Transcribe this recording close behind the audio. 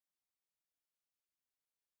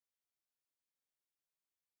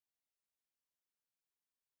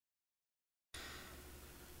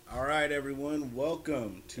All right, everyone.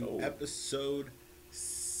 Welcome to episode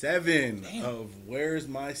 7 of Where's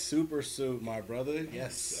My Super Suit, my brother?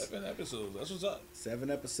 Yes. 7 episodes. That's what's up.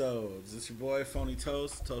 7 episodes. It's your boy, Phony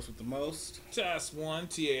Toast. Toast with the most. Task 1,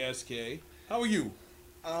 TASK. How are you?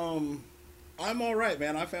 I'm all right,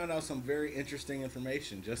 man. I found out some very interesting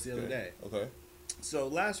information just the other day. Okay. So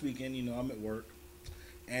last weekend, I'm at work.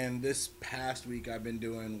 And this past week, I've been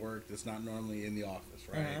doing work that's not normally in the office,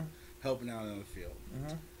 right? Mm-hmm. Helping out in the field.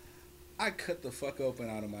 Mm-hmm. I cut the fuck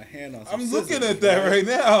open out of my hand on some I'm scissors, looking at that right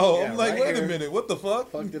now. Yeah, I'm like, right wait here. a minute. What the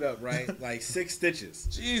fuck? Fucked it up, right? Like 6 stitches.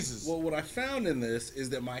 Jesus. Well, what I found in this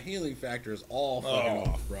is that my healing factor is all fucking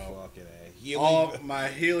off, bro. Fucking All my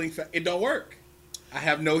healing factor, it don't work. I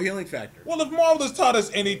have no healing factor. Well, if Marvel has taught us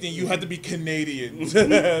anything, you had to be Canadian to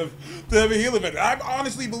have a healing factor. I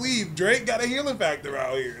honestly believe Drake got a healing factor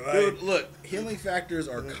out here. Like, Dude, look, healing factors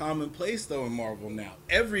are commonplace though in Marvel now.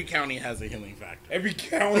 Every county has a healing factor. every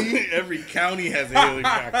county. Every county has a healing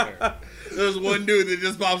factor. There's one dude that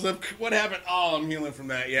just pops up. What happened? Oh, I'm healing from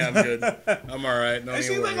that. Yeah, I'm good. I'm all right. No, It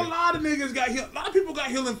seems like a lot of niggas got a lot of people got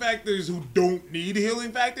healing factors who don't need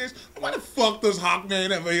healing factors. Why the fuck does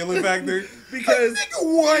Hawkman have a healing factor? Because like,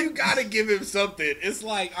 nigga, what? you gotta give him something. It's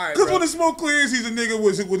like, all right, Because bro. when the smoke clears, he's a nigga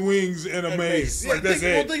with wings and a mace. Yeah, Like, that's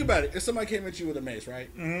it. Well, think about it. If somebody came at you with a mace,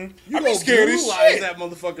 right? Mm-hmm. You I'd be gonna scared as brutalize shit. that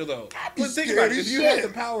motherfucker, though. I'd be But think scared about it. as If you have shit.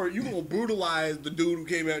 the power, you gonna brutalize the dude who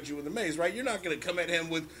came at you with a mace, right? You're not gonna come at him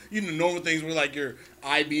with, normal things where, like, you're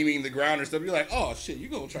eye-beaming the ground or stuff. You're like, oh, shit, you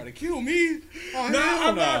gonna try to kill me? Oh, Nah, hell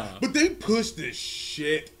I'm nah. not. But they pushed the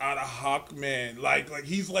shit out of Hawkman. Like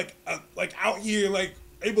he's like out here like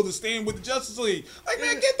able to stand with the Justice League. Like,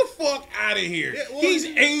 man, get the fuck out of here. Yeah, well, he's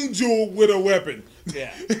Angel with a weapon.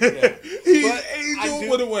 Yeah. He's But Angel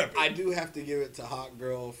with a weapon. I do have to give it to Hawk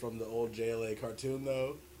Girl from the old JLA cartoon,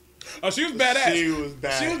 though. Oh, she was badass. She was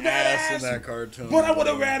badass in that cartoon. But I would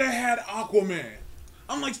have rather had Aquaman.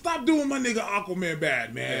 I'm like, stop doing my nigga Aquaman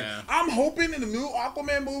bad, man. Yeah. I'm hoping in the new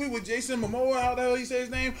Aquaman movie with Jason Momoa, how the hell he say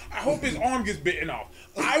his name, I hope his arm gets bitten off.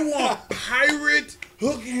 I want pirate,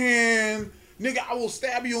 hook hand, nigga, I will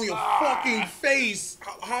stab you on your fucking face,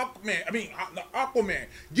 Aquaman.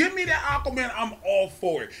 Give me that Aquaman, I'm all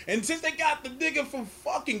for it. And since they got the nigga from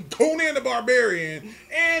fucking Conan the Barbarian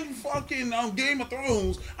and fucking Game of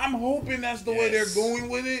Thrones, I'm hoping that's the way they're going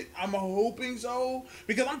with it. I'm hoping so.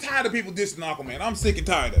 Because I'm tired of people dissing Aquaman. I'm sick and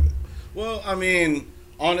tired of it. Well, I mean,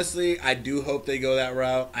 honestly, I do hope they go that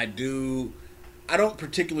route. I don't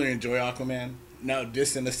particularly enjoy Aquaman. No,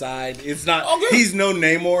 dissing aside, it's not. Okay. He's no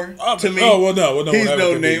Namor to me. Oh well, no. He's whatever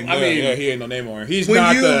no could be. name. I mean, yeah, he ain't no Namor. He's when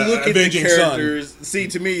not you the look at the avenging son. characters, see,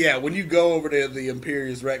 to me, when you go over to the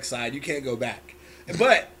Imperious Rex side, you can't go back.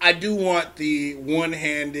 But I do want the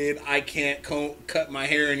one-handed, I can't cut my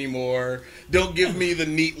hair anymore. Don't give me the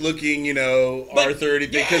neat-looking, Arthur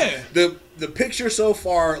anything. Because the picture so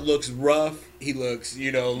far looks rough. He looks, a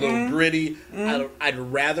little gritty. I'd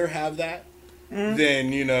rather have that than,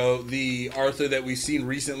 the Arthur that we've seen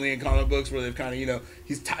recently in comic books where they've kind of,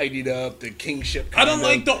 he's tidied up, the kingship I don't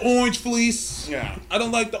like the orange fleece. Yeah. I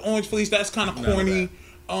don't like the orange fleece. That's kind of corny.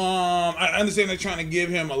 I understand they're trying to give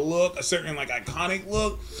him a certain like iconic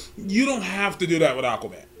look. You don't have to do that with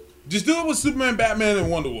Aquaman. Just do it with Superman, Batman, and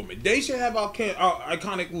Wonder Woman. They should have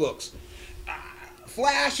iconic looks.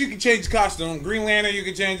 Flash, you can change his costume. Green Lantern, you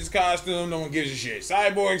can change his costume. No one gives a shit.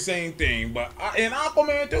 Cyborg, same thing. But in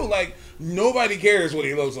Aquaman too, like nobody cares what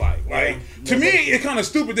he looks like. Like to me, it's kind of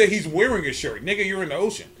stupid that he's wearing a shirt. Nigga, you're in the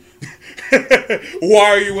ocean.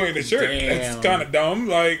 Why are you wearing the shirt? Damn. That's kind of dumb.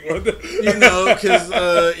 Like, what the? Because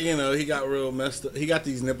he got real messed up. He got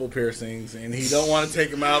these nipple piercings, and he don't want to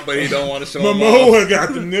take them out, but he don't want to show them off. Momoa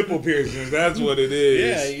got the nipple piercings. That's what it is.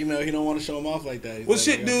 Yeah, he don't want to show them off like that. He's Well, like,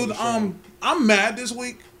 shit, dude. I'm mad this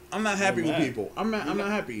week. I'm not happy with mad. people. I'm not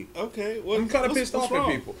happy. Okay, I'm kind of pissed off at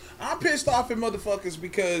people. I'm pissed off at motherfuckers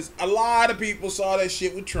because a lot of people saw that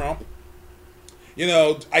shit with Trump.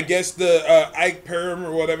 I guess the Ike Perm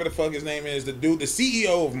or whatever the fuck his name is, the dude, the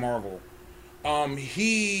CEO of Marvel,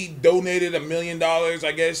 he donated $1 million,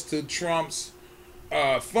 I guess, to Trump's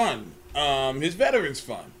fund, his veterans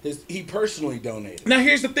fund. He personally donated. Now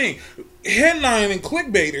here's the thing, headline and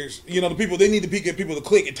clickbaiters, the people, they need to get people to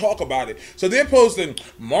click and talk about it. So they're posting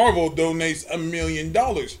Marvel donates $1 million.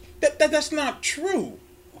 That's not true.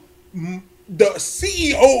 The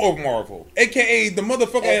CEO of Marvel, aka the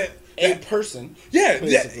motherfucker. A person. That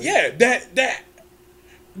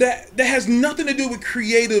has nothing to do with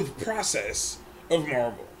creative process of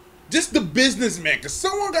Marvel. Just the businessman, because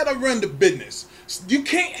someone got to run the business. You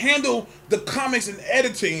can't handle the comics and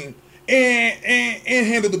editing and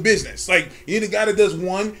handle the business. Like, you need a guy that does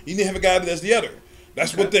one, you need to have a guy that does the other.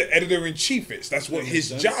 That's what the editor-in-chief is. That's what his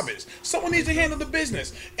sense. job is. Someone needs to handle the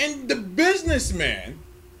business. And the businessman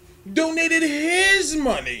donated his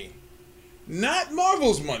money, not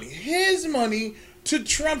Marvel's money, his money to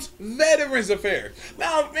Trump's Veterans Affairs.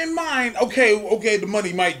 Now, in mind, okay, the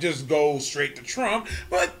money might just go straight to Trump,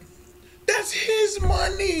 but that's his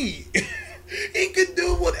money. He could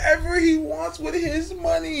do whatever he wants with his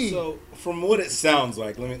money. So, from what it sounds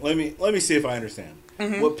like, let me see if I understand.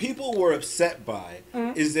 What people were upset by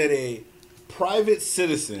is that a private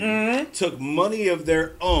citizen took money of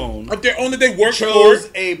their own, that they worked chose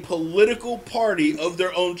for, a political party of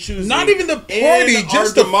their own choosing. not even the party, in just our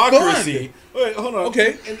the democracy. Wait, hold on.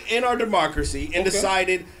 Okay. In our democracy, and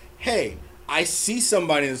decided, hey, I see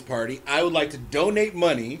somebody in this party. I would like to donate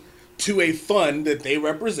money to a fund that they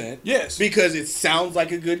represent. Yes. Because it sounds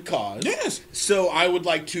like a good cause. Yes. So I would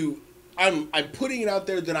like to. I'm putting it out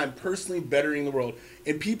there that I'm personally bettering the world,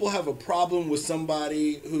 and people have a problem with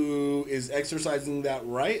somebody who is exercising that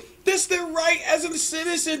right. That's their right as a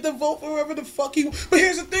citizen to vote for whoever the fuck he. But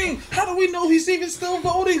here's the thing: how do we know he's even still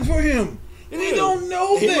voting for him? We don't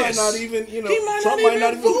know He this. might not even, He might not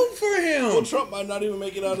even vote for him. Well, Trump might not even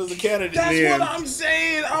make it out as a candidate. That's in the what end. I'm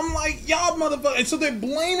saying. I'm like, y'all motherfuckers. And so they're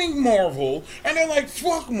blaming Marvel, and they're like,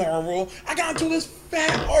 fuck Marvel. I got into this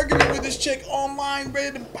fat argument with this chick online,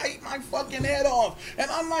 ready to bite my fucking head off.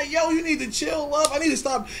 And I'm like, yo, you need to chill up. I need to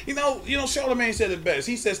stop. You know, Charlamagne said it best.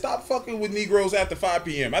 He said, stop fucking with Negroes after 5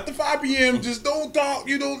 p.m. After 5 p.m., just don't talk.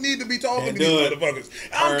 You don't need to be talking to these motherfuckers.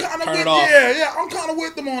 I'm kind of with, I'm kind of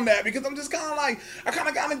with them on that, because I'm just kind of like, I kind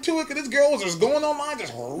of got into it because this girl was just going online,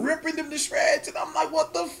 just ripping them to shreds, and I'm like,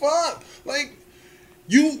 what the fuck? Like,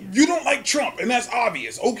 you don't like Trump, and that's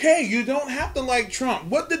obvious. Okay, you don't have to like Trump.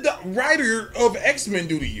 What did the writer of X-Men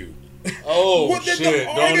do to you? Oh, what did shit.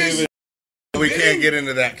 the Don't artist even. We can't get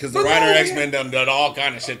into that because the But writer no, of X-Men done all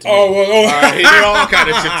kind of shit to me. Oh, well, all right, he did all kind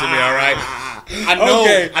of shit to me. All right. I know.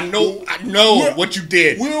 Okay. I know what you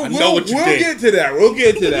did. We'll did. get to that. We'll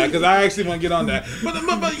get to that because I actually want to get on that. But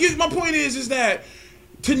my point is that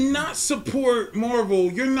to not support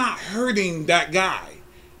Marvel, you're not hurting that guy.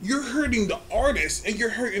 You're hurting the artists and you're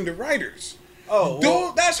hurting the writers. Oh,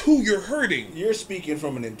 well, that's who you're hurting. You're speaking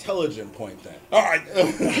from an intelligent point, then. All right,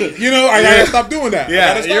 I gotta stop doing that.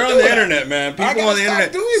 Yeah, you're on the internet, man. People on the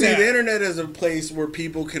internet. See, the internet is a place where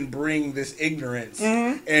people can bring this ignorance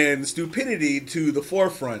and stupidity to the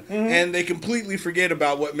forefront, and they completely forget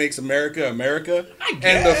about what makes America America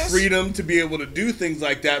and the freedom to be able to do things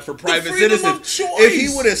like that for private citizens. If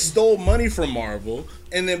he would have stole money from Marvel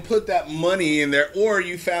and then put that money in there, or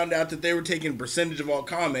you found out that they were taking a percentage of all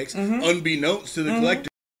comics, unbeknownst to the collector,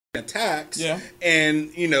 tax,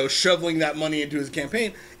 and shoveling that money into his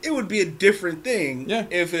campaign, it would be a different thing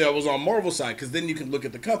if it was on Marvel's side, because then you can look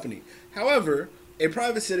at the company. However, a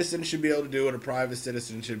private citizen should be able to do what a private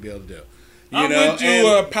citizen should be able to do. I'm with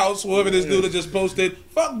you, Pouts, whoever this dude that just posted.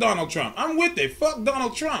 Fuck Donald Trump. I'm with it. Fuck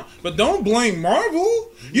Donald Trump. But don't blame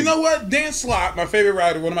Marvel. You know what? Dan Slott, my favorite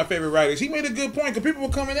writer, one of my favorite writers, he made a good point because people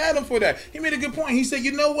were coming at him for that. He made a good point. He said,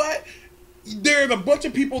 you know what? There's a bunch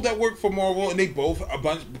of people that work for Marvel, and they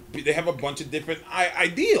have a bunch of different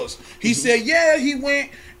ideals. He said, yeah, he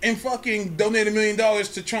went and fucking donated $1 million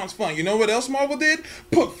to Trump's fund. You know what else Marvel did?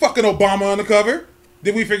 Put fucking Obama on the cover.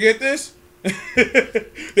 Did we forget this?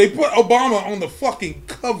 They put Obama on the fucking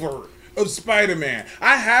cover of Spider-Man.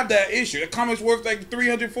 I have that issue. That comic's worth like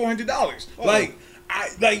 $300, $400.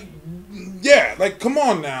 Come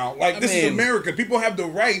on now. This is America. People have the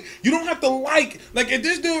right. You don't have to if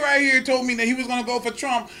this dude right here told me that he was going to go for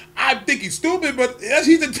Trump, I think he's stupid, but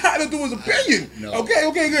he's entitled to his opinion. No. Okay,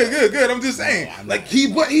 good. I'm just saying.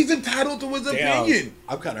 He's entitled to his opinion.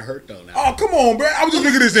 I'm kind of hurt though now. Oh, come on, bro. I was just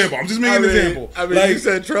making an example. I'm just making an example. You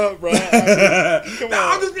said Trump, bro.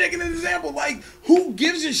 I'm just making an example. Who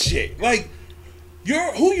gives a shit?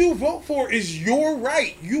 Who you vote for is your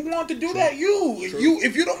right. You want to do that,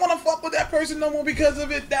 if you don't want to fuck with that person no more because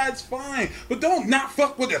of it, that's fine. But don't not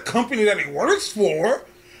fuck with the company that he works for.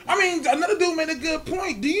 I mean, another dude made a good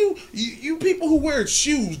point. Do you people who wear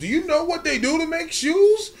shoes, do you know what they do to make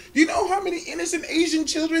shoes? Do you know how many innocent Asian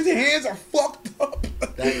children's hands are fucked up?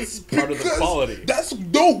 That's part of the quality. That's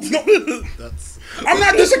dope. No, I'm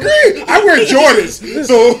not disagreeing. I wear Jordans,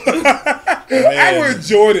 so I wear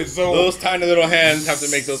Jordans. So those tiny little hands have to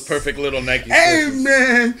make those perfect little Nike. Hey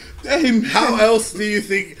man. How else do you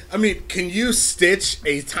think? I mean, can you stitch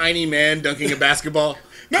a tiny man dunking a basketball?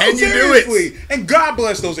 No, can seriously. You do it? And God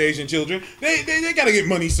bless those Asian children. They got to get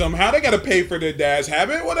money somehow. They got to pay for their dad's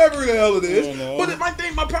habit, whatever the hell it is. But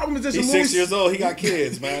my problem is this. He's 6 years old. He got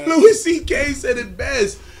kids, man. Louis C.K. said it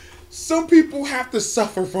best. Some people have to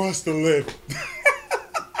suffer for us to live.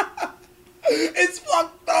 It's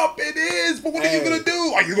up. It is. But what are you gonna do?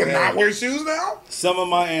 Are you gonna not wear shoes now? Some of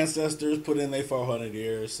my ancestors put in their 400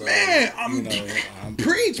 years. So, Man, I'm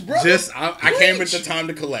preach, brother. I came at the time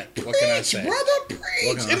to collect. What can I say, brother? Preach.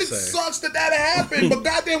 What can I And it say? sucks that happened. But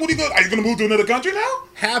goddamn, what are you gonna? Are you gonna move to another country now?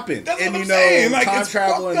 Happened. That's and what you I'm know, saying. Like, time it's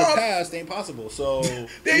travel in the fucked up. past ain't possible. So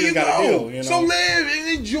There you gotta go. deal, you know? So live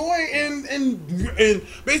and enjoy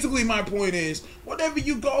and basically my point is, whatever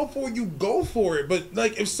you go for it. But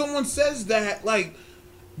like, if someone says that, like,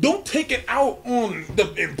 don't take it out on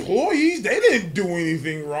the employees. They didn't do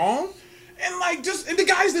anything wrong. And like, and the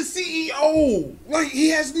guy's the CEO. Like, he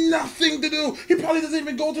has nothing to do. He probably doesn't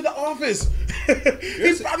even go to the office.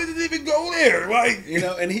 He probably doesn't even go there. Like, you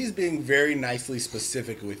know, and he's being very nicely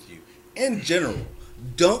specific with you. In general,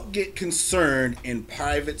 don't get concerned in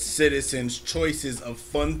private citizens' choices of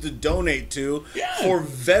funds to donate to for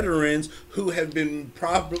veterans who have been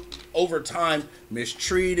over time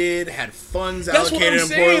mistreated, had funds allocated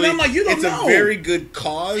poorly. I'm like, you don't it's know. a very good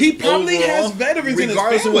cause. He probably overall, has veterans in his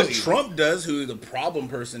regardless of what family. Trump does, who the problem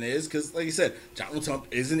person is, because like you said, Donald Trump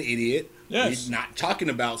is an idiot. Yes. He's not talking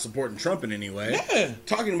about supporting Trump in any way. Yeah.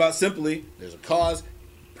 Talking about simply, there's a cause.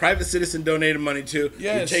 Private citizen donated money to.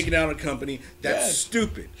 Yes. You're taking out a company. That's Yes.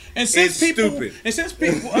 stupid. And since it's people,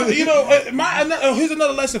 stupid. you know, here's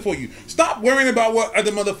another lesson for you. Stop worrying about what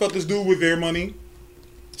other motherfuckers do with their money.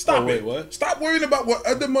 Stop wait, it. what? Stop worrying about what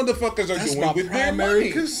other motherfuckers are That's doing my with their primary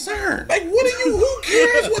money. concern. Like, who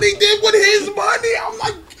cares what he did with his money? I'm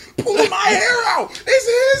like pulling my hair out.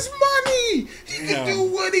 It's his money. He can do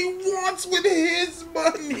what he wants with his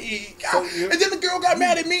money. And then the girl got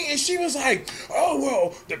mad at me and she was like, oh,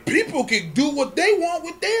 well, the people can do what they want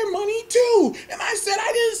with their money too. And I said,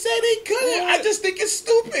 I didn't say they couldn't. I just think it's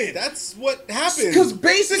stupid. That's what happens. Because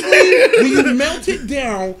basically, when you melt it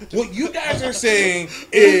down, what you guys are saying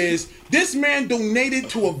is this man donated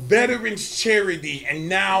to a veterans charity, and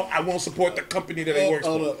now I won't support the company that he works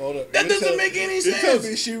for. Hold up. That doesn't make any You tell me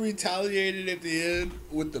sense. she retaliated at the end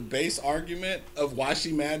with the base argument of why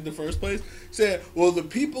she mad in the first place? Said, well, the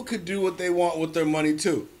people could do what they want with their money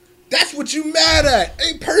too. That's what you mad at.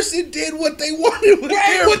 A person did what they wanted with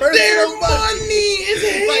their money. It's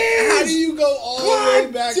his. Like, how do you go all the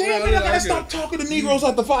way back? Damn it, I gotta stop talking to Negroes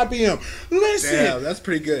after 5 p.m. Listen. Damn, that's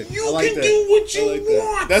pretty good. You I like can that. do what you I like that.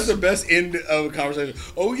 want. That's the best end of a conversation.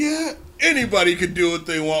 Oh yeah, anybody can do what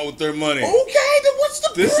they want with their money. Okay, then what's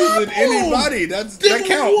the This problem? isn't anybody. That Then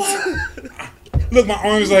counts. Look, my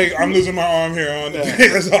arm's like, I'm losing my arm here on the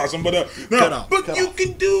That's awesome. But Cut you off.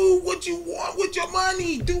 can do what you want with your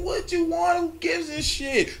money. Do what you want. Who gives a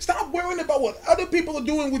shit? Stop worrying about what other people are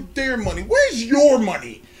doing with their money. Where's your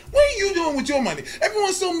money? What are you doing with your money?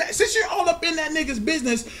 Everyone's so mad. Since you're all up in that nigga's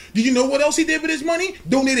business, do you know what else he did with his money?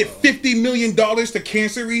 Donated $50 million to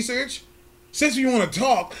cancer research. Since we want to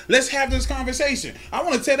talk, let's have this conversation. I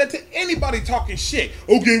want to tell that to anybody talking shit.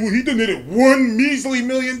 Okay, well, he donated $1 measly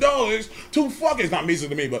million to it's not measly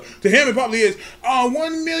to me, but to him it probably is.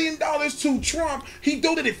 $1 million to Trump. He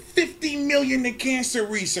donated $50 million to cancer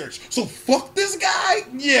research. So fuck this guy?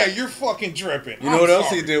 Yeah, you're fucking tripping. You know what else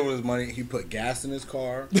he did with his money? He put gas in his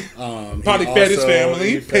car. Probably fed his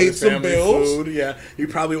family, paid some bills. Food, yeah, he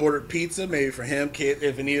probably ordered pizza, maybe for him, kid,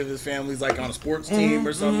 if any of his family's like on a sports team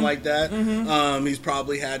or something like that. He's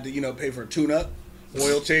probably had to, pay for a tune-up,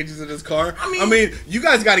 oil changes in his car. I mean, you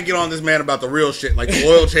guys got to get on this man about the real shit, like the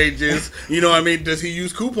oil changes. You know what I mean? Does he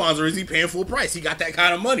use coupons or is he paying full price? He got that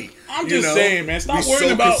kind of money. I'm just saying, man. Stop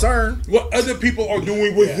worrying about what other people are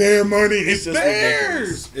doing with their money. It's just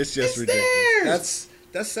theirs. ridiculous. It's just ridiculous. Theirs.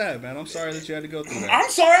 That's sad, man. I'm sorry that you had to go through that. I'm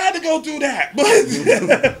sorry I had to go through that, but Sorry,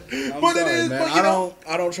 it is. Man. But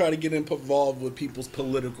I don't try to get involved with people's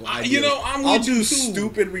political ideas. I'm I'll with do you too.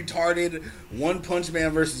 stupid, retarded One Punch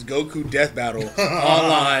Man versus Goku death battle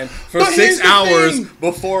online for But here's 6 the hours thing.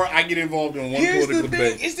 before I get involved in one Here's political the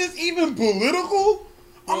thing: debate. is this even political?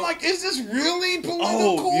 I'm like, is this really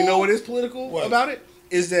political? Oh, you know what is political What? about it?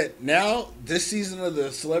 Is that now this season of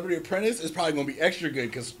the Celebrity Apprentice is probably going to be extra good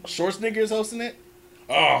because Schwarzenegger is hosting it.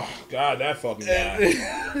 Oh God, that fucking guy.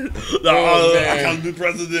 I can be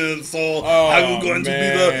president, so I'm going to be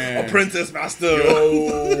the apprentice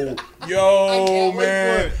master. Yo,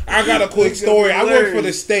 man. I got a quick story. I work for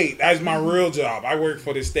the state. That's my real job. I work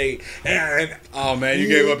for the state. And oh, man, you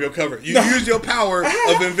gave up your cover. You used your power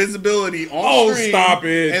of invisibility on stream. Stop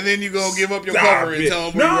it. And then you go give up your cover and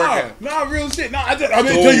tell them where you work at. Nah, real shit. Nah, I didn't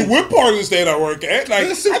tell you what part of the state I work at. Like,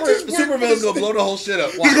 The Superman's going to blow the whole shit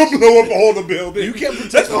up. He's going to blow up all the building. You can't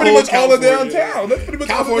protect That's the pretty whole much all of California. downtown. That's pretty much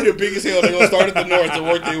California big as hell. They're going to start at the north and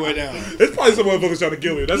work their way down. It's probably some motherfuckers trying to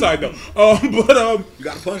kill you. That's how I know. You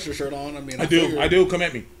got a Punisher shirt on. I mean, I do. Come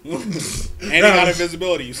at me. And you got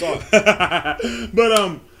invisibility. You saw it.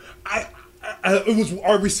 But it was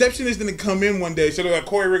our receptionist didn't come in one day, so they're like,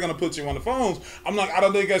 Corey, we're gonna put you on the phones. I'm like, I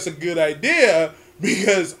don't think that's a good idea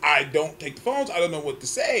because I don't take the phones. I don't know what to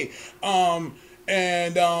say.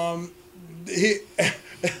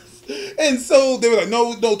 And so they were like,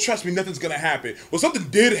 no, trust me, nothing's gonna happen. Well, something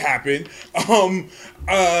did happen.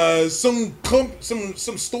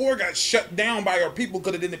 Some store got shut down by our people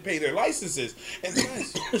because they didn't pay their licenses. And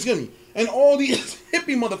excuse me. And all these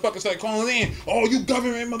hippie motherfuckers started calling in. Oh, you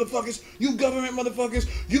government motherfuckers! You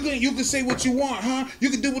can say what you want, huh? You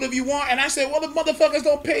can do whatever you want. And I said, well, the motherfuckers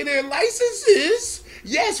don't pay their licenses.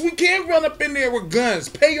 Yes, we can't run up in there with guns.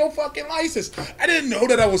 Pay your fucking license. I didn't know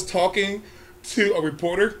that I was talking to a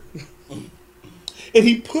reporter, and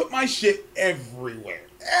he put my shit everywhere,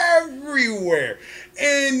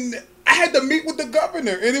 and I had to meet with the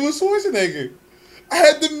governor, and it was Schwarzenegger. I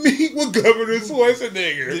had to meet with Governor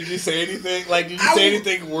Schwarzenegger. Did you say anything? Like, did you say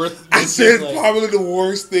anything worth? I said probably the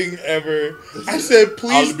worst thing ever. I said,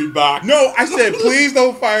 please. I'll be back. No, I said, please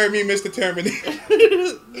don't fire me, Mr. Terminator.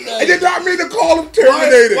 I did not mean to call him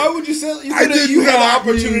Terminator. Why would you say? You had the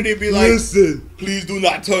opportunity to be like, listen, please do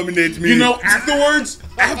not terminate me. You know, afterwards,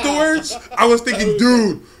 I was thinking,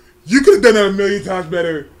 dude, you could have done that 1,000,000 times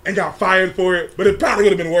better and got fired for it, but it probably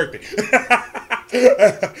would have been worth it.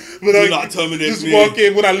 But not terminate just me. walk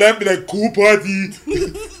in when I left, be like, cool party,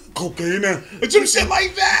 cocaine, and some shit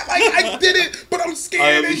like that. Like, I did it, but I'm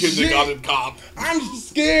scared as shit. I'm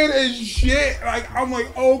scared as shit. Like, I'm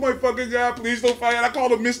like, oh my fucking God, please don't fire. I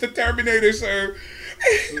called him Mr. Terminator, sir.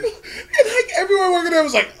 And like everyone working there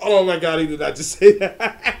was like, oh my God, he did not just say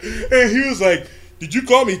that. And he was like, did you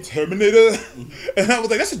call me Terminator? And I was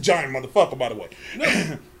like, that's a giant motherfucker, by the way.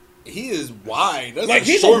 No, he is wide. That's like,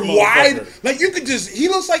 he's a wide, like, you could just, he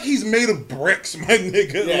looks like he's made of bricks, my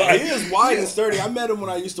nigga. Yeah, like, he is wide and sturdy. I met him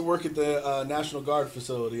when I used to work at the National Guard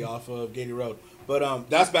facility off of Gady Road. But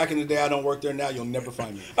that's back in the day. I don't work there now. You'll never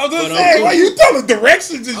find me. I was gonna say, why you telling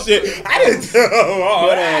directions and shit? I didn't tell all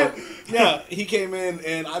that. Yeah, he came in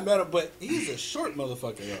and I met him, but he's a short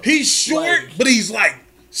motherfucker, though. He's short, but he's like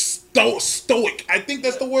stoic. I think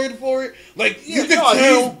that's the word for it. Like, you can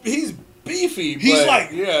tell he's beefy. He's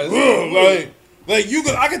like, like you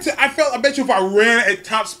could. I bet you if I ran at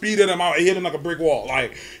top speed at him, I would hit him like a brick wall.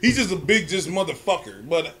 Like, he's just a big motherfucker.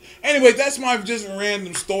 But anyway, that's my just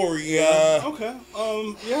random story. Okay.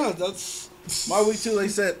 Yeah, that's my week too. Like I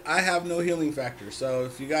said, I have no healing factor. So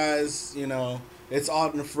if you guys, it's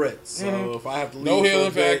on the fritz. So if I have to leave, no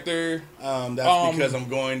healing factor. That's because I'm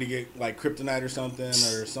going to get like kryptonite or something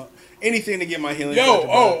anything to get my healing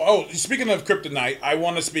factor. Speaking of kryptonite, I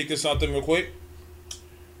want to speak of something real quick.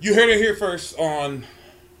 You heard it here first on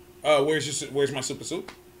Where's My Super Suit?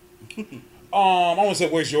 I want to say,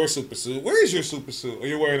 where's your super suit? Where is your super suit? Are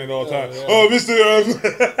you wearing it all the time? Yeah. Oh, Mr.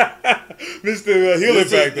 Healing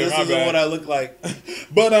Factor. This isn't what I look like.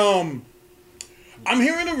 But I'm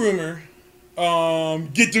hearing a rumor.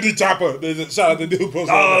 Get to the chopper. Shout out to dude post.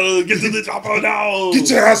 Oh, get to the chopper now. Get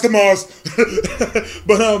your ass to Mars.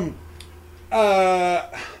 But I'm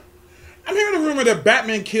hearing a rumor that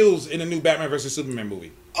Batman kills in the new Batman vs Superman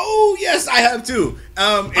movie. Oh yes, I have too.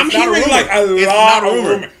 I'm hearing like a lot of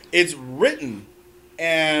rumor. It's written,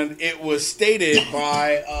 and it was stated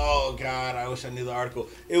by. Oh God, I wish I knew the article.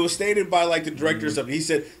 It was stated by like the director or something. He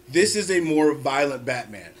said this is a more violent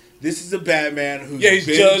Batman. This is a Batman who's he's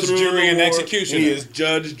judge, jury, and executioner. He is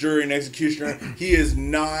judge, jury, and executioner. He is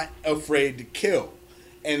not afraid to kill,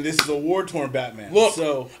 and this is a war-torn Batman. Look,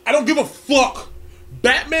 so I don't give a fuck.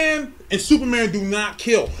 Batman and Superman do not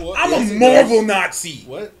kill. Well, I'm a Marvel Nazi.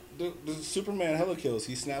 What? The Superman hella kills.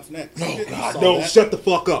 He snaps necks. Oh God, no! Shut the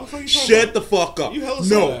fuck up. Shut the fuck up. You hella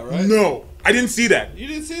saw that, right? No, I didn't see that. You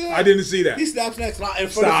didn't see that? I didn't see that. He snaps necks in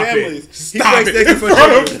front of families. Stop it. In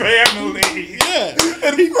front of families. Yeah.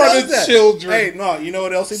 And in front of children. Hey, no, you know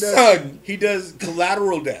what else he does? Son. He does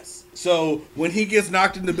collateral deaths. So when he gets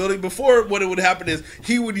knocked in the building, before what would happen is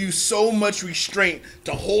he would use so much restraint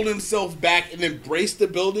to hold himself back and then brace the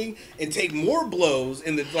building and take more blows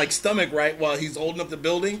in the stomach, right, while he's holding up the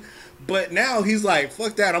building. But now he's like,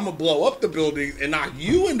 fuck that, I'm going to blow up the buildings and knock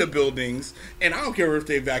you into buildings, and I don't care if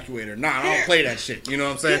they evacuate or not. I don't play that shit. You know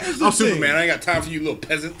what I'm saying? I'm Superman. I ain't got time for you little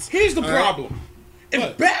peasants. Here's the problem.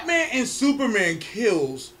 If Batman and Superman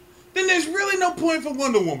kills, then there's really no point for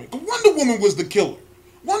Wonder Woman. Because Wonder Woman was the killer.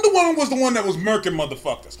 Wonder Woman was the one that was murking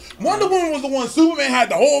motherfuckers. Wonder Woman was the one Superman had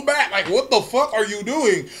to hold back. Like, what the fuck are you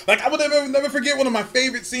doing? Like, I would never forget one of my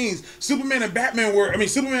favorite scenes. Superman and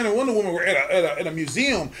Wonder Woman were at a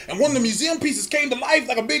museum, and one of the museum pieces came to life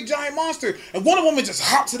like a big giant monster, and Wonder Woman just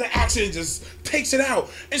hops into action and just takes it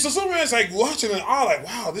out. And so Superman's like watching it all like,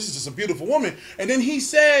 wow, this is just a beautiful woman. And then he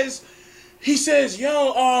says, he says,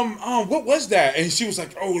 "Yo, what was that?" And she was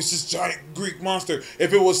like, "Oh, it's this giant Greek monster.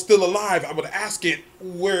 If it was still alive, I would ask it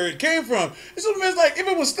where it came from." And Superman's like, "If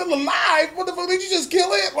it was still alive, what the fuck did you just kill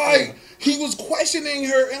it?" Like, he was questioning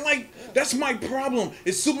her, and like, that's my problem.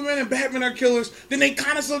 If Superman and Batman are killers, then they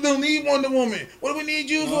kind of still don't need Wonder Woman. What do we need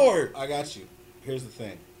you for? I got you. Here's the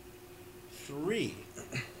thing. Three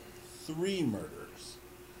murders.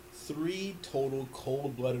 3 total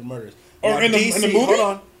cold-blooded murders. Or in the movie? Hold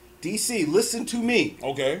on. DC, listen to me.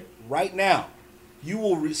 Okay. Right now, you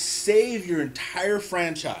will save your entire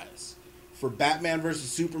franchise for Batman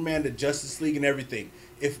versus Superman, the Justice League, and everything.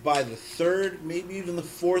 If by the 3rd, maybe even the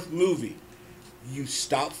 4th movie, you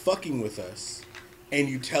stop fucking with us and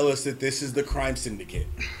you tell us that this is the crime syndicate.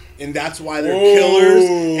 And that's why they're killers,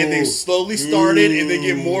 and they slowly started, and they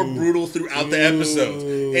get more brutal throughout the episodes.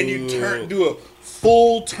 And you do a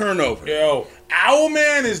full turnover. Yo,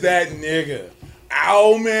 Owlman is that nigga.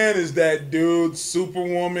 Owlman is that dude.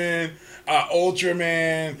 Superwoman,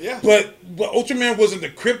 Ultraman. Yeah. But Ultraman wasn't the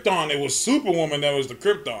Krypton. It was Superwoman that was the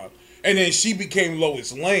Krypton. And then she became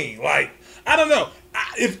Lois Lane. Like, I don't know.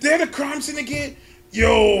 If they're the crime syndicate,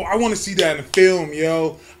 yo, I want to see that in a film,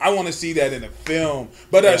 yo. I want to see that in a film.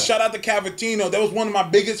 But shout out to Cavatino. That was one of my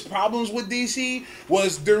biggest problems with DC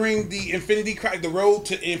was during the road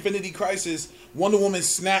to Infinity Crisis. Wonder Woman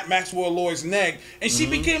snapped Maxwell Lord's neck, and she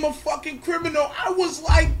became a fucking criminal. I was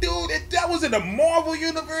like, dude, if that was in the Marvel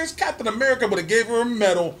Universe, Captain America would have gave her a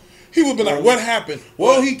medal. He would be like, what happened?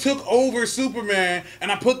 Well, he took over Superman, and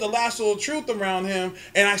I put the lasso of truth around him,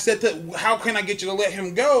 and I said, how can I get you to let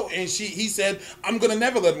him go? And he said, I'm going to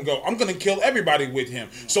never let him go. I'm going to kill everybody with him.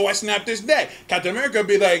 So I snapped his neck. Captain America would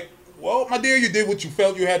be like, well, my dear, you did what you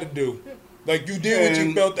felt you had to do. Like, you did what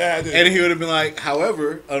you felt that had to do. And he would have been like,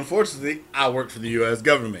 however, unfortunately, I work for the U.S.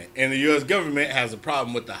 government. And the U.S. government has a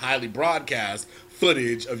problem with the highly broadcast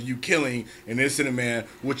footage of you killing an innocent man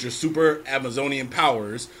with your super Amazonian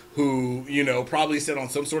powers who, you know, probably sit on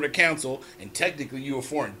some sort of council, and technically you a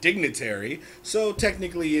foreign dignitary, so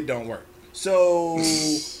technically it don't work. So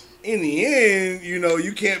in the end, you know,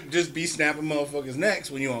 you can't just be snapping motherfuckers'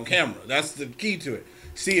 necks when you're on camera. That's the key to it.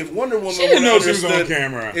 See, if Wonder Woman she didn't know she was on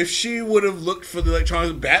camera. If she would have looked for the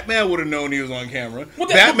electronics, Batman would have known he was on camera.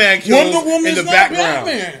 Batman kills Wonder Woman's in the not background.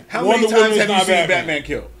 Batman. How many times have you seen Batman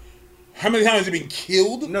kill? How many times has he been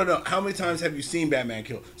killed? No. How many times have you seen Batman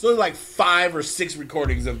kill? So there's like 5 or 6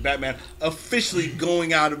 recordings of Batman officially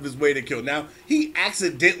going out of his way to kill. Now, he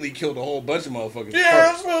accidentally killed a whole bunch of motherfuckers.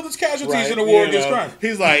 Yeah, well, there's casualties in the war against crime.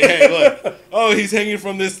 He's like, hey, look. Oh, he's hanging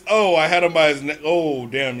from this. Oh, I had him by his neck. Oh,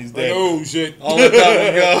 damn, he's dead. Like, oh, shit. All the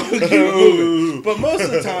time we go. Keep moving. But most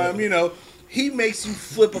of the time, you know, he makes you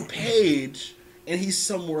flip a page and he's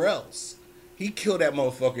somewhere else. He killed that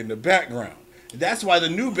motherfucker in the background. That's why the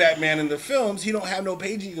new Batman in the films, he don't have no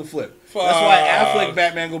page he can flip. That's why Affleck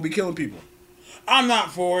Batman gonna be killing people. I'm not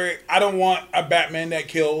for it. I don't want a Batman that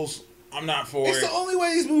kills. I'm not for it. It's the only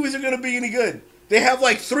way these movies are gonna be any good. They have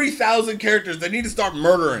like 3,000 characters. They need to start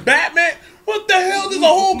murdering. Batman? What the hell? There's a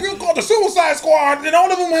whole group called the Suicide Squad, and all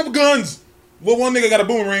of them have guns. Well, one nigga got a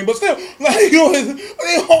boomerang, but still, like,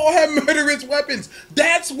 they all have murderous weapons.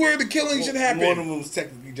 That's where the killing should happen. One of them was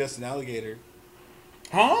technically just an alligator.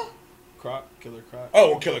 Huh? Killer Croc.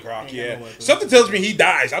 Oh, Killer Croc, yeah. Something tells me he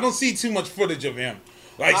dies. I don't see too much footage of him.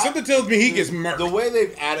 Like, something tells me he gets murdered. The way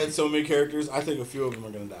they've added so many characters, I think a few of them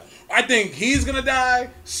are going to die. I think he's going to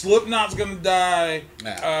die. Slipknot's going to die.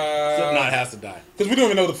 Slipknot has to die. Because we don't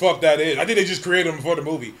even know the fuck that is. I think they just created him for the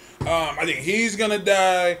movie. I think he's going to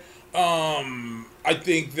die. I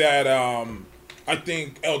think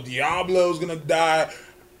El Diablo's going to die.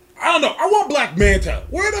 I don't know. I want Black Manta.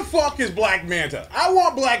 Where the fuck is Black Manta? I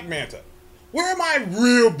want Black Manta. Where are my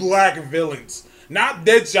real black villains? Not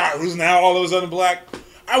Deadshot, who's now all of a sudden black.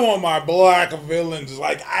 I want my black villains.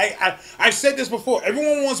 Like, I've said this before.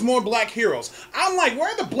 Everyone wants more black heroes. I'm like,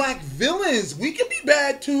 where are the black villains? We can be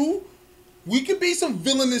bad, too. We could be some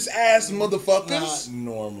villainous ass motherfuckers. Not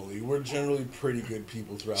normally. We're generally pretty good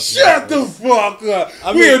people throughout the Shut the fuck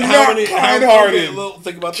up. We are not kind-hearted.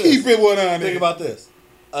 Think about this. Keep it 100. Think about this.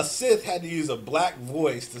 A Sith had to use a black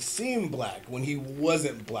voice to seem black when he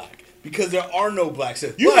wasn't black. Because there are no black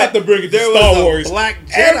Sith. You have to bring it to Star Wars. Black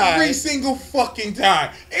Jedi. Every single fucking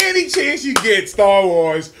time. Any chance you get, Star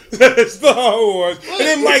Wars. Star Wars. And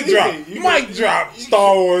then mic drop.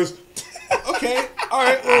 Star Wars. Okay. All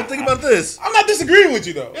right. Well, think about this. I'm not disagreeing with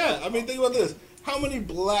you, though. Yeah. I mean, think about this. How many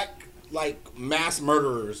black, like, mass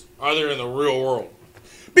murderers are there in the real world?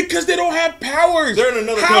 Because they don't have powers. They're in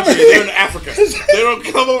another country. They're in Africa. They don't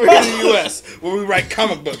come over here to the U.S. where we write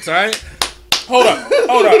comic books, all right? Hold up.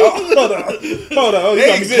 Oh, you got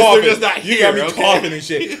me exist, coughing. they're just not You got me here, okay? coughing and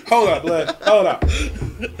shit. Hold up, blood. Hold up.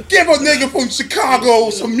 Give a nigga from Chicago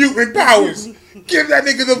some mutant powers. Give that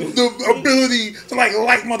nigga the ability to like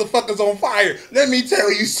light motherfuckers on fire. Let me tell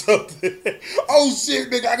you something. Oh shit,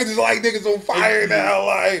 nigga, I can just light niggas on fire now.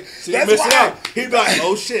 Like See, that's missing why. out. He'd be like,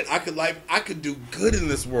 "Oh shit, I could do good in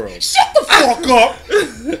this world. Shut the fuck up.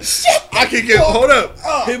 Shut I could get hold up.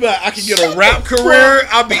 He'd be like, I could get a rap the career.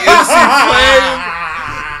 I'll be MC Flame.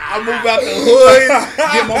 I move out the hood,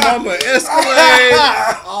 get my mama an Escalade.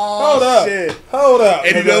 Oh, shit. Hold up.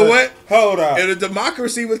 And you know what? Hold up. In a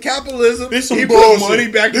democracy with capitalism, This some he bullshit. put money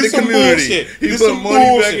back in the This some community. bullshit. He This put some money back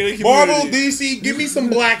bullshit. in the community. Marvel, DC, give me some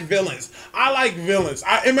black villains. I like villains.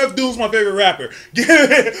 MF Doom's my favorite rapper.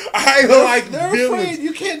 I like They're villains. afraid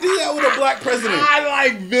you can't do that with a black president. I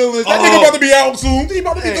like villains. That nigga about to be out soon. He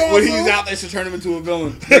about to be gone When soon. he's out, they should turn him into a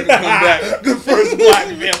villain. Make him come back. The first black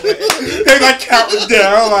villain. They like counting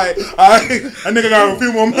down. Like, that nigga got a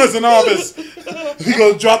few more months in office. He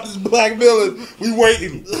gonna drop this black villain. We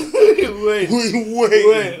waiting. Wait, who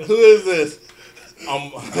is this?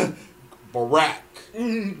 Barack.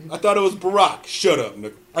 I thought it was Barack. Shut up,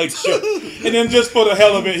 nigga. Like shit. And then just for the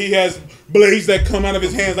hell of it, he has blades that come out of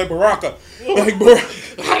his hands like Baraka. Like Baraka.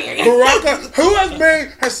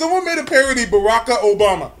 Has someone made a parody Baraka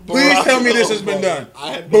Obama? Please Barack tell me this has been Obama. done.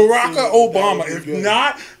 I have not Baraka seen it. Obama. That would If be good.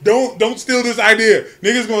 not, don't steal this idea.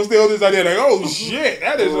 Niggas gonna steal this idea. Like, oh shit,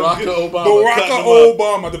 that is Barack a good, Obama. Barack Cut him up.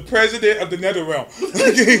 Obama, the president of the Netherrealm.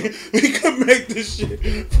 We could make this shit.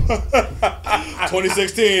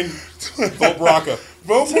 2016. Vote Baraka.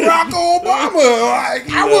 Vote Barack Obama. Like,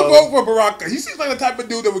 I would vote for Baraka. He seems like the type of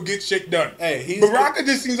dude that would get shit done. Hey, Baraka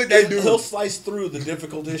just seems like that dude. He'll slice through the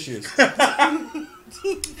difficult issues.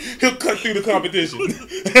 He'll cut through the competition.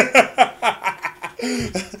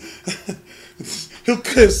 He'll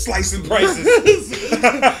cut slicing prices.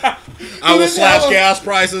 I will slash gas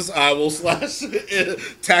prices. I will slash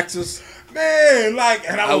taxes. Man, like,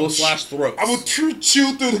 and I will slash throats. I will chew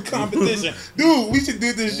through the competition. Dude, we should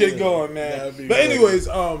get this shit going, man. That'd be But good. anyways,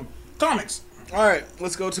 comics. All right,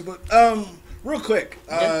 let's go to real quick.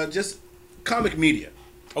 Just comic media.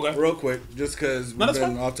 Okay. Real quick, just because No, we've that's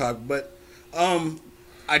been fine. off topic, but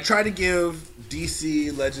I try to give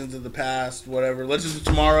DC Legends of the Past, whatever, Legends of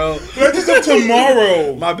Tomorrow. Legends of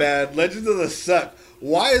Tomorrow. My bad. Legends of the Suck.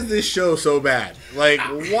 Why is this show so bad? Like,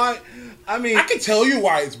 why? I mean, I can tell you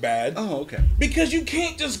why it's bad. oh, okay. Because you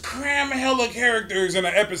can't just cram hella characters in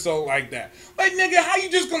an episode like that. Like, nigga, how you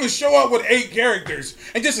just gonna show up with 8 characters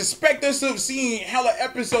and just expect us to have seen hella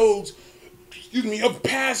episodes, of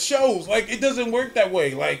past shows? Like, it doesn't work that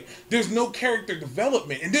way. Like, there's no character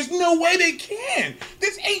development, and there's no way they can.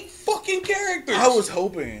 There's 8 fucking characters. I was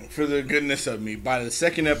hoping, for the goodness of me, by the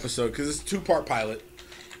second episode, because it's a 2-part pilot,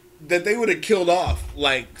 that they would have killed off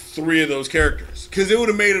like 3 of those characters, because it would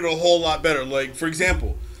have made it a whole lot better. Like, for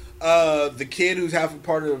example, the kid who's half a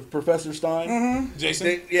part of Professor Stein,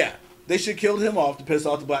 Jason. they should have killed him off to piss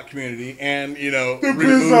off the black community, and To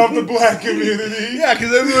piss off the black community. Yeah,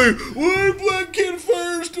 because they were like, "What, black kid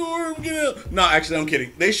Firestorm? Get out!" No, actually, I'm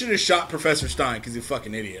kidding. They should have shot Professor Stein because he's a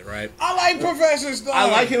fucking idiot, right? I like Professor Stein.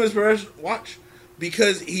 I like him as Professor. Watch.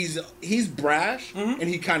 Because he's brash and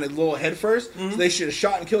he kind of little head 1st, so they should have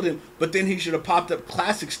shot and killed him. But then he should have popped up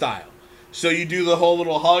classic style. So you do the whole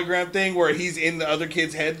little hologram thing where he's in the other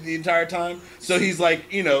kid's head the entire time. So he's like,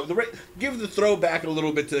 give the throwback a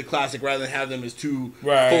little bit to the classic rather than have them as 2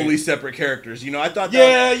 fully separate characters. I thought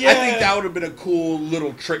I think that would have been a cool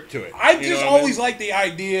little trick to it. I just always like the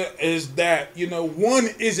idea is that, one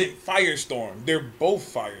isn't Firestorm. They're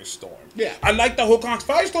both Firestorm. Yeah. I like the whole concept.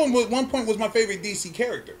 Firestorm at one point was my favorite DC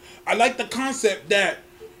character. I like the concept that,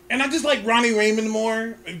 and I just like Ronnie Raymond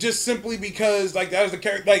more, just simply because, like, that was the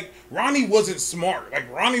character. Like, Ronnie wasn't smart.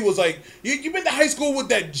 Like, Ronnie was like, you been to high school with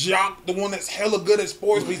that jock, the one that's hella good at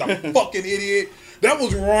sports, but he's a fucking idiot. That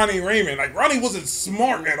was Ronnie Raymond. Like, Ronnie wasn't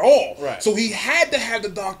smart at all. Right. So he had to have the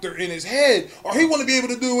doctor in his head, or he wouldn't be able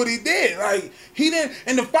to do what he did. Like, he didn't.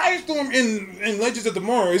 And the Firestorm in Legends of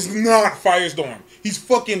Tomorrow is not Firestorm. He's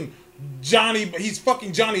fucking Johnny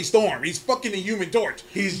Storm. He's fucking the Human Torch.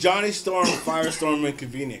 He's Johnny Storm, Firestorm, and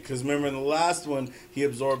Convenient. Because remember in the last one, he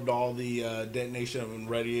absorbed all the detonation and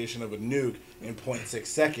radiation of a nuke in 0.6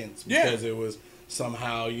 seconds because it was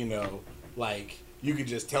somehow, like, you could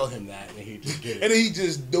just tell him that and he just did it. And he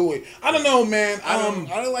just do it. I don't know, man. I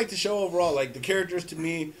don't like the show overall. Like, the characters to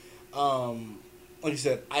me, like I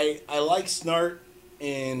said, I like Snart.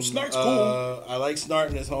 And Snart's cool. I like Snart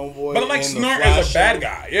and his homeboy. But I like in the Snart Flash as a bad show.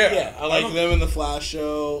 guy. Yeah. Yeah, I like them in the Flash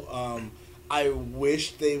show. I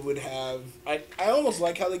wish they would have. I almost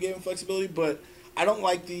like how they gave him flexibility, but I don't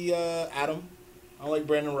like the Atom. I like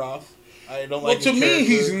Brandon Routh. I don't Well, like. to his me, character.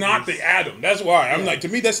 he's not the Atom. That's why I'm Yeah. like, to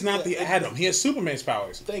me, that's not the Atom. He has Superman's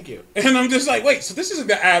powers, Thank you. and I'm just like, wait, so this isn't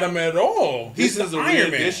the Atom at all. He's This is the a Iron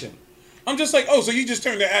Man. re-edition. I'm just like, oh, so you just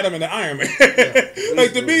turned the Atom into Iron Man?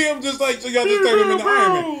 Like to me, I'm just like, so y'all just turned him into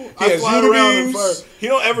Iron Man. He I has fly around and unibeams. fire. He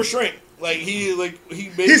don't ever shrink. He maybe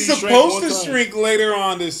He's shrank supposed one to time. shrink later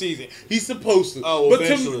on this season. He's supposed to. Oh, but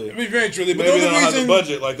eventually. Eventually. But Maybe they the don't only have the reason,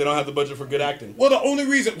 budget. Like they don't have the budget for good acting. well, the only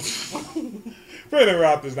reason, Brandon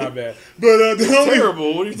Routh is not bad, but the only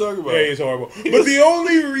Terrible. What are you talking about? yeah, he's horrible. But the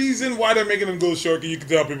only reason why they're making him go short, you can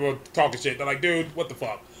tell people are talking shit. They're like, dude, what the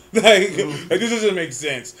fuck? Like this doesn't make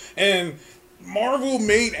sense. And Marvel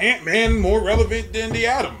made Ant-Man more relevant than the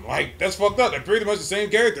Atom. Like, that's fucked up. They're pretty much the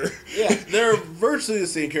same character. Yeah, they're virtually the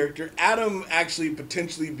same character. Adam actually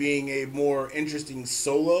potentially being a more interesting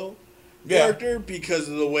solo character because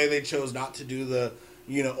of the way they chose not to do the,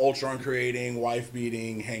 Ultron creating, wife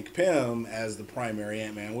beating Hank Pym as the primary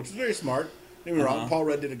Ant-Man, which was very smart. Don't get me wrong, Paul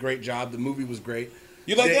Rudd did a great job. The movie was great.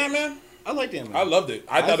 You like Ant-Man? I liked Ant-Man. I loved it.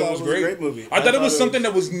 I thought it was great. A great movie. I thought it was something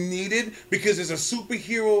that was needed because it's a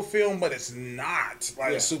superhero film, but it's not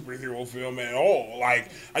like a superhero film at all.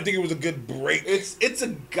 Like, I think it was a good break. It's a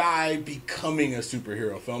guy becoming a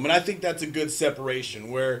superhero film, and I think that's a good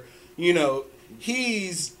separation where,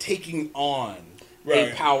 he's taking on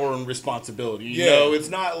a power and responsibility. You know, it's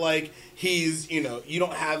not like he's, you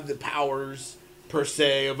don't have the powers per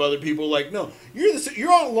se of other people. Like, no,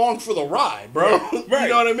 you're on along for the ride, bro. Right. You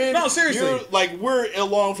know what I mean? No, seriously. We're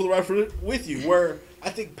along for the ride with you. Where I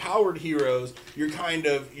think powered heroes, you're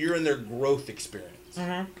in their growth experience.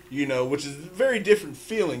 Which is a very different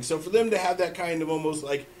feeling. So for them to have that kind of almost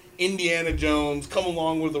like Indiana Jones come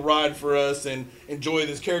along with the ride for us and enjoy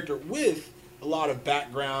this character with a lot of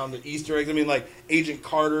background, the Easter eggs. I mean, like Agent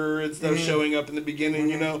Carter and stuff showing up in the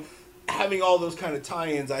beginning, having all those kind of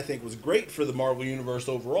tie-ins, I think, was great for the Marvel Universe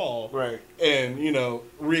overall. Right. And,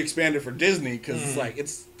 re-expanded for Disney because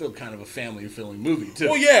it's still kind of a family-filling movie, too.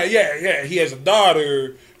 Well, yeah. He has a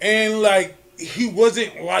daughter, and he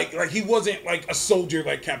wasn't like a soldier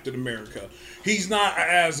like Captain America. He's not an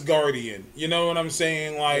Asgardian. You know what I'm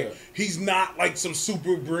saying? He's not like some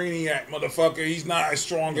super brainiac motherfucker. He's not as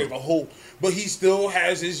strong as the Hulk, but he still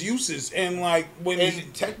has his uses. And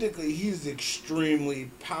technically, he's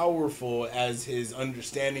extremely powerful as his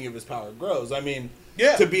understanding of his power grows. I mean,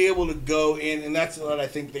 to be able to go in, and that's what I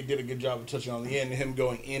think they did a good job of touching on the end, him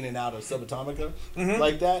going in and out of Subatomica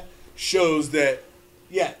like that, shows that,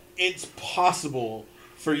 it's possible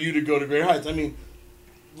for you to go to great heights. I mean,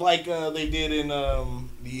 like they did in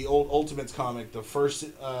the old Ultimates comic, the first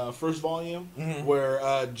volume,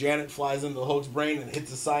 where Janet flies into the Hulk's brain and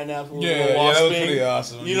hits a synapse with a little wasp that was thing. pretty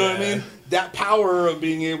awesome. You know what I mean? That power of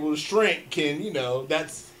being able to shrink can,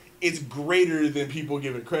 it's greater than people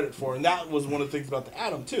give it credit for, and that was one of the things about the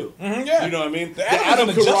Atom too. You know what I mean? The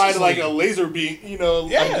Atom could ride like a laser beam,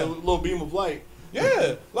 like a little beam of light.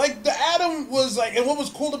 Yeah, like the Atom was like, and what was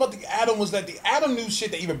cool about the Atom was that the Atom knew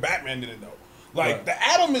shit that even Batman didn't know. Like the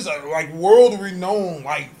Atom is a world-renowned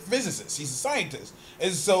physicist. He's a scientist,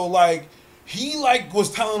 and so he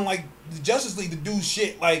was telling the Justice League to do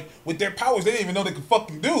shit with their powers they didn't even know they could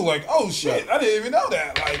fucking do. Oh shit, I didn't even know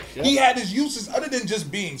that. He had his uses other than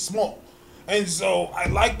just being small. And so I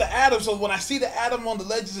like the Atom. So when I see the Atom on the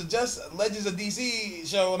Legends of DC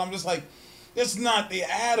show, and I'm just like, that's not the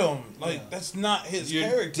Atom. That's not his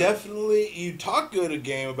character. Definitely, you talk good a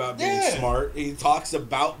game about being smart. He talks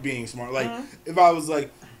about being smart. If I was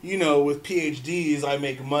with PhDs, I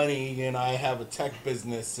make money and I have a tech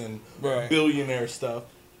business and billionaire stuff,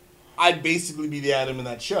 I'd basically be the Atom in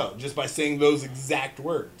that show just by saying those exact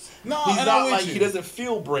words. No, he's and not he doesn't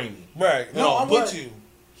feel brainy. Right. No, I'm with you.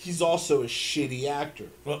 He's also a shitty actor.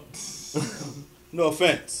 Well, no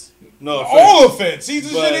offense. No offense. All offense.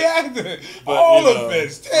 He's a shitty actor. All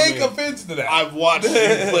offense. Take offense to that. I've watched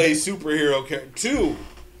him play superhero character too,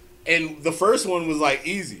 and the first one was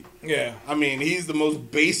easy. Yeah. I mean, he's the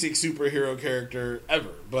most basic superhero character ever.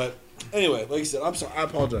 But anyway, like I said, I'm sorry. I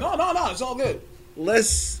apologize. No. It's all good.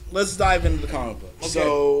 Let's dive into the comic book. Okay.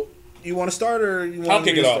 So, you want to start or you want I'll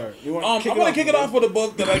kick it off. I'm going to kick it off with a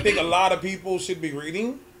book that I think a lot of people should be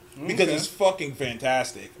reading. Because it's fucking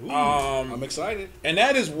fantastic. Ooh, I'm excited. And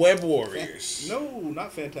that is Web Warriors. No,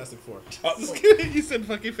 not Fantastic Four. You said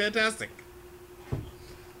fucking fantastic.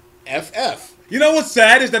 FF. You know what's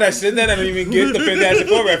sad is that I said that I didn't even get the Fantastic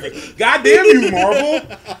Four reference. God damn you, Marvel.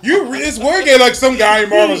 It's working like some guy in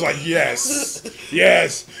Marvel's like, yes.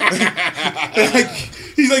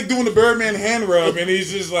 He's doing the Birdman hand rub and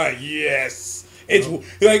he's just like, yes. It's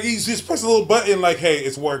like he's just pressing a little button, like, hey,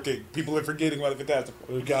 it's working. People are forgetting about the Fantastic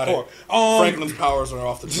Four. We got it. Franklin's powers are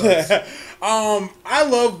off the charts. I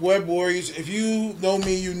love Web Warriors. If you know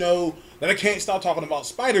me, you know that I can't stop talking about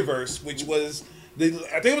Spider-Verse, which was I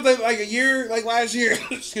think it was like a year, like last year.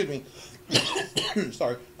 Excuse me.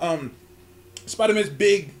 Sorry. Spider-Man's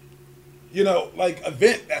big, like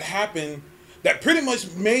event that happened that pretty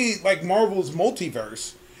much made like Marvel's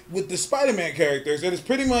multiverse with the Spider-Man characters. And it's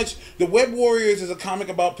pretty much the Web Warriors is a comic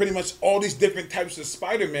about pretty much all these different types of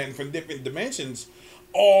Spider-Man from different dimensions,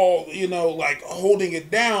 all like holding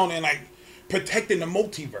it down and like protecting the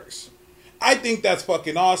multiverse. I think that's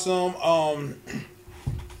fucking awesome.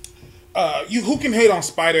 Who can hate on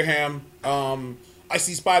Spider-Ham? I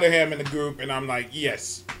see Spider-Ham in the group and I'm like,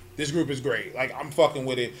 yes, this group is great. Like, I'm fucking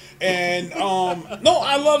with it. And no,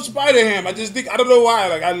 I love Spider-Ham. I just think, I don't know why,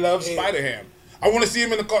 like, I love Spider-Ham. I want to see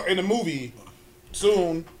him in the movie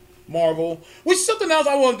soon, Marvel. Which is something else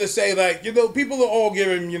I wanted to say, like, people are all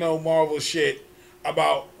giving, Marvel shit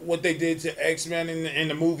about what they did to X-Men in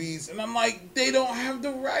the movies. And I'm like, they don't have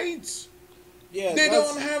the rights. Yeah, they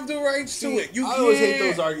don't have the rights to it. I always hate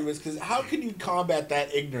those arguments because how can you combat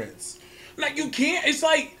that ignorance? Like, you can't. It's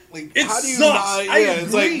like it how do you sucks. not,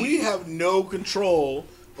 it's like we have no control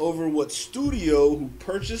over what studio who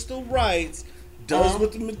purchased the rights does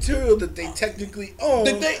with the material that they technically own,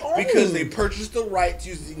 because they purchased the rights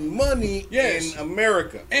using money in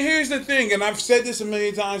America. And here's the thing, and I've said this a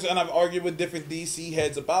million times, and I've argued with different DC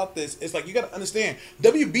heads about this. It's like, you got to understand,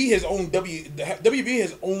 WB has owned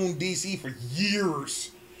DC for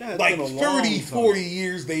years. Yeah, like 30, 40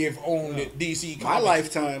 years they have owned DC Comics. My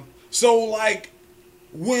lifetime. So like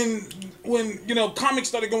when comics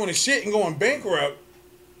started going to shit and going bankrupt,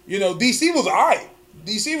 DC was alright.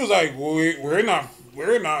 DC was like, well, we're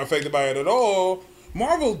not affected by it at all.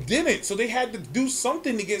 Marvel didn't, so they had to do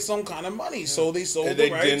something to get some kind of money. So they sold the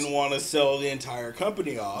rights. They didn't want to sell the entire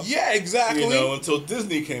company off. Yeah, exactly. Until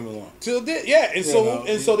Disney came along. So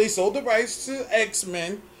they sold the rights to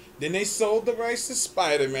X-Men. Then they sold the rights to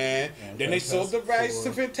Spider-Man. Then they sold the rights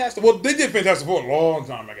to Fantastic. Well, they did Fantastic Four a long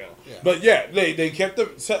time ago. Yeah. But yeah, they kept the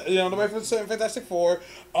rights for Fantastic Four.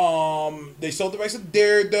 They sold the rights to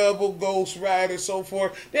Daredevil, Ghost Rider, so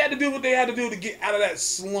forth. They had to do what they had to do to get out of that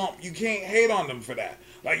slump. You can't hate on them for that.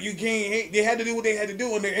 Like, you can't hate. They had to do what they had to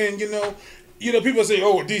do, and people say,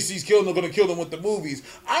 "Oh, DC's killing them, going to kill them with the movies."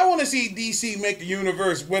 I want to see DC make a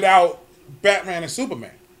universe without Batman and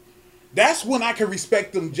Superman. That's when I can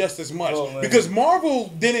respect them just as much. Because Marvel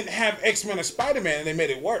didn't have X-Men or Spider-Man and they made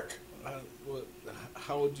it work.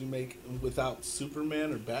 How would you make without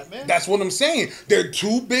Superman or Batman? That's what I'm saying. Their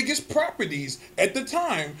two biggest properties at the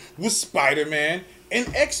time was Spider-Man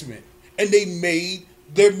and X-Men. And they made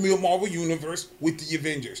their Marvel Universe with the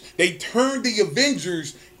Avengers. They turned the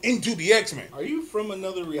Avengers into the X-Men. Are you from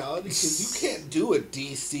another reality? Because you can't do a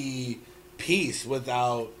DC piece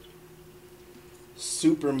without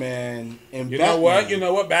Superman and Batman. You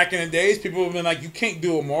know what? Back in the days, people have been like, you can't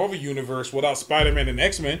do a Marvel universe without Spider-Man and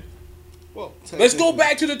X-Men. Well, let's go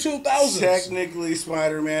back to the 2000s. Technically,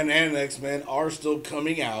 Spider-Man and X-Men are still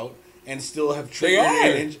coming out and still have trigger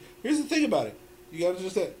advantage. Here's the thing about it. You got to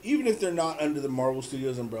understand, even if they're not under the Marvel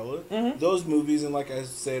Studios umbrella, those movies, and like I'm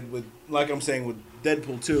saying with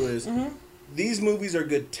Deadpool 2 is, these movies are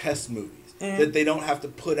good test movies that they don't have to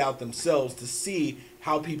put out themselves to see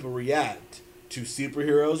how people react to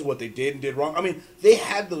superheroes, what they did and did wrong. I mean, they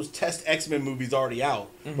had those test X-Men movies already out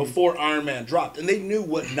before Iron Man dropped, and they knew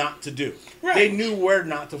what not to do. Right. They knew where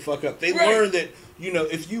not to fuck up. They learned that,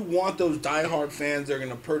 if you want those diehard fans, they're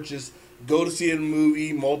going to go to see a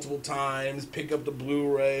movie multiple times, pick up the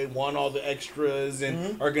Blu-ray, want all the extras,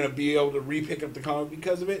 and are going to be able to re-pick up the comic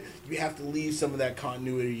because of it. You have to leave some of that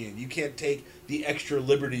continuity in. You can't take the extra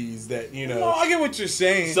liberties that, No, I get what you're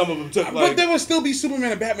saying. Some of them took, but there will still be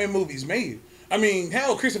Superman and Batman movies made. I mean,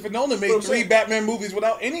 hell, Christopher Nolan made 3 Batman movies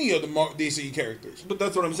without any of the DC characters. But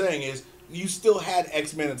that's what I'm saying is, you still had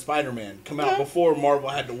X-Men and Spider-Man come out before Marvel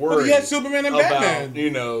had to worry. But you had Superman and Batman.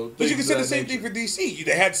 But you can say the same thing for DC.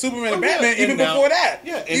 They had Superman and Batman even before that.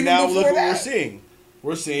 Yeah, and even now look what we're seeing.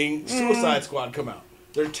 We're seeing Suicide Squad come out.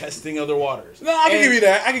 They're testing other waters. No, I can give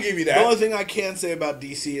you that. The only thing I can say about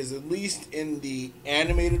DC is, at least in the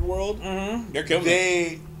animated world, they're killing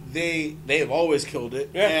it. They have always killed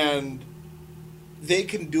it, and they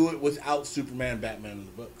can do it without Superman and Batman in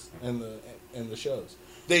the books and the shows.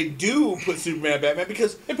 They do put Superman and Batman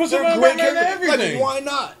because they put Superman and Batman in everything.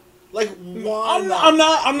 Like, why not?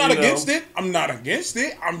 I'm not against it. I'm not against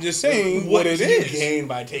it. I'm just saying what it is. What do you gain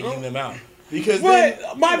by taking them out? Because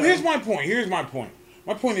here's my point.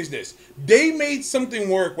 My point is this: they made something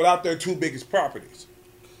work without their 2 biggest properties.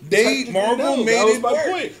 Marvel no, made that was it my work.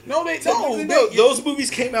 point. No, they Technically, don't. no. Those movies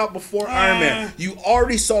came out before Iron Man. You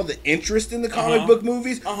already saw the interest in the comic book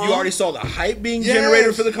movies. You already saw the hype being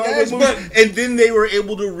generated for the comic book movies, and then they were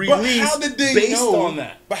able to release based on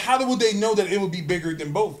that. But how would they know that it would be bigger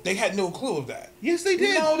than both? They had no clue of that. Yes, they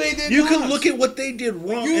did. No, they did You not. can look at what they did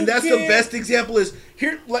wrong, and that's the best example. Is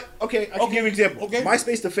here, like, okay, I can give you an example. Okay.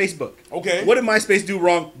 MySpace to Facebook. Okay. What did MySpace do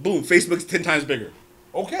wrong? Boom, Facebook's 10 times bigger.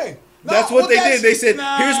 Okay. That's what they did. They said,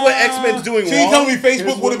 here's what X-Men's doing wrong. So you telling me Here's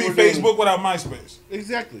Facebook what wouldn't be we're Facebook doing. without MySpace?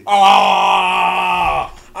 Exactly. I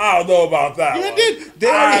don't know about that. Yeah, one. it did. They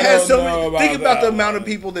already had so know many. Think about that the amount of one.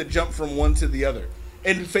 people that jumped from one to the other.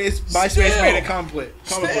 And MySpace made it commonplace.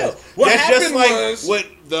 What That's just happened like was- what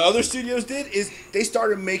the other studios did is they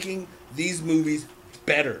started making these movies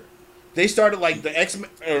better. They started like the X-Men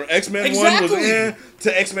 1 was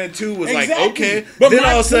to X-Men 2 was like okay. But then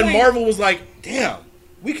my all of a sudden point- Marvel was like, damn,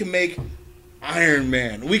 we can make Iron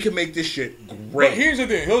Man. We can make this shit great. But here's the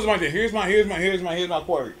thing. Here's my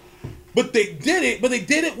query. But they did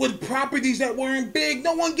it with properties that weren't big.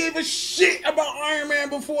 No one gave a shit about Iron Man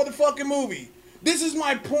before the fucking movie. This is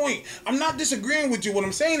my point. I'm not disagreeing with you. What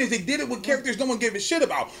I'm saying is they did it with characters no one gave a shit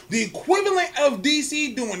about. The equivalent of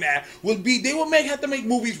DC doing that would be they would have to make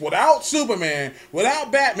movies without Superman,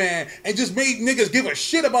 without Batman, and just made niggas give a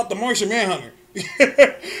shit about the Martian Manhunter.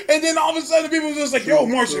 And then all of a sudden people was just like, yo,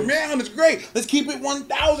 Martian Manhunter's great. Let's keep it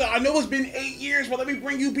 1,000. I know it's been 8 years, but let me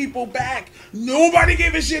bring you people back. Nobody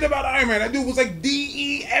gave a shit about Iron Man. That dude was like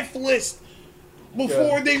DEF list.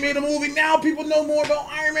 Before they made a movie, now people know more about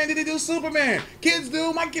Iron Man than they do Superman. Kids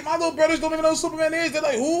do. My little brothers don't even know who Superman is. They're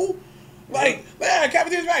like, who? Like, yeah,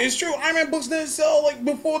 Captain right. It's true. Iron Man books didn't sell like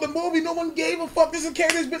before the movie. No one gave a fuck. This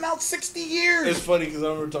character's been out 60 years. It's funny because I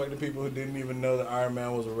remember talking to people who didn't even know that Iron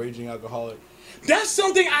Man was a raging alcoholic. That's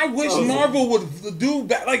something I wish Marvel would do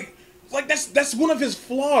back. Like that's one of his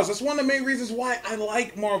flaws. That's one of the main reasons why I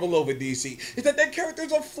like Marvel over DC. Is that their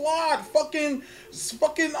characters are flawed. Fucking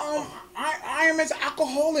Iron Man's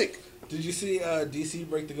alcoholic. Did you see DC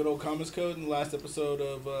break the good old comics code in the last episode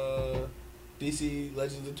of DC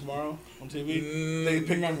Legends of Tomorrow on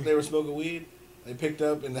TV? They were smoking weed. They picked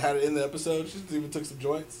up and had it in the episode. She even took some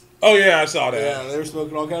joints. Oh yeah, I saw that. Yeah, they were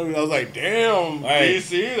smoking all kinds of weed. I was like, damn, hey,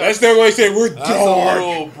 DC. That's their way to say we're that's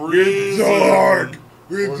dark. We're dark.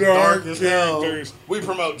 We're dark as hell. characters. We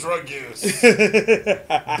promote drug use.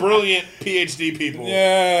 Brilliant PhD people.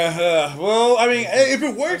 Yeah. Well, I mean, if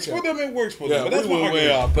it works for them, it works for them. Yeah, But that's we my went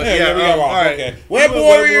way argument. off. But yeah, we got off. all right. Okay. Web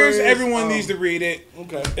Warriors. Everyone needs needs to read it.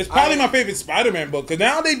 Okay. It's probably my favorite Spider-Man book because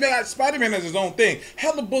now they've got Spider-Man as his own thing.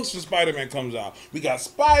 Hella books for Spider-Man comes out. We got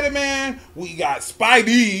Spider-Man. We got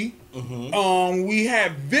Spidey. We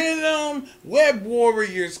have Venom, Web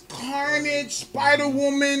Warriors, Carnage,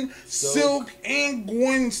 Spider-Woman, Silk, and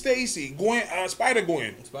Gwen Stacy.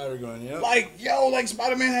 Spider-Gwen. Spider-Gwen, yeah. Like, yo, like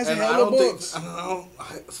Spider-Man has a And hella books.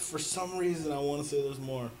 For some reason, I want to say there's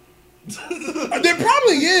more. There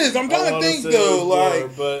probably is. I'm trying to think though.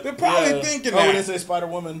 Like, they're probably thinking that. I didn't say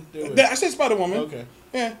Spider-Woman. I said Spider-Woman. Okay.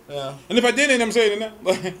 Yeah. Yeah. And if I didn't, I'm saying it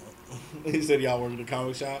now. He said y'all work at a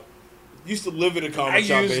comic shop. Used to live at a comic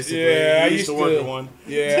shop, basically. Yeah, I used to work at one.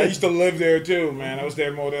 Yeah, I used to live there too, man. I was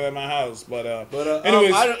there more than at my house. But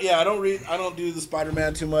anyways, I don't do the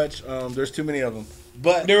Spider-Man too much. There's too many of them.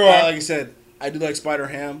 But there are. like I said, I do like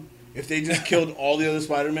Spider-Ham. If they just killed all the other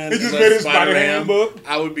Spider-Man, just made a Spider-Ham book,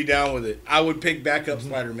 I would be down with it. I would pick back up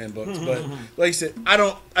Spider-Man books. But like I said,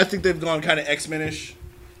 I think they've gone kind of X-Men-ish.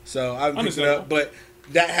 So I would pick it up. But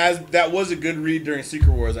that was a good read during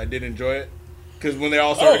Secret Wars. I did enjoy it. Because when they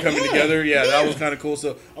all started coming together, that was kind of cool.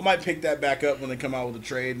 So I might pick that back up when they come out with a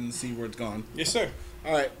trade and see where it's gone. Yes, sir.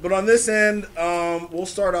 All right. But on this end, we'll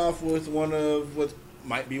start off with one of what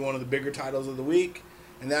might be one of the bigger titles of the week.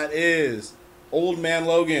 And that is Old Man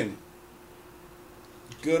Logan.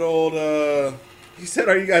 Good old, he said,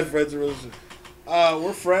 are you guys friends or relationship?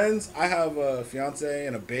 We're friends. I have a fiance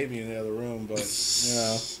and a baby in the other room, but, you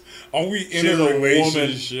know. Are we in a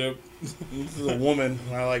relationship? This is a woman.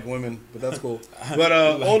 I like women, but that's cool. But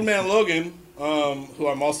Old Man Logan, who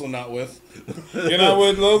I'm also not with. You're not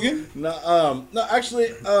with Logan? No, actually,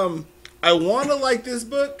 I want to like this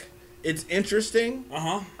book. It's interesting.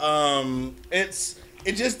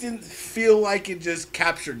 It just didn't feel like it just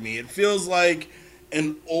captured me. It feels like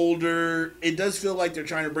it does feel like they're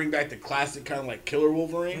trying to bring back the classic kind of like Killer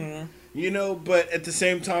Wolverine, you know, but at the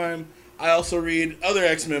same time, I also read other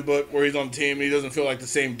X-Men book where he's on the team and he doesn't feel like the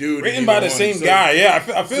same dude. Written by the same guy. Yeah,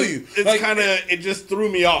 I feel you. It's like, kind of, it just threw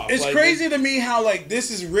me off. It's like, crazy to me how like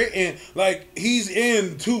this is written, like he's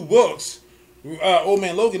in 2 books. Old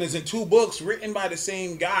Man Logan is in 2 books written by the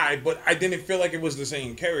same guy, but I didn't feel like it was the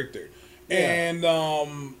same character. And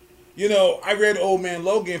you know, I read Old Man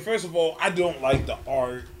Logan. First of all, I don't like the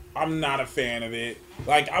art. I'm not a fan of it.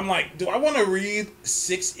 Like, I'm like, do I want to read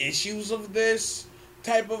 6 issues of this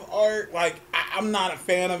type of art? Like, I'm not a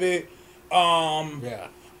fan of it. Yeah.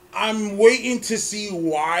 I'm waiting to see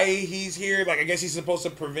why he's here. Like, I guess he's supposed to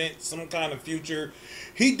prevent some kind of future.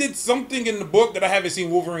 He did something in the book that I haven't seen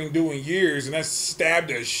Wolverine do in years, and that's stab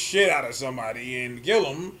the shit out of somebody and kill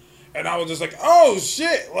him. And I was just like, oh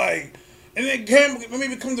shit, like, and then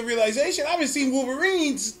maybe come the realization I haven't seen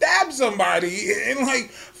Wolverine stab somebody in like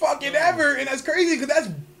fucking ever, and that's crazy because that's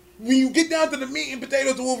when you get down to the meat and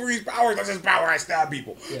potatoes of Wolverine's power. That's his power. I stab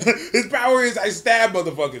people. Yeah. His power is I stab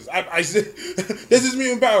motherfuckers. This is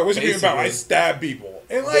me in power. What's your me in power? I stab people.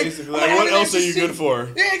 And like, basically, like, what else are you good for?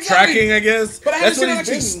 Yeah, exactly. Tracking, I guess. But I haven't seen him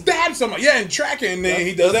actually stab somebody. Yeah, and tracking. And then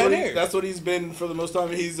he does that here. That's what he's been for the most time.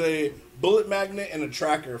 He's a bullet magnet and a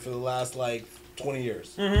tracker for the last like 20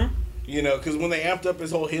 years. Mm-hmm. You know, because when they amped up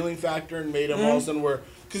his whole healing factor and made him all of a sudden where,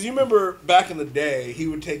 because you remember back in the day, he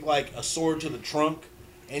would take like a sword to the trunk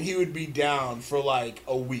and he would be down for like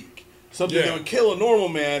a week. Something that would kill a normal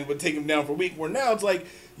man would take him down for a week. Where now it's like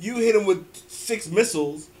you hit him with 6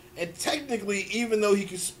 missiles, and technically, even though he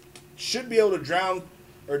should be able to drown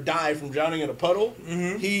or die from drowning in a puddle,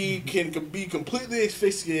 he can be completely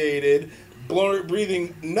asphyxiated,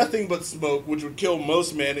 breathing nothing but smoke, which would kill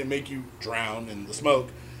most men and make you drown in the smoke.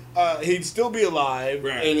 He'd still be alive,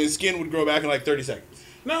 and his skin would grow back in like 30 seconds.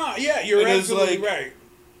 No, yeah, you're absolutely right.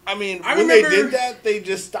 I mean, when they did that, they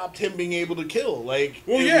just stopped him being able to kill. Like,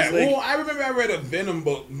 well, yeah. Well, I remember I read a Venom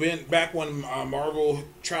book back when Marvel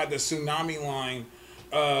tried the Tsunami line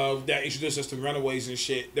that introduced us to Runaways and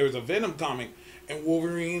shit. There was a Venom comic, and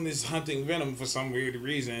Wolverine is hunting Venom for some weird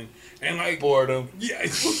reason, and like boredom. Yeah,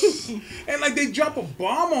 and like they drop a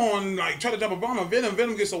bomb on, like try to drop a bomb on Venom.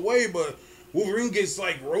 Venom gets away, but Wolverine gets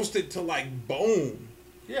like roasted to like bone.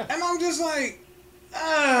 Yeah, and I'm just like,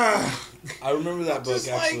 I remember that book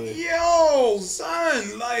actually. Like, yo,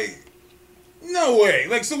 son, like, no way.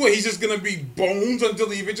 Like, so what? He's just gonna be bones until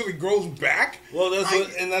he eventually grows back? Well,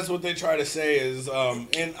 that's what they try to say is,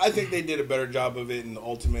 and I think they did a better job of it in the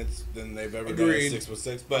Ultimates than they've ever done in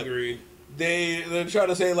 616. But they try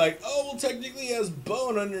to say like, oh, well, technically he has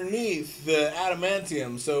bone underneath the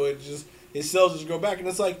adamantium, so his cells just grow back, and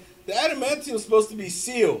it's like the adamantium is supposed to be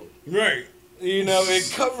sealed, right? You know,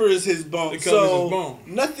 it covers his bone,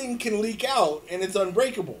 nothing can leak out, and it's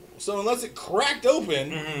unbreakable. So unless it cracked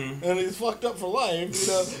open and he's fucked up for life, you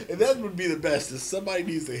know, and that would be the best. Is somebody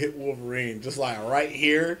needs to hit Wolverine just like right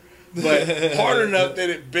here, but hard enough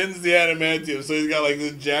that it bends the adamantium, so he's got like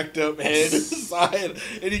this jacked up head side,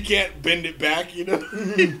 and he can't bend it back. You know,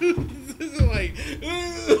 like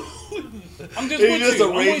I'm just with just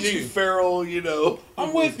you. a raging feral. You know,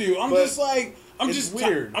 I'm with you. I'm just like. I'm just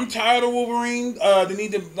weird. I'm tired of Wolverine. They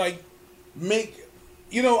need to like make,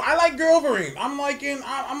 you know. I like Wolverine. I'm liking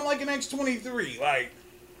X-23. Like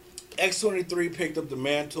X-23 picked up the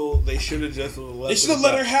mantle. They should have just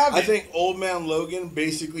let her have it. I think Old Man Logan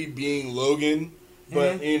basically being Logan,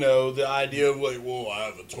 but you know the idea of like, whoa, I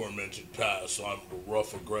have a tormented past, so I'm the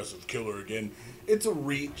rough, aggressive killer again. It's a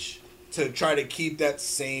reach to try to keep that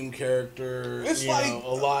same character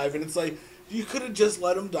alive, and it's like. You could have just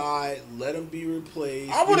let him die, let him be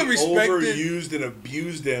replaced. I would have respected overused and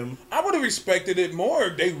abused him. I would have respected it more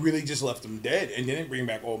if they really just left him dead and didn't bring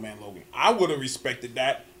back Old Man Logan. I would have respected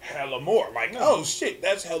that hella more. Like, oh shit,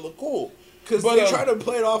 that's hella cool. Because they try to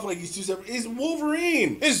play it off like he's 2 separate. He's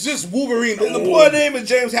Wolverine. It's just Wolverine. And the boy name is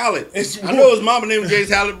James Hallett. I know his mama name is James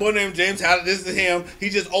Hallett. Boy name is James Hallett. This is him.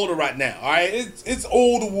 He's just older right now. All right. It's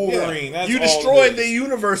old Wolverine. Yeah. You destroyed the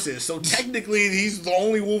universes, so technically he's the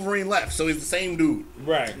only Wolverine left. So he's the same dude.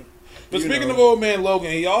 Right. But speaking of Old Man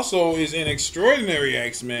Logan, he also is in Extraordinary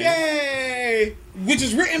X-Men. Yay! Which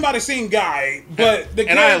is written by the same guy, but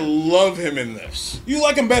I love him in this. You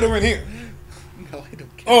like him better in here. No, I don't.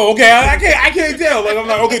 Oh, okay. I can't tell. Like I'm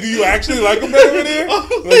like, okay, do you actually like him better in here?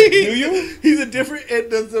 Like, do you? He's a different.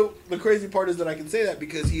 And the crazy part is that I can say that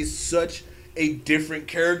because he's such a different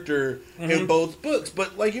character in both books.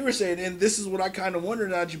 But like you were saying, and this is what I kind of wonder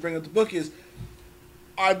now that you bring up the book is,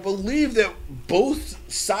 I believe that both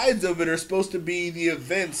sides of it are supposed to be the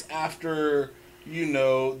events after. You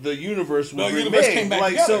know, the universe was remade. Came back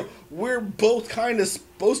together. So we're both kind of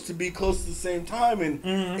supposed to be close to the same time, and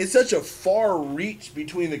it's such a far reach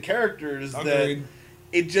between the characters that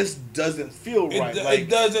it just doesn't feel right. It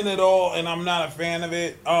doesn't at all, and I'm not a fan of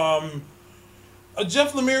it.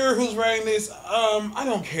 Jeff Lemire, who's writing this, I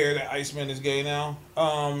don't care that Iceman is gay now.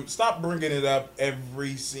 Stop bringing it up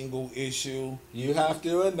every single issue. You have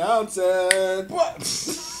to announce it. What?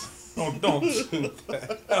 Don't do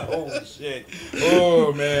that. Oh shit.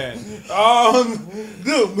 Oh man.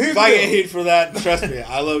 Dude, here's If I the get deal. hate for that, trust me,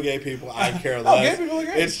 I love gay people. I care Oh, less. gay people are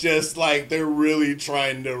great. It's just like they're really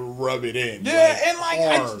trying to rub it in. Yeah, and like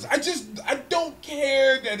hard. I don't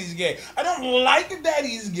care that he's gay. I don't like that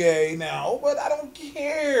he's gay now, but I don't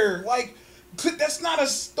care. Like that's not a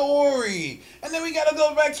story. And then we gotta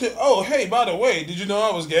go back to, oh hey, by the way, did you know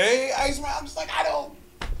I was gay? I'm just like, I don't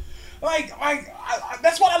like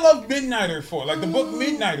that's what I love Midnighter for. Like the book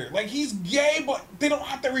Midnighter. Like he's gay, but they don't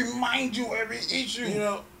have to remind you every issue. You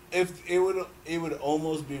know, if it would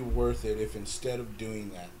almost be worth it if instead of doing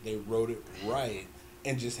that, they wrote it right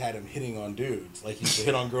and just had him hitting on dudes, like he used to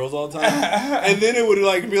hit on girls all the time, and then it would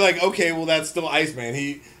like be like, okay, well that's still Iceman.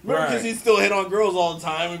 He remember because he still hit on girls all the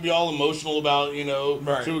time and be all emotional about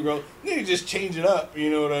shooting girls. Then you just change it up, you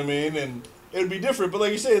know what I mean, and it would be different. But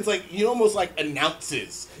like you say, it's like he almost like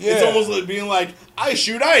announces. Yeah. It's almost like being like, I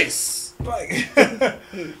shoot ice. Like,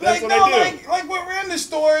 like no, like we're in the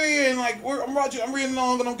story and like I'm reading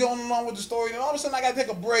along and I'm going along with the story and all of a sudden I gotta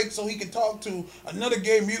take a break so he can talk to another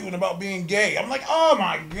gay mutant about being gay. I'm like, oh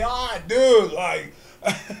my god, dude, like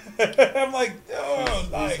I'm like,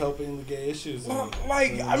 dude, like he's helping the gay issues.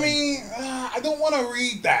 Like, I mean, I don't want to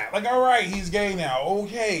read that. Like, all right, he's gay now.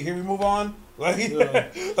 Okay, can we move on? Like,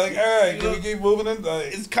 like, all right, can we keep moving?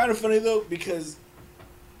 Like, it's kind of funny though because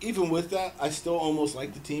even with that, I still almost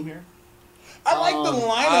like the team here. I like the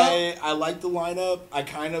lineup. I like the lineup. I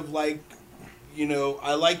kind of like,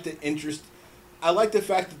 I like the interest. I like the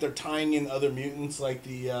fact that they're tying in other mutants, like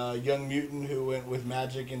the young mutant who went with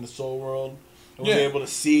magic in the Soul World. And was able to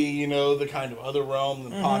see, the kind of other realm,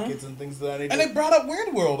 the pockets and things of that nature. And they brought up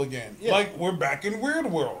Weird World again. Yeah. Like, we're back in Weird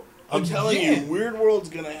World. I'm telling you, Weird World's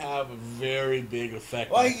going to have a very big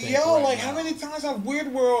effect. Like, how many times has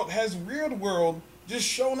Weird World just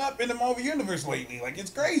shown up in the Marvel Universe lately? Like,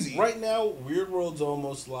 it's crazy. Right now, Weird World's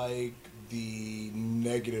almost like the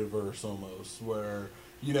negative verse almost, where,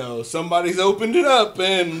 somebody's opened it up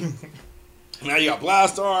and now you got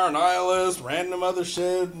Blastar, Nihilus, random other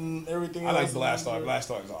shit and everything else. I like Blastar.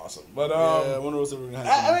 Blastar is awesome. But, I wonder what's ever going to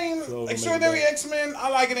happen. I mean, Extraordinary X-Men, I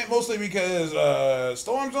liking it mostly because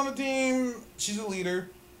Storm's on the team. She's a leader.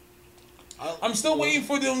 I'm still waiting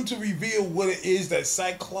for them to reveal what it is that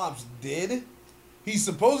Cyclops did. He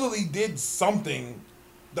supposedly did something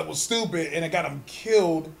that was stupid and it got him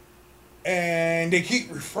killed. And they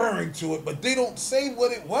keep referring to it, but they don't say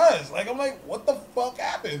what it was. Like, I'm like, what the fuck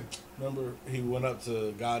happened? Remember, he went up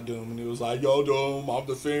to God Doom and he was like, yo, Doom, I'm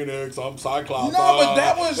the Phoenix, I'm Cyclops. No, but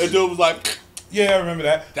that was... And Doom was like... Yeah, I remember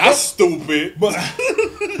that. That's stupid. But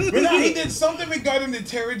no, he did something regarding the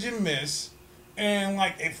Terrigen Mist, and,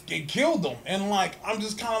 like, it killed him. And, like, I'm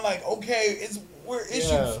just kind of like, okay, we're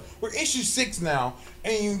issue 6 now,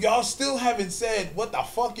 and y'all still haven't said what the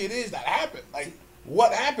fuck it is that happened. Like,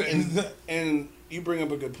 what happened? And you bring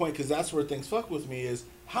up a good point, because that's where things fuck with me is,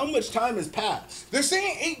 how much time has passed? They're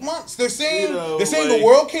saying 8 months. They're saying the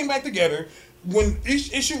world came back together. When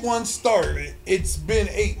issue 1 started, it's been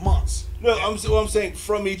 8 months. No, I'm saying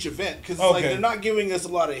from each event, because like they're not giving us a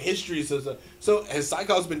lot of history. So has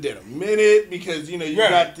Cyclops been dead a minute? Because you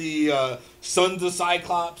got the Sons of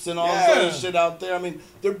Cyclops and all this other shit out there. I mean,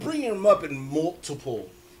 they're bringing him up in multiple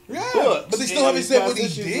books, but they still haven't said what he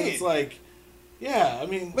did. It's like, I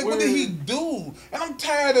mean, like what did he do? And I'm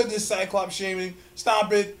tired of this Cyclops shaming.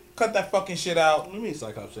 Stop it. Cut that fucking shit out. What do you mean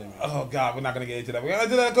Cyclops shaming? Oh God, we're not gonna get into that. I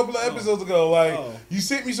did that a couple of episodes ago. Like you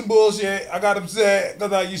sent me some bullshit. I got upset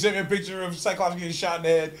because you sent me a picture of Cyclops getting shot in the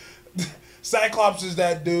head. Cyclops is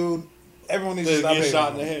that dude. Everyone needs to stop getting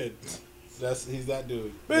shot in the head. He's that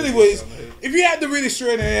dude. But anyways, if you had to really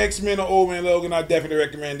straighten X-Men or Old Man Logan, I definitely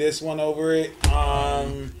recommend this one over it.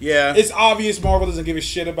 It's obvious Marvel doesn't give a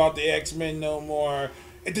shit about the X-Men no more.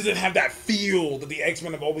 It doesn't have that feel that the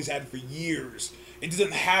X-Men have always had for years. It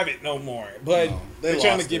doesn't have it no more. But they're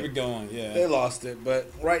trying to keep it going. Yeah, they lost it.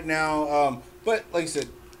 But right now, but like I said,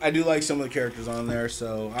 I do like some of the characters on there,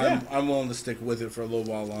 so I'm willing to stick with it for a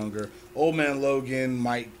little while longer. Old Man Logan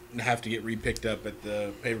might have to get re-picked up at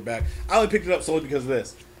the paperback. I only picked it up solely because of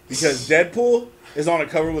this. Because Deadpool is on a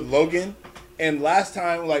cover with Logan. And last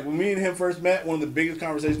time, like when me and him first met, one of the biggest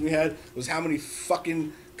conversations we had was how many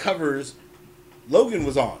fucking covers Logan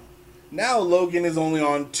was on. Now Logan is only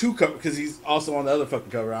on 2 covers because he's also on the other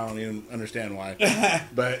fucking cover. I don't even understand why.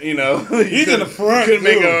 But he's in the front. Couldn't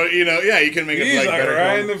make you couldn't make he's it like better.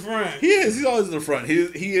 Right in the front. He is. He's always in the front.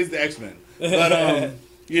 He is the X-Men. But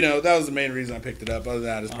that was the main reason I picked it up. Other than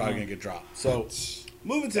that, it's probably gonna get dropped. So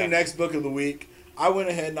moving to the next book of the week, I went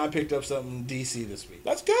ahead and I picked up something DC this week.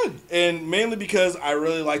 That's good. And mainly because I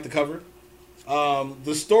really like the cover.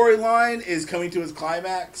 The storyline is coming to its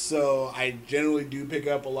climax, so I generally do pick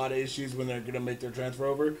up a lot of issues when they're going to make their transfer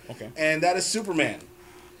over. Okay. And that is Superman.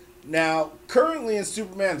 Now, currently in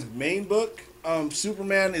Superman's main book,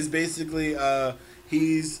 Superman is basically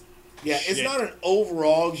it's Shit. not an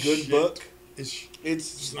overall good Shit. book. It's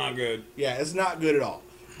It's not good. yeah, it's not good at all.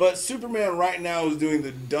 But Superman right now is doing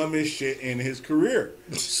the dumbest shit in his career.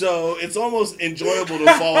 So it's almost enjoyable to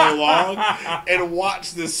follow along and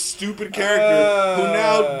watch this stupid character who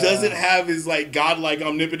now doesn't have his like godlike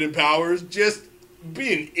omnipotent powers just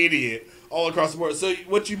be an idiot all across the board. So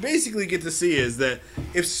what you basically get to see is that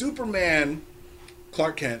if Superman,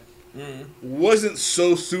 Clark Kent, wasn't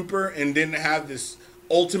so super and didn't have this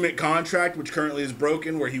ultimate contract, which currently is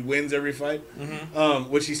broken, where he wins every fight,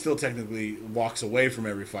 which he still technically walks away from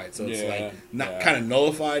every fight. So it's like not kind of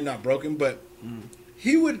nullified, not broken, but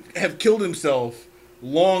he would have killed himself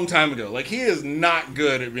long time ago. Like, he is not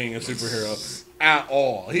good at being a superhero at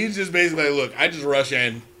all. He's just basically like, look, I just rush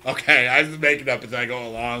in. Okay, I just make it up as I go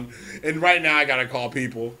along. And right now I gotta call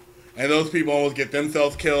people. And those people almost get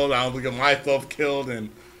themselves killed. I almost get myself killed, and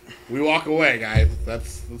we walk away, guys.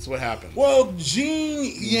 That's what happens. Well,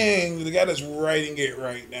 Gene Yang, the guy that's writing it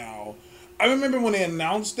right now, I remember when they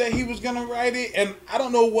announced that he was going to write it, and I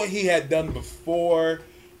don't know what he had done before,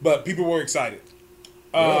 but people were excited.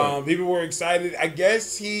 Really? People were excited. I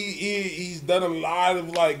guess he's done a lot of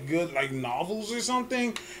like good like novels or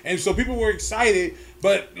something, and so people were excited.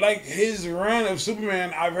 But like his run of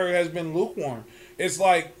Superman, I've heard has been lukewarm. It's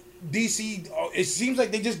like DC. It seems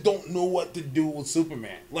like they just don't know what to do with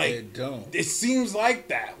Superman. Like They don't. It seems like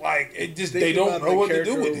that. Like it just Think they don't about know the what to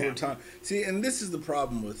do character with over him. time. See, and this is the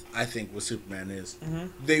problem with Superman is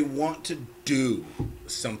they want to do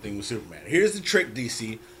something with Superman. Here's the trick,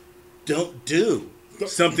 DC: don't do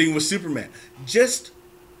something with Superman. Just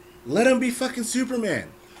let him be fucking Superman.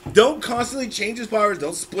 Don't constantly change his powers.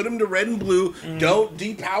 Don't split him to red and blue. Don't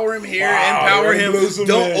depower him here, Wow, empower red and him. blue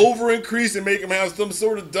Superman. Don't over increase and make him have some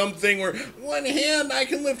sort of dumb thing where one hand I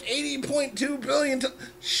can lift 80.2 billion.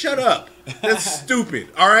 Shut up. That's stupid.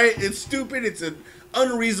 All right, it's stupid. It's an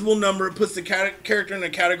unreasonable number. It puts the character in a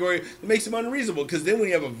category that makes him unreasonable. Because then when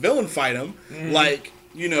you have a villain fight him, like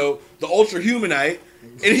the Ultra Humanite,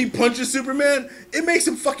 and he punches Superman, it makes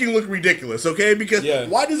him fucking look ridiculous, okay? Because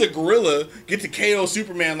why does a gorilla get to KO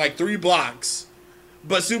Superman like 3 blocks,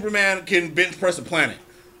 but Superman can bench press a planet?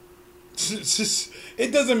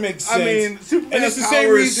 It doesn't make sense. I mean, Superman's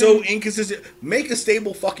power is so inconsistent. Make a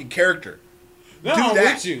stable fucking character. No, Do I'm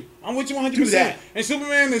that. with you. I'm with you 100%. Do that. And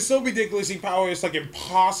Superman is so ridiculously powerful, it's like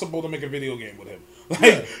impossible to make a video game with him.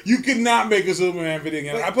 Like, you could not make a Superman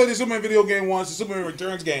video game. I played a Superman video game once, a Superman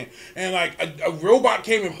Returns game, and like a robot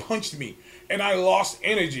came and punched me, and I lost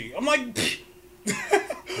energy. I'm like,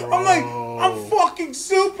 I'm fucking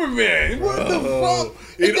Superman. What the fuck?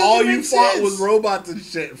 And all you fought sense. was robots and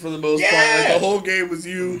shit for the most part. Like, the whole game was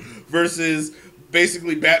you versus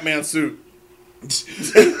basically Batman's suit. It's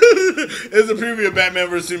a preview of Batman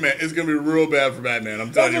vs Superman. It's gonna be real bad for Batman.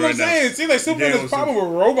 I'm telling That's you what right I'm saying. now. See, like Superman has a problem with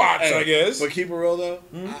robots, I guess. But keep it real though.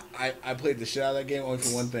 I played the shit out of that game only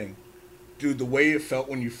for one thing. Dude, the way it felt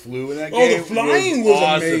when you flew in that game. The flying was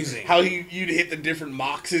awesome. amazing. How you'd hit the different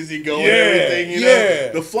mocks as you go and Yeah, everything, you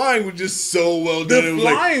know? The flying was just so well done. It was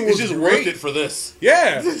flying it's was just great. worth it for this.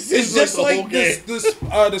 Yeah, This it's is just like the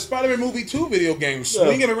like whole the Spider-Man movie 2 video game.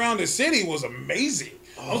 Swinging around the city was amazing.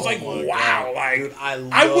 I was like, my wow, God. like Dude, I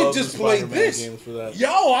would love just the play Spider-Man this. games for that.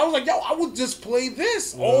 I was like, I would just play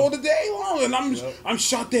this all the day long. And I'm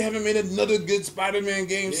shocked they haven't made another good Spider-Man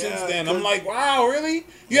game since then. I'm like, wow, really?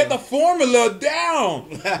 You had the formula down.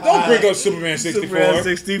 Don't bring up Superman 64. Superman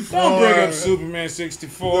 64. Don't bring up Superman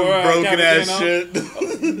 64. Broken ass shit.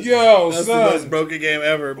 Yo, That's son. the most broken game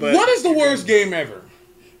ever. But What is the worst game ever?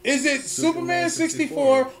 Is it Superman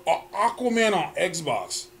 64 or Aquaman on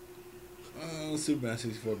Xbox? Superman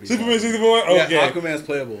 64. Superman 64? Okay. Yeah, Aquaman's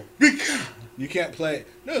playable. You can't play.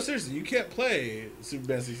 No, seriously, you can't play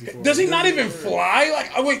Superman 64. Does he It not doesn't even work. fly?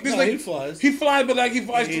 Like, oh wait, this No, like he flies. He flies, but like he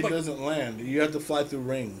flies He to like. doesn't land. You have to fly through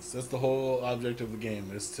rings. That's the whole object of the game,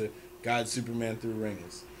 is to guide Superman through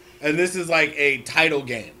rings. And this is like a title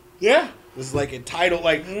game. Yeah. This is like a title,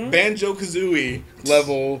 like Banjo-Kazooie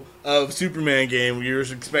level of Superman game you were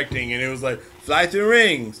expecting, and it was like, fly through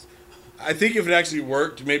rings. I think if it actually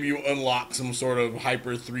worked, maybe you unlock some sort of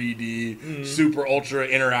hyper 3D, super ultra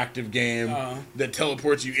interactive game that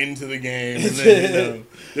teleports you into the game. And then,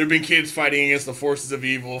 there have been kids fighting against the forces of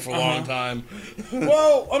evil for a long time.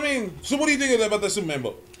 Well, I mean, so what do you think about the Superman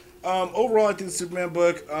book? Overall, I think the Superman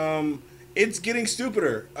book, it's getting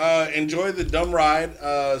stupider. Enjoy the dumb ride.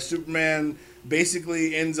 Superman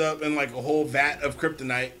basically ends up in like a whole vat of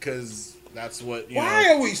kryptonite because That's what.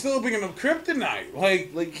 Why are we still bringing up kryptonite?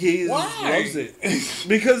 Like he loves it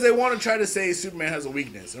because they want to try to say Superman has a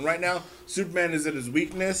weakness, and right now Superman is at his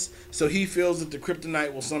weakness, so he feels that the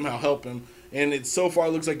kryptonite will somehow help him, and it so far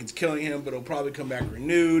looks like it's killing him, but it'll probably come back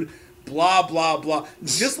renewed. Blah blah blah.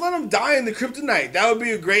 Just let him die in the kryptonite. That would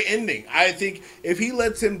be a great ending. I think if he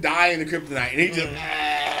lets him die in the kryptonite, and he just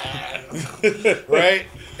right.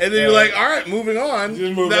 And then you're like, all right, moving on.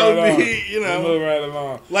 Just move that right would be, on. Just move right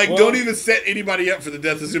along. Like, don't even set anybody up for the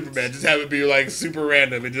death of Superman. Just have it be like super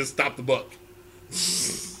random and just stop the book.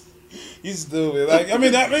 You stupid. Like, I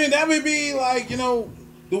mean, that would be like,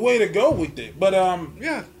 the way to go with it. But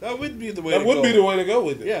yeah, that would be the way. That would be the way to go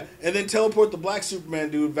with it. Yeah, and then teleport the black Superman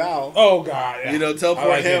dude, Val. Oh God, yeah.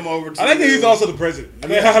 Teleport him over to. I like that he's also the president.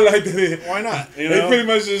 Yeah. I like that. Why not? They pretty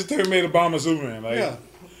much just made Obama Superman. Like, yeah.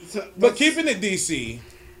 But keeping it DC.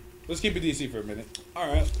 Let's keep it DC for a minute. All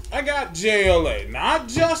right. I got JLA, not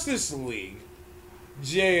Justice League.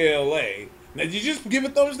 JLA. Now, did you just give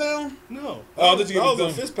it thumbs down? No. Oh, did you give it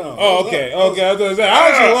thumbs? A fist pound. Oh, okay. Okay. I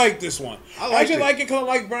actually like this one. I actually like it because I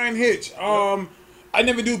like Brian Hitch. I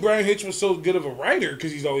never knew Brian Hitch was so good of a writer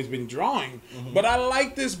because he's always been drawing. Mm-hmm. But I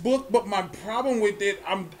like this book. But my problem with it,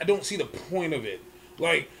 I don't see the point of it.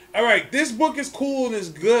 Like, all right, this book is cool and it's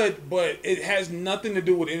good, but it has nothing to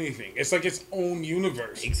do with anything. It's like its own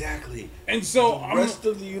universe. Exactly. And so the rest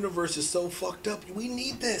of the universe is so fucked up. We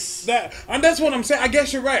need this. And that's what I'm saying. I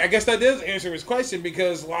guess you're right. I guess that does answer his question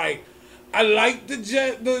because, like, I like the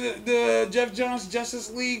Jeff Johns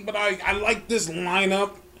Justice League, but I like this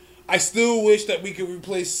lineup. I still wish that we could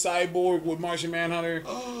replace Cyborg with Martian Manhunter,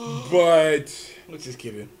 but let's just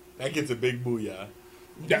kidding. That gets a big booyah.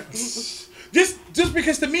 Yeah. Just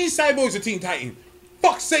because to me, Cyborg's a Teen Titan.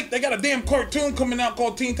 Fuck's sake, they got a damn cartoon coming out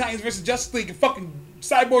called Teen Titans versus Justice League and fucking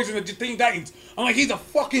Cyborg's in the Teen Titans. I'm like, he's a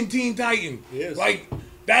fucking Teen Titan. He is. Like,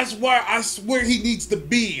 that's where I swear he needs to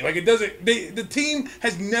be. Like, it doesn't. The team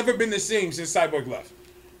has never been the same since Cyborg left.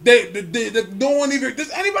 No one even.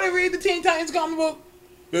 Does anybody read the Teen Titans comic book?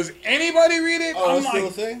 Does anybody read it? Oh, that's still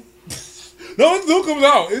a thing? No, it still comes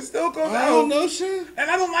out. It still comes out. Oh, no shit. And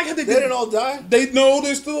I don't like how they didn't all die. They know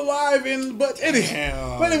they're still alive, but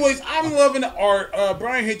anyways, I'm loving the art.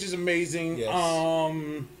 Brian Hitch is amazing. Yes.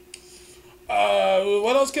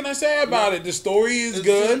 What else can I say about it? The story is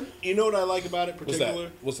good. You know what I like about it, particularly?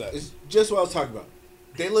 What's that? It's just what I was talking about.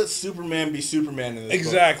 They let Superman be Superman in this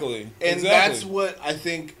Exactly. book. And that's what I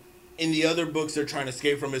think in the other books they're trying to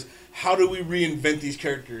escape from is how do we reinvent these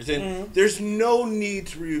characters? And there's no need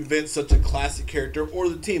to reinvent such a classic character or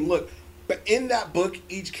the team. Look, but in that book,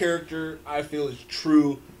 each character I feel is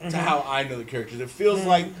true to how I know the characters. It feels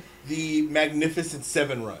like the Magnificent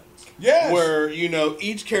Seven runs. Yes. Where,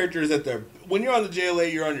 each character is at their... When you're on the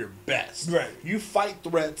JLA, you're on your best. Right. You fight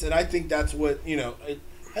threats, and I think that's what, it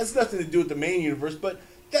has nothing to do with the main universe, but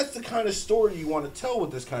that's the kind of story you want to tell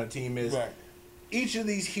with this kind of team is... Right. Each of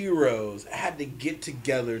these heroes had to get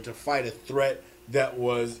together to fight a threat that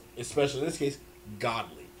was, especially in this case,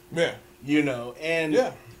 godly. Yeah.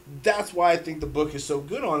 And that's why I think the book is so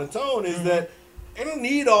good on its own, is that it don't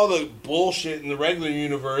need all the bullshit in the regular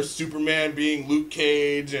universe, Superman being Luke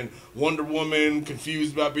Cage and Wonder Woman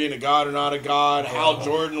confused about being a god or not a god, Hal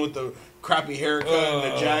Jordan with the crappy haircut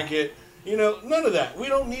and the jacket. None of that. We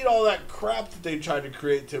don't need all that crap that they tried to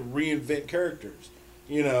create to reinvent characters,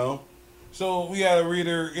 So we had a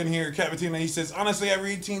reader in here, Cavatina. He says, honestly, I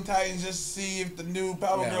read Teen Titans just to see if the new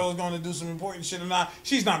Power Girl is going to do some important shit or not.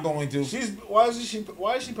 She's not going to. Why is she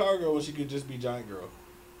Power Girl when she could just be Giant Girl?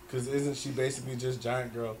 Because isn't she basically just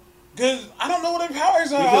Giant Girl? Because I don't know what her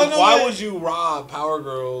powers are. Because why would you rob Power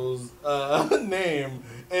Girl's name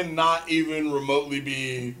and not even remotely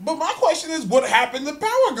be... But my question is, what happened to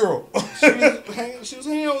Power Girl? she was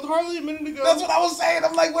hanging out with Harley a minute ago. That's what I was saying.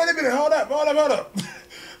 I'm like, wait a minute, hold up.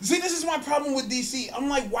 See, this is my problem with DC. I'm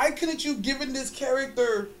like, why couldn't you given this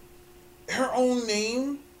character her own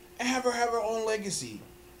name and have her own legacy?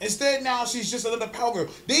 Instead, now she's just another Power Girl.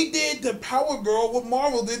 They did the Power Girl what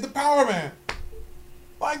Marvel did the Power Man.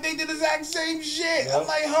 Like, they did the exact same shit. Yep. I'm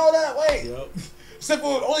like, hold up, wait. Yep. Except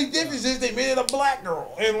for the only difference is they made it a black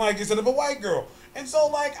girl and instead of a white girl. And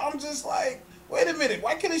so I'm just like, wait a minute,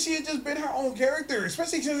 why couldn't she have just been her own character?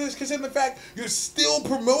 Especially considering the fact you're still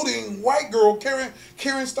promoting white girl,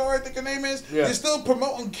 Karen Starr, I think her name is. Yeah. You're still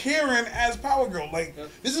promoting Karen as Power Girl.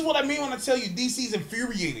 This is what I mean when I tell you DC's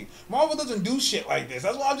infuriating. Marvel doesn't do shit like this.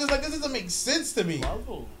 That's why I'm just like, this doesn't make sense to me.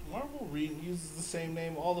 Marvel uses the same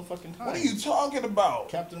name all the fucking time. What are you talking about?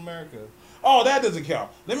 Captain America. Oh, that doesn't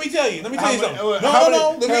count. Let me tell you something.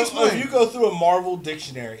 No. Let me explain. If you go through a Marvel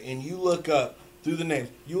dictionary and you look up through the names,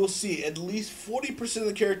 you will see at least 40% of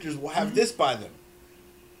the characters will have this by them.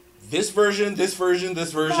 this version, this version,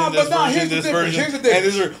 this version, Nah, this but nah, version, here's the this difference. version, Here's the difference.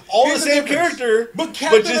 and these are all Here's the the same difference. character, But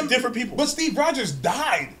just different people. But Steve Rogers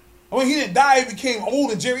died. I mean, he didn't die. He became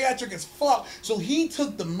old and geriatric as fuck. So he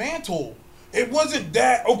took the mantle. It wasn't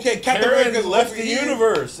that okay. Captain Karen America left the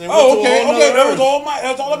universe. And Oh, went to a okay, whole okay. nother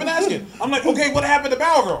That's all I've been asking. I'm like, okay, what happened to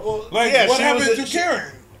Batgirl? Well, like, yeah, what she happened was to a-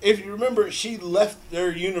 Karen? If you remember, she left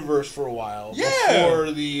their universe for a while Yeah.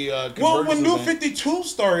 before the Well, when Convergence New event.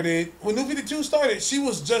 52 started, she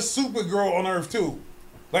was just Supergirl on Earth 2.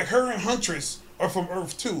 Like, her and Huntress are from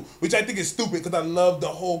Earth 2, which I think is stupid because I love the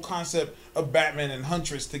whole concept of Batman and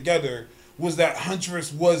Huntress together. Was that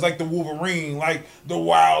Huntress was like the Wolverine, like the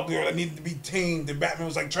wild girl that needed to be tamed, and Batman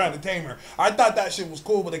was like trying to tame her. I thought that shit was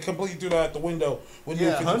cool, but they completely threw that out the window. When New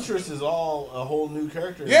Yeah, 52 Huntress is all a whole new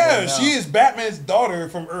character. Yeah, now. she is Batman's daughter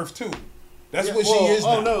from Earth 2. That's Yeah, what well, she is now.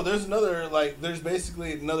 Oh no, there's another there's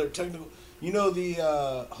basically another technical. You know the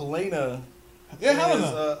Helena. Yeah,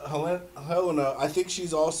 Helena. Helena. I think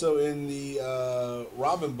she's also in the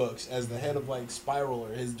Robin books as the head of like Spiral or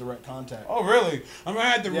his direct contact. Oh, really? I'm gonna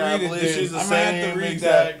have to Yeah, I read it. believe Then. she's the I'm gonna have to same read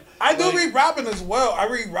exact, that. I do like- read Robin as well. I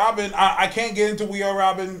read Robin. I can't get into We Are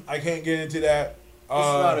Robin. I can't get into that. It's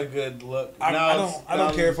not a good look. I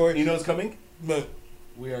don't care for it. You know what's coming? But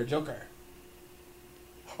We Are Joker.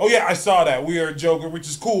 oh yeah, I saw that We Are Joker, which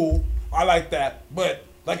is cool. I like that. But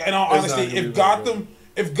like in all It's not honesty, gonna be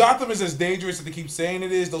if very Gotham is as dangerous as they keep saying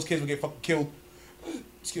it is, those kids will get fucking killed.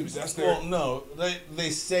 Excuse me, that's their. Well, no, they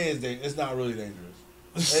say it's not really dangerous.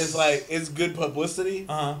 It's like it's good publicity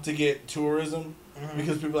to get tourism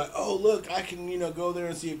because people are like, oh look, I can go there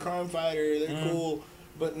and see a crime fighter. They're cool,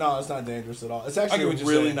 but no, it's not dangerous at all. It's actually what a you're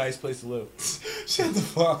really saying. nice place to live. Shut the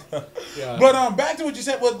fuck up. Yeah. But back to what you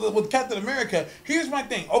said with Captain America. Here's my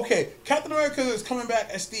thing. Okay, Captain America is coming back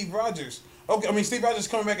as Steve Rogers. Okay, I mean Steve Rogers is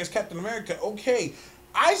coming back as Captain America. Okay,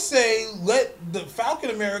 I say let the Falcon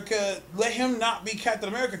America let him not be Captain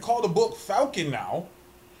America. Call the book Falcon now,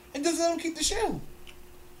 and just let him keep the shield.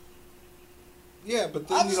 Yeah,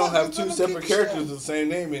 but I then you just don't like have to two keep separate the characters show. with the same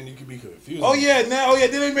name, and you could be confused. Oh yeah,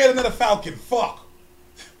 then they made another Falcon. Fuck.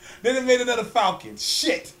 Then they made another Falcon.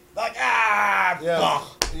 Shit. Like Yeah,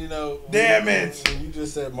 fuck. Damn it. When you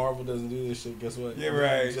just said Marvel doesn't do this shit, guess what? You're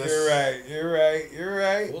right. Just- You're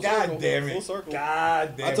right. Full God circle, damn it. full circle.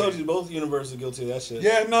 God damn it. I told you both universes are guilty of that shit.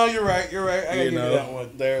 Yeah, no, you're right. I gotta You give you know, that one.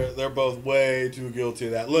 they're both way too guilty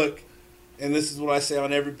of that. Look, and this is what I say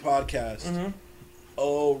on every podcast: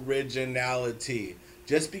 originality.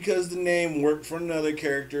 Just because the name worked for another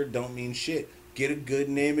character, don't mean shit. Get a good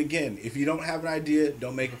name again. If you don't have an idea,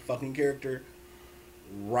 don't make a fucking character.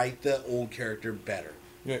 Write the old character better.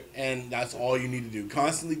 Yeah. And that's all you need to do.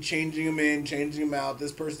 Constantly changing them in, changing them out.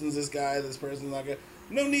 This person's this guy. This person's that guy.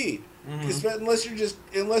 No need. Unless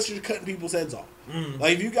you're cutting people's heads off.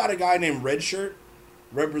 Like if you got a guy named Red Shirt,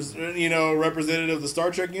 representative of the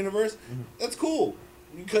Star Trek universe, that's cool.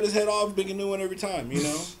 You cut his head off, make a new one every time. You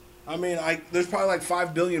know. I mean, there's probably like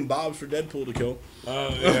 5 billion Bobs for Deadpool to kill.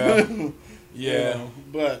 Yeah. You know,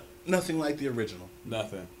 but nothing like the original.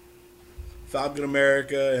 Nothing. Falcon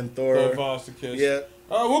America and Thor. Thor Foster Kiss. Yeah.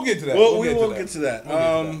 Oh, we'll get to that. Well, we will get to that.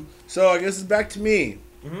 We'll get to that. So I guess it's back to me.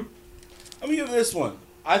 Mhm. I'm gonna give this one.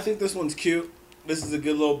 I think this one's cute. This is a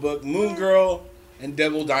good little book. Moon Girl and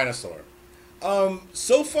Devil Dinosaur.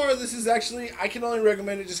 So far, this is actually, I can only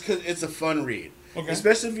recommend it just because it's a fun read. Okay.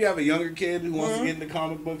 Especially if you have a younger kid who wants to get into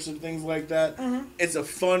comic books and things like that. It's a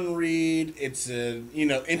fun read. It's a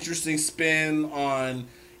interesting spin on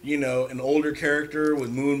an older character with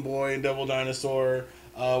Moon Boy and Devil Dinosaur.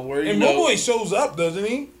 Where And Moon Boy shows up, doesn't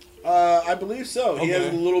he? I believe so. He has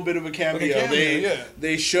Okay. a little bit of a cameo. Like a cameo, yeah.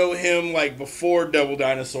 They show him like before Devil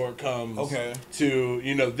Dinosaur comes. Okay. To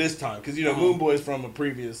this time because Moon Boy's from a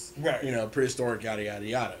previous Right. prehistoric yada yada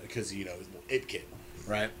yada because he's an it kid,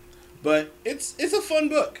 right? But it's a fun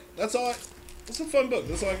book. It's a fun book.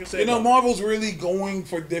 That's all I can say. about it. Marvel's really going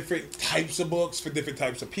for different types of books for different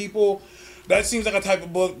types of people. That seems like a type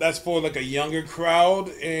of book that's for like a younger crowd,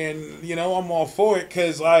 and I'm all for it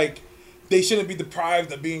because they shouldn't be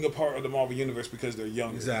deprived of being a part of the Marvel universe because they're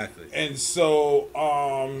younger. Exactly. And so,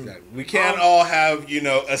 We can't all have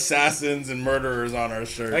assassins and murderers on our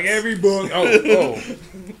shirts. like every book. Oh,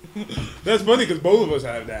 that's funny because both of us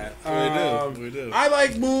have that. We do. I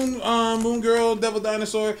like Moon Girl, Devil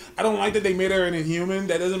Dinosaur. I don't like that they made her an Inhuman.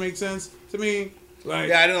 That doesn't make sense to me. Like,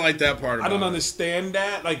 Yeah, I didn't like that part. I don't about it. understand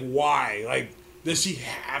that. Like, why? Like, does she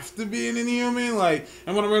have to be an Inhuman? Like,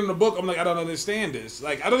 and when I'm reading the book, I'm like, I don't understand this.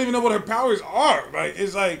 Like, I don't even know what her powers are. Like,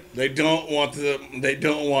 it's like They don't want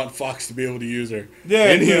Fox to be able to use her.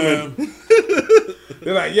 yeah, Inhuman.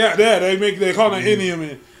 They're like, they call her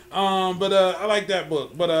Inhuman. But I like that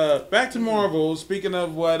book. But back to Marvel. Speaking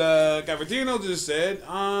of what Cavatino just said,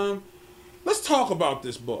 let's talk about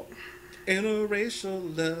this book.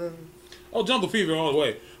 Interracial love. Oh, Jungle Fever all the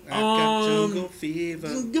way. I got jungle fever.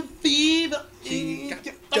 Jungle Fever. She got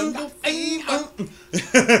jungle fever.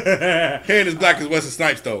 He ain't as black as Wesley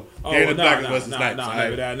Snipes, though. He ain't as black as Wesley Snipes.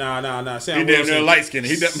 Nah. Sam He damn near light skinned.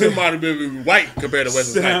 He might have been white compared to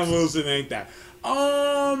Wesley Sam Snipes. Wilson ain't that.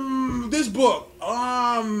 This book,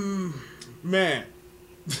 man.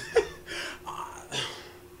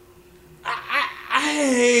 I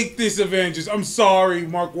hate this Avengers. I'm sorry,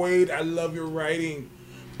 Mark Waid. I love your writing,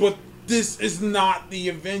 but this is not the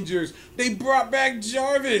Avengers. They brought back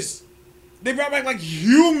Jarvis. They brought back like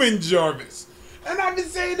human Jarvis, and I've been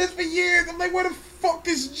saying this for years. I'm like, where the fuck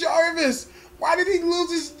is Jarvis? Why did he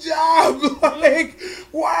lose his job? Like,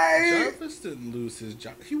 why? Jarvis didn't lose his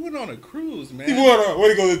job. He went on a cruise, man. He went on.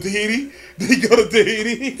 Where did he go to Tahiti? Did he go to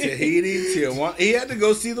Tahiti? Tahiti, Tijuana. He had to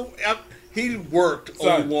go see the. He worked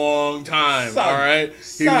a long time. All right.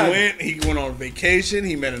 He went on vacation.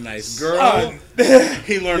 He met a nice girl.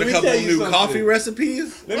 He learned a couple of new coffee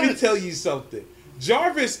recipes. Let me tell you something.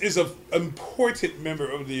 Jarvis is an important member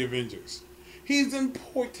of the Avengers. He's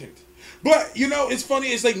important. But, you know, it's funny.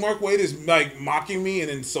 It's like Mark Waid is, like, mocking me and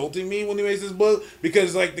insulting me when he makes this book.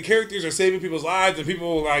 Because, like, the characters are saving people's lives. And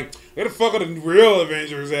people are like, where the fuck are the real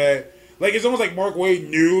Avengers at? Like, it's almost like Mark Waid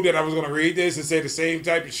knew that I was going to read this and say the same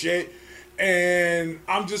type of shit. And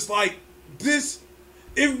I'm just like,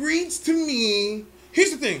 it reads to me.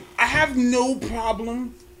 Here's the thing. I have no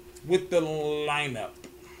problem with the lineup.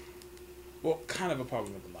 Well, kind of a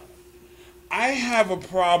problem with the lineup. I have a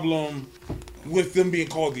problem with them being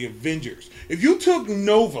called the Avengers. If you took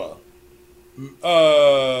Nova,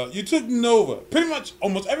 pretty much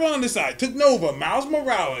almost everyone on this side took Nova, Miles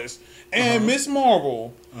Morales, and Miss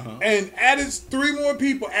Marvel, and added 3 more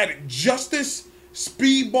people, added Justice,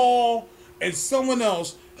 Speedball, and someone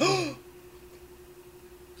else. Go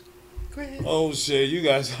ahead. Oh shit, you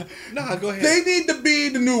guys. Nah, go ahead. They need to be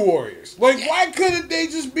the new Warriors. Like, why couldn't they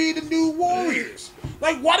just be the new Warriors?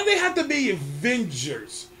 Like, why do they have to be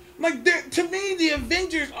Avengers? Like, to me, the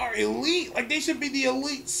Avengers are elite. Like, they should be the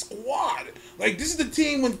elite squad. Like, this is the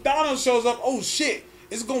team when Thanos shows up, oh shit,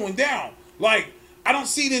 it's going down. Like, I don't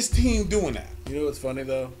see this team doing that. You know what's funny,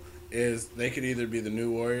 though? Is they could either be the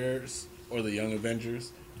new Warriors or the Young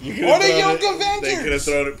Avengers. Or the Young Avengers. They could have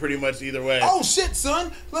thrown it pretty much either way. Oh shit,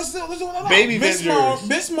 son. Let's do it. Baby Avengers.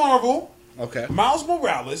 Miss Marvel. Okay. Miles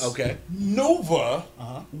Morales. Okay. Nova.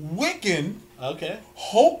 Wiccan. Okay.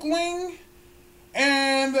 Hulkling.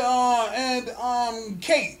 And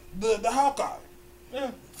Kate, the Hawkeye. Yeah.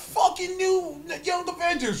 Fucking new Young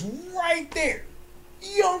Avengers right there.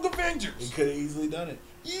 Young Avengers. We could have easily done it.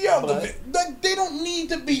 They don't need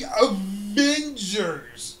to be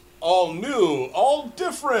Avengers. All new, all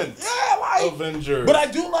different. Yeah, like Avengers. But I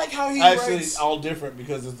do like how he actually writes. all different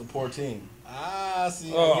because it's a poor team.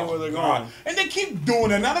 See, I get where they're God. going. And they keep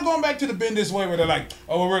doing it. Now they're going back to the bend this way where they're like,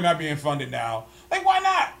 oh, well, we're not being funded now. Like, why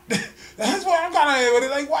not? That's why I'm kind of with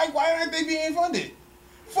it. Like, why aren't they being funded?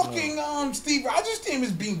 Fucking Steve Rogers' team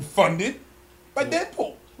is being funded by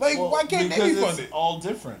Deadpool. Like, why can't they be funded? It's all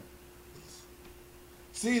different.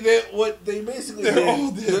 See, what they basically They're did.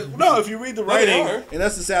 all different. No, if you read the writing, are. and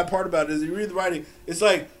that's the sad part about it, is you read the writing, it's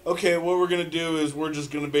like, okay, what we're going to do is we're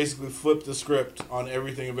just going to basically flip the script on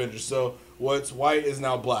everything Avengers. So what's white is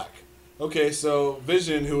now black. Okay, so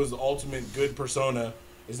Vision, who is the ultimate good persona,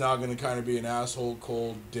 is now going to kind of be an asshole,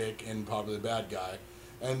 cold dick, and probably the bad guy.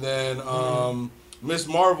 And then Miss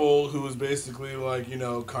Marvel, who is basically like,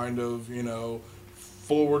 kind of,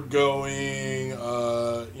 forward-going,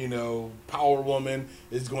 power woman,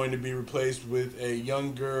 is going to be replaced with a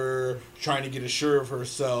younger, trying to get assured of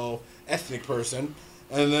herself, ethnic person.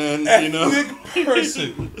 And then, Ethnic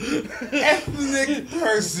person.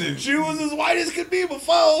 She was as white as could be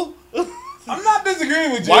before. I'm not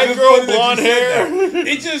disagreeing with you. White girl, blonde hair.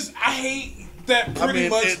 It just, I hate that pretty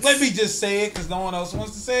much. Let me just say it because no one else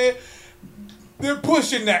wants to say it. They're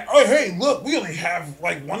pushing that. Oh, hey, look, we only have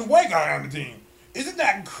like one white guy on the team. Isn't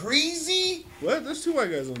that crazy? What? There's 2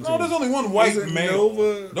 white guys on the team. No, there's only one white male.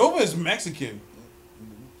 Nova? Nova is Mexican.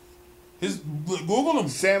 Google him.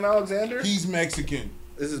 Sam Alexander? He's Mexican.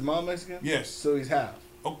 Is his mom Mexican? Yes. So he's half.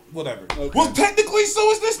 Oh, whatever. Okay. Well, technically,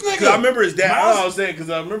 so is this nigga. Because I remember his dad. I was saying, because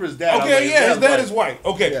I remember his dad. Okay, his dad is white.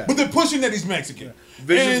 Okay, yeah. But they're pushing that he's Mexican. Yeah.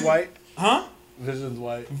 Vision's white. Huh? Vision's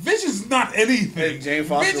white. Vision's not anything. And Jane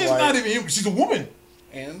Foster Vision's white. not even. She's a woman.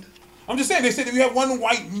 And? I'm just saying, they said that we have one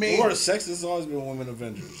white man. More sexist has always been women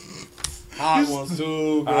Avengers. Hot ones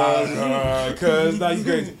too, girl. Cause now you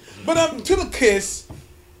crazy. But to the kiss,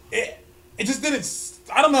 it just didn't.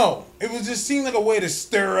 I don't know. It was just seemed like a way to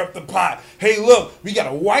stir up the pot. Hey, look, we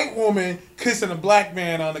got a white woman kissing a black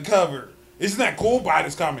man on the cover. Isn't that cool? Buy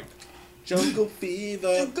this comic. Jungle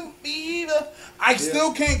Fever. Jungle Fever. I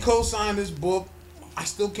still can't co-sign this book. I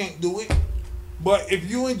still can't do it. But if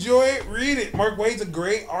you enjoy it, read it. Mark Waid's a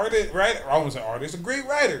great artist, writer. I won't say artist, a great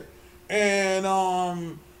writer. And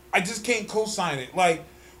I just can't co-sign it. Like,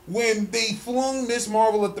 when they flung Miss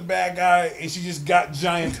Marvel at the bad guy and she just got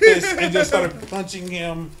giant fists and just started punching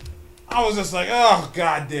him, I was just like, oh,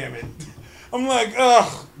 God damn it. I'm like,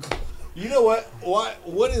 ugh. You know what?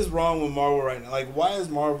 What is wrong with Marvel right now? Like, why is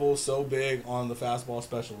Marvel so big on the fastball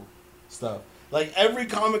special stuff? Like, every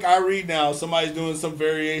comic I read now, somebody's doing some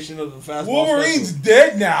variation of the fastball Wolverine's special.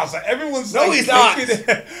 dead now, so everyone's No, like, he's not.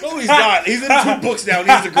 No, he's not. He's in 2 books now, and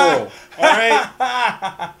he's a girl. All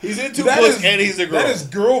right? He's in 2 books, and he's a girl. That is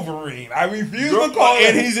Girlverine. I refuse to call him.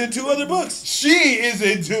 him. And he's in 2 other books. She is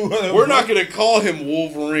in 2 other books. We're not going to call him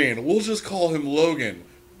Wolverine. We'll just call him Logan.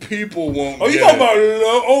 People won't. Oh, you talking about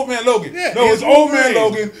Old Man Logan? Yeah, no, it's Old Man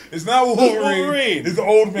Logan. It's not Wolverine. It's the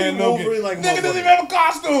Old Man Logan. Wolverine like nigga doesn't even have a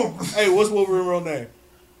costume. Hey, what's Wolverine's real name?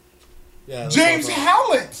 Yeah, James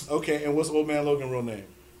Howlett. Okay, and what's Old Man Logan's real name?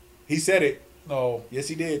 He said it. No. Yes,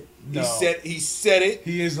 he did. No. He said it.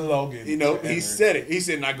 He is Logan. You know, he said it. He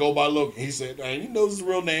said, "And I go by Logan." He said, and he knows his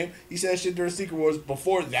real name. He said shit during Secret Wars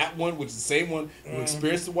before that one, which is the same one who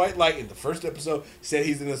experienced the white light in the first episode. He said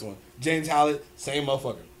he's in this one. James Howlett, same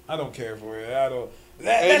motherfucker. I don't care for it. I don't.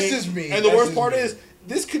 That's just me. And the worst part is,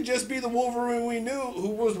 this could just be the Wolverine we knew, who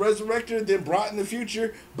was resurrected, then brought in the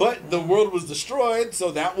future, but the world was destroyed,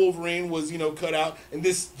 so that Wolverine was, cut out, and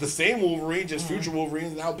the same Wolverine, just future Wolverine,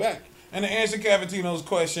 is now back. And to answer Cavatino's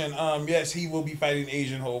question, yes, he will be fighting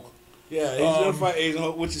Asian Hulk. Yeah, he's gonna fight Asian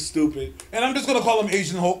Hulk, which is stupid. And I'm just gonna call him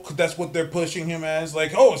Asian Hulk because that's what they're pushing him as.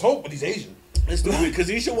 Like, oh, it's Hulk, but he's Asian. It's stupid because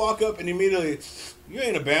he should walk up and immediately, you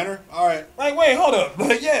ain't a banner, all right. Like, wait, hold up.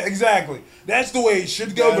 Like, yeah, exactly. That's the way it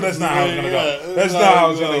should go, but that's not how it's gonna go. That's not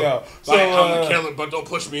how it's gonna go. So I'm a killer, but don't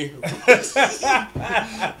push me.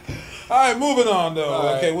 All right, moving on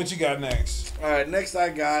though. Okay, what you got next? All right, next I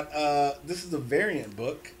got this is a variant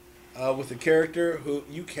book. With a character who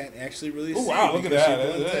you can't actually really see. Oh, wow, look at that.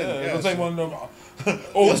 It looks like one of them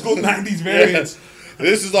old school 90s variants. Yeah.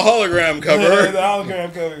 This is the hologram cover. The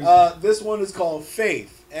hologram cover. This one is called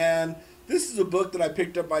Faith. And this is a book that I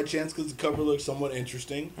picked up by chance because the cover looks somewhat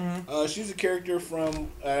interesting. Mm-hmm. She's a character from,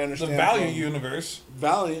 I understand, the Valiant universe.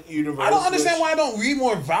 Valiant universe. I don't understand why I don't read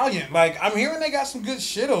more Valiant. Like, I'm hearing they got some good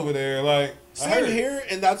shit over there. Like, same here,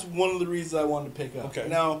 and that's one of the reasons I wanted to pick up. Okay.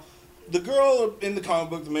 Now, the girl in the comic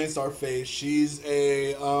book, the main star, Faith, she's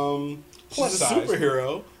a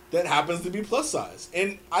superhero that happens to be plus size,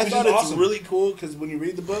 and I thought it's awesome. Really cool because when you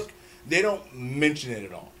read the book, they don't mention it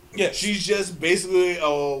at all. Yeah, she's just basically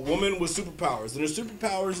a woman with superpowers, and her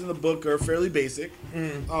superpowers in the book are fairly basic.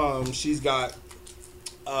 She's got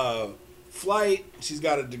flight, she's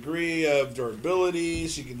got a degree of durability,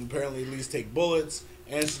 she can apparently at least take bullets,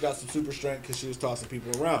 and she's got some super strength because she was tossing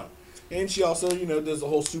people around. And she also, does a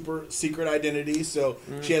whole super secret identity, so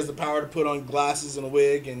she has the power to put on glasses and a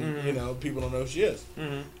wig, and people don't know who she is.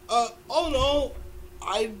 All in all,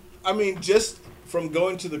 I mean, just from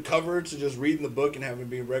going to the cover to just reading the book and having it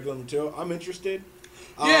be regular material, I'm interested.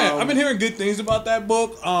 Yeah, I've been hearing good things about that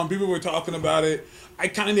book. People were talking about it. I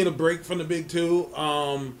kind of need a break from the big two.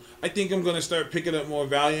 I think I'm going to start picking up more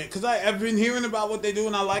Valiant because I've been hearing about what they do,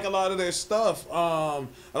 and I like a lot of their stuff. A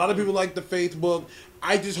lot of people like the Faith book.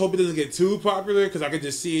 I just hope it doesn't get too popular because I could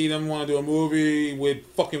just see them want to do a movie with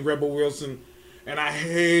fucking Rebel Wilson, and I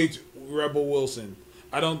hate Rebel Wilson.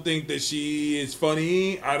 I don't think that she is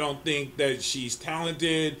funny. I don't think that she's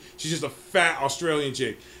talented. She's just a fat Australian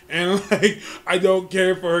chick, and I don't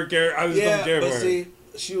care for her character. I just don't care for her. See,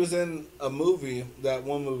 she was in a movie, that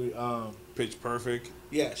one movie, Pitch Perfect.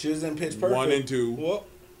 Yeah, she was in Pitch Perfect 1 and 2. Well,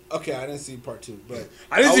 okay, I didn't see part 2, but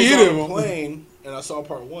I didn't see either. I was on a plane and I saw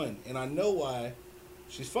part 1, and I know why.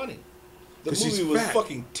 She's funny. The movie was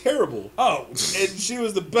fucking terrible. Oh. And she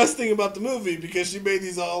was the best thing about the movie because she made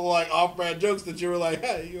these all off-brand jokes that you were like,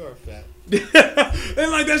 hey, you are fat.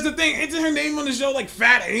 And that's the thing. Isn't her name on the show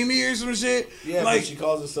Fat Amy or some shit? Yeah, but she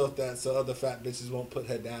calls herself that so other fat bitches won't put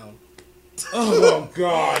her down. Oh,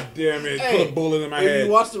 God damn it. Put a bullet in my head. If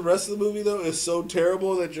you watch the rest of the movie, though, it's so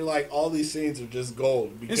terrible that you're like, all these scenes are just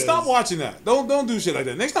gold. And stop watching that. Don't do shit like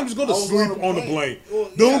that. Next time, just go to sleep on the plane. Well,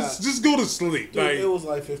 just go to sleep. Dude, it was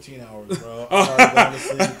 15 hours, bro. I started going to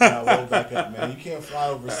sleep and I woke back up, man. You can't fly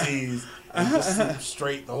overseas and just sleep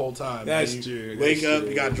straight the whole time. That's man. true. Wake up,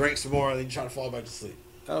 you got to drink some more, and then you try to fall back to sleep.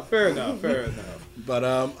 Fair enough.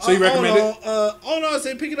 But so you recommend it? Oh no, I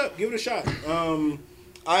say pick it up, give it a shot.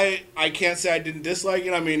 I can't say I didn't dislike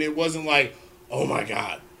it. I mean, it wasn't like, oh my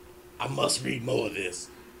god, I must read more of this.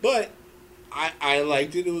 But I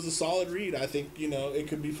liked it. It was a solid read. I think, it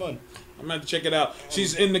could be fun. I'm gonna have to check it out.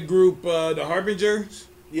 She's in the group, the Harbingers.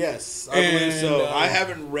 Yes, I believe so. And, I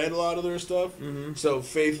haven't read a lot of their stuff, so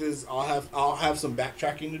Faith is. I'll have some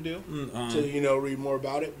backtracking to do to read more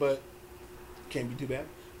about it, but can't be too bad.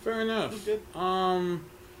 Fair enough. Good.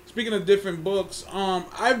 Speaking of different books,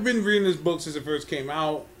 I've been reading this book since it first came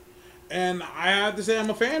out, and I have to say I'm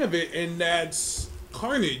a fan of it, and that's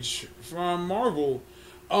Carnage from Marvel.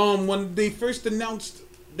 When they first announced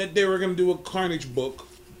that they were gonna do a Carnage book,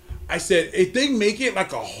 I said if they make it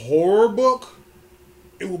like a horror book,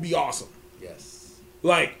 it will be awesome. Yes.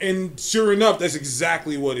 And sure enough, that's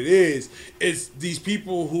exactly what it is. It's these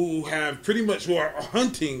people who are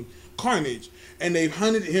hunting Carnage, and they've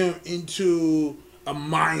hunted him into a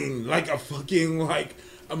mine,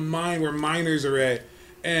 a mine where miners are at.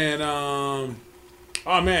 And oh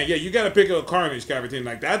man, yeah, you gotta pick up Carnage, Captain.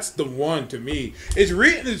 That's the one to me. It's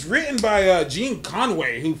written by Gene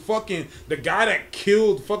Conway, who the guy that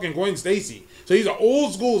killed fucking Gwen Stacy. So he's an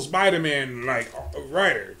old school Spider-Man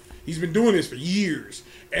writer. He's been doing this for years,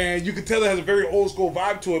 and you can tell it has a very old school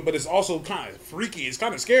vibe to it, but it's also kind of freaky. It's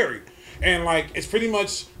kind of scary, and it's pretty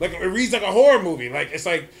much it reads like a horror movie. It's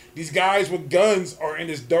these guys with guns are in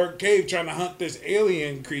this dark cave trying to hunt this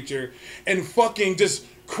alien creature, and fucking just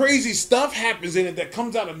crazy stuff happens in it that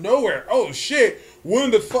comes out of nowhere. Oh shit! One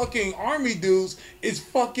of the fucking army dudes is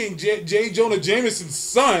fucking J. Jonah Jameson's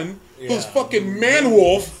son, who's fucking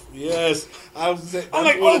Manwolf. Yes, I was saying I'm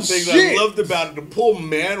that's one of the things I loved about it, to pull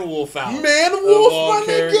Manwolf out. Manwolf, my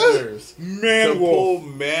nigga. Manwolf. To pull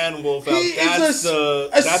Manwolf out. He is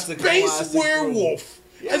a space werewolf.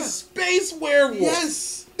 Yes. A space werewolf.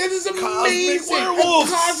 Yes. That is amazing. A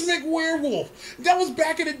cosmic werewolf. That was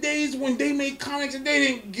back in the days when they made comics and they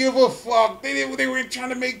didn't give a fuck. They weren't trying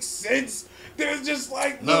to make sense. They was just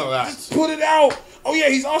just put it out. Oh yeah,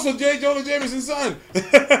 he's also J. Jonah Jameson's son.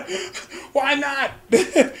 Why not?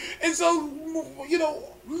 And so,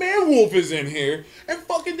 Manwolf is in here, and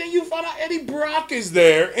fucking then you find out Eddie Brock is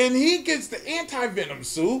there, and he gets the anti-venom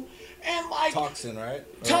suit. And Toxin, right?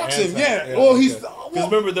 Toxin, yeah. Well, because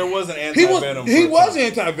remember there was an anti-venom. He was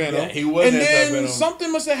anti-venom. Yeah, he was anti-venom. And then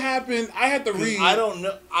something must have happened. I had to read. I don't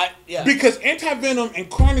know. Because anti-venom and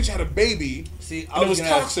Carnage had a baby. See, I was going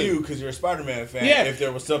to ask you, because you're a Spider-Man fan, if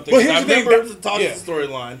there was something. But I remember the Toxin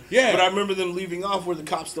storyline. Yeah. But I remember them leaving off where the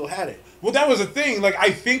cops still had it. Well, that was the thing. I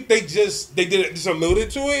think they just alluded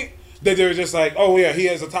to it. That they were just oh yeah, he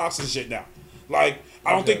has a Toxin shit now. I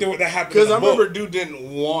don't think that happened. Because I remember dude didn't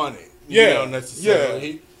want it.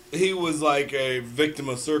 Necessarily. Yeah. He was a victim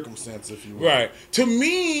of circumstance, if you will. Right. To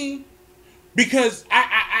me, because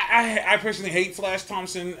I personally hate Flash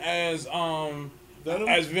Thompson as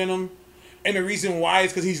Venom. And the reason why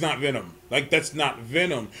is because he's not Venom. That's not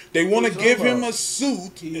Venom. They want to give him a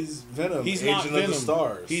suit. He's Venom. He's Agent not of Venom. the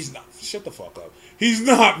Stars. He's not. Shut the fuck up. He's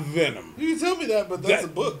not Venom. You can tell me that, but that's a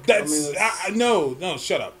book. No,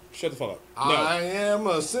 shut up. Shut the fuck up. No. I am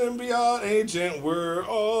a symbiote agent. We're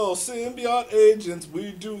all symbiote agents.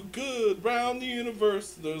 We do good around the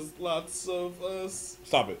universe. There's lots of us.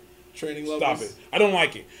 Stop it. Training levels. Stop it. I don't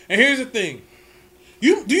like it. And here's the thing. Do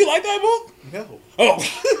you like that book? No.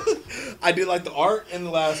 Oh. I did like the art in the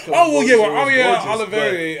last couple. Oh well, yeah.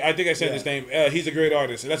 Oliveri. I think I said his name. He's a great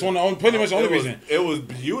artist. That's pretty much the only reason. It was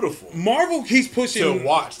beautiful. Marvel keeps pushing to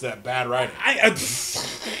watch that bad writing.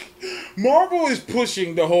 Marvel is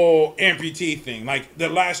pushing the whole amputee thing. The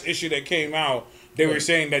last issue that came out, they were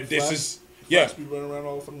saying that this is Flash be running around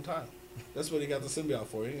all the fucking time. That's what he got the symbiote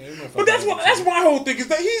for. But that's my whole thing is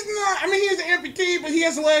that he's not. I mean, he's an amputee, but he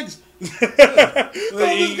has legs. So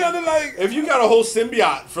if you got a whole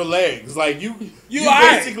symbiote for legs, you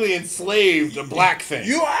basically enslaved a black thing.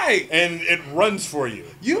 And it runs for you.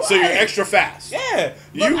 So you're extra fast. Yeah.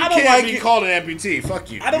 You can't be called an amputee.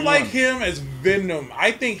 Fuck you. I don't like him as Venom.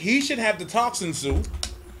 I think he should have the Toxin suit.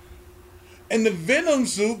 And the Venom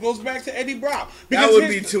suit goes back to Eddie Brock. That would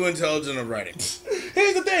be too intelligent of writing.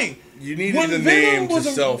 Here's the thing. You needed the name to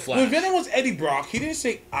sell Flash. When Venom was Eddie Brock, he didn't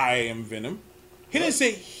say, I am Venom. He didn't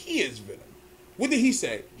say, he is Venom. What did he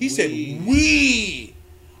say? He said, we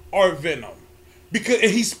are Venom. Because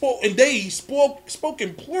he spoke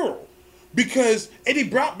in plural. Because Eddie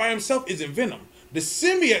Brock by himself isn't Venom. The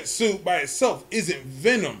symbiote suit by itself isn't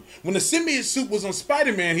Venom. When the symbiote suit was on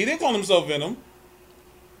Spider-Man, he didn't call himself Venom.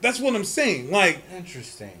 That's what I'm saying.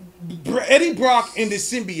 Interesting. Eddie Brock and the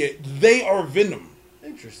symbiote, they are Venom.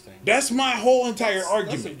 Interesting. That's my whole entire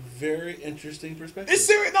argument. That's a very interesting perspective. It's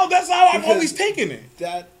serious. No, that's how I've always taken it.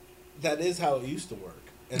 That is how it used to work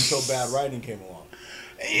until bad writing came along.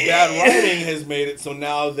 bad writing has made it so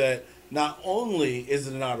now that not only is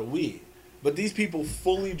it not a we, but these people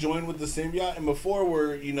fully join with the symbiote. And before,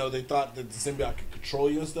 where they thought that the symbiote could control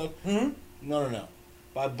you and stuff. Mm-hmm. No.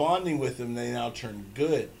 By bonding with them, they now turn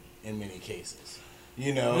good in many cases.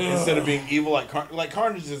 Instead of being evil, like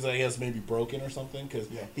Carnage is, I guess, maybe broken or something, because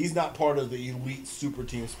he's not part of the elite super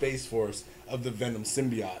team Space Force of the Venom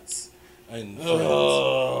symbiotes. And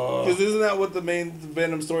because isn't that what the main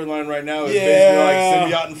Venom storyline right now is? Basically like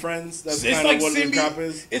symbiote and friends. That's kind of what the crap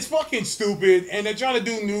is. It's fucking stupid, and they're trying to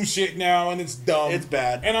do new shit now, and it's dumb. It's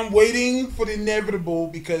bad. And I'm waiting for the inevitable,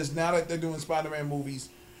 because now that they're doing Spider-Man movies,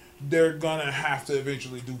 they're gonna have to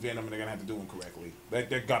eventually do Venom, and they're gonna have to do them correctly.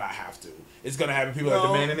 They're gonna have to. It's gonna happen. People are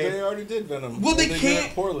demanding it. They already did Venom. Well, they can't. Did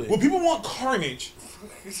it poorly. Well, people want Carnage.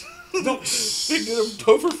 No, they did him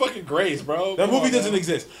Topher fucking Grace, bro. That movie doesn't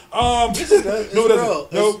exist. It's real.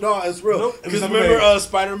 It's real. Because remember,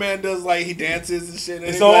 Spider-Man does he dances and shit. And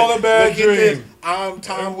it's all a bad dream. I'm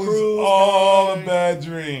Tom Cruise. It was all a bad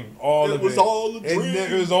dream. It was all a dream.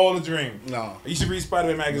 It was all a dream. No, you should read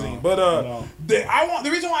Spider-Man magazine. But the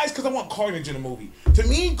reason why is because I want Carnage in the movie. To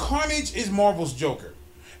me, Carnage is Marvel's Joker,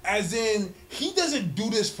 as in he doesn't do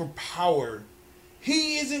this for power.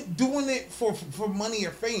 He isn't doing it for money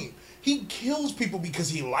or fame. He kills people because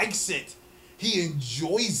he likes it. He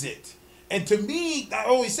enjoys it. And to me, I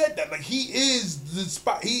always said that. He is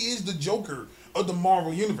the Joker of the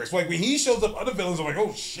Marvel universe. When he shows up, other villains are like,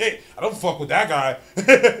 oh shit, I don't fuck with that guy.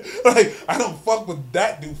 I don't fuck with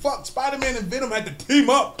that dude. Fuck, Spider-Man and Venom had to team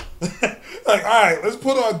up. Alright, let's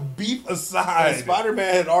put our beef aside. And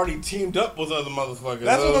Spider-Man had already teamed up with other motherfuckers.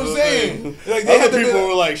 That's what I'm saying. Other people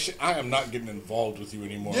were like, shit, I am not getting involved with you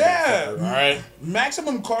anymore. Yeah. Alright.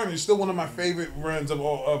 Maximum Carnage is still one of my favorite runs of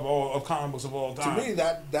comic books of all time. To me,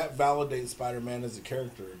 that validates Spider-Man as a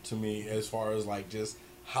character, to me, as far as just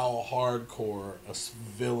how hardcore a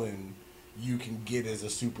villain you can get as a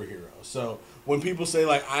superhero. So when people say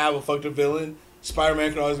I have a fucked up villain,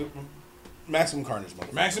 Spider-Man can always Maximum Carnage,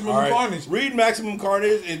 motherfucker. Maximum Carnage. Read Maximum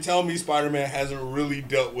Carnage and tell me Spider-Man hasn't really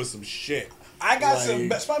dealt with some shit. I got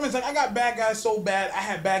Spider-Man's I got bad guys so bad. I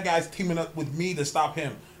had bad guys teaming up with me to stop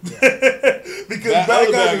him. Yeah. Because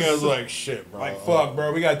bad guys like shit, bro. Fuck,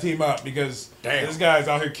 bro. We gotta team up because this guy's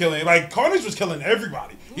out here killing. Carnage was killing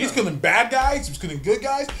everybody. He's killing bad guys. He was killing good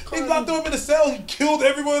guys. They locked him in a cell. He killed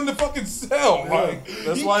everyone in the fucking cell.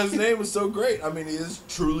 That's why his name is so great. I mean, he is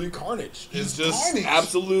truly Carnage. He's just Carnage.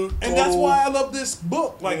 Absolute. And that's why I love this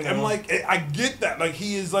book. I'm I get that.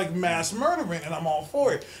 He is mass murdering, and I'm all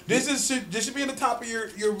for it. This should be in the top of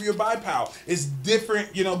your buy pile. It's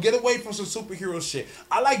different. Get away from some superhero shit.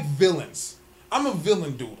 I like villains. I'm a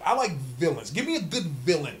villain dude. I like villains. Give me a good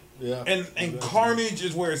villain. Yeah. And Carnage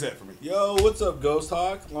is where it's at for me. Yo, what's up, Ghost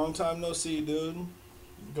Hawk? Long time no see, dude.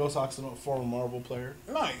 Ghost Hawk's a former Marvel player.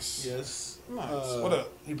 Nice. Yes. Nice. What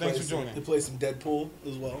up? Thanks for joining. He plays some Deadpool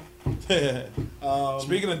as well.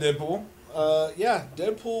 Speaking of Deadpool.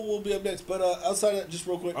 Deadpool will be up next. But outside of that, just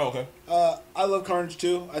real quick. Oh, okay. I love Carnage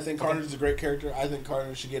too. I think Carnage is a great character. I think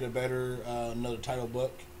Carnage should get a better another title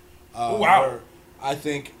book. Wow.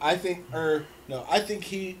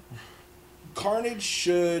 Carnage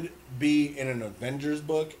should be in an Avengers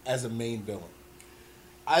book as a main villain.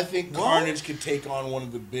 I think Carnage could take on one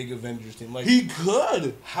of the big Avengers team. He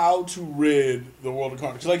could. How to rid the world of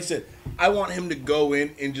Carnage. Like you said, I want him to go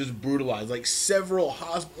in and just brutalize several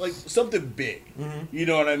hospitals, something big. Mm-hmm. You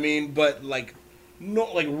know what I mean? But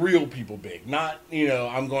not real people big. Not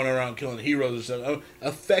I'm going around killing heroes or something.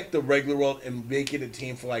 Affect the regular world and make it a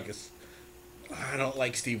team for I don't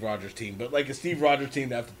like Steve Rogers' team, but a Steve Rogers team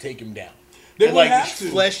to have to take him down. They and would have to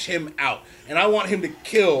flesh him out. And I want him to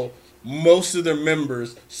kill most of their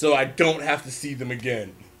members so I don't have to see them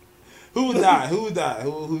again. Who would die? Who would die?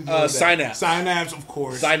 Synapse. Synapse, of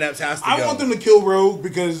course. Synapse has to go. I want them to kill Rogue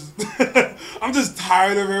because I'm just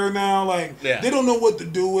tired of her now. They don't know what to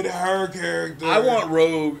do with her character. I want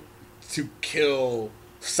Rogue to kill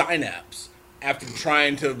Synapse after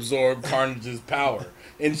trying to absorb Carnage's power.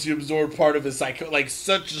 And she absorbed part of his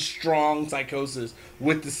such a strong psychosis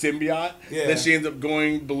with the symbiote that she ends up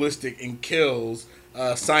going ballistic and kills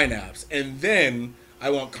Synapse. And then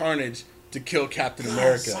I want Carnage to kill Captain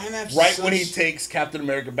America when he takes Captain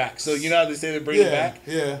America back. So you know how they say they bring it back?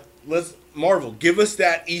 Yeah. Marvel, give us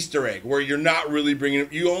that Easter egg where you're not really bringing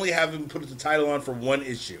it. You only have him put the title on for one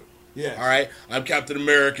issue. Yeah. All right. I'm Captain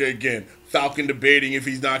America again. Falcon debating if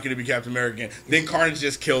he's not going to be Captain America again. Then Carnage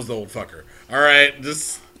just kills the old fucker. All right.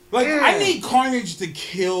 I need Carnage to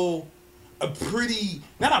kill a pretty,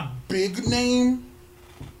 not a big name,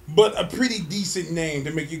 but a pretty decent name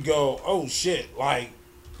to make you go, oh shit.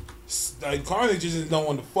 Carnage isn't no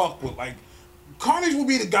one to fuck with. Carnage would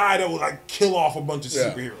be the guy that would like kill off a bunch of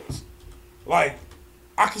Yeah. superheroes. Like,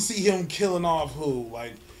 I can see him killing off who?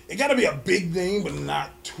 Like, it got to be a big name, but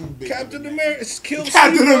not too big. Captain America. Kill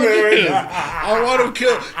Captain Steve America. Rogers. I want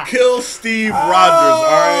him kill Steve Rogers.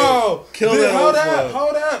 All right, kill that.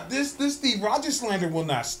 Hold up. This Steve Rogers slander will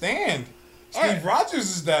not stand. Steve Rogers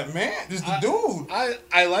is that man. This is the dude.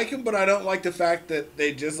 I like him, but I don't like the fact that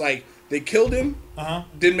they just like they killed him,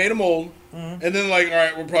 then made him old, and then like, all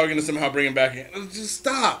right, we're probably gonna somehow bring him back in. Just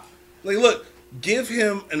stop. Like, look, give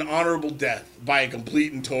him an honorable death by a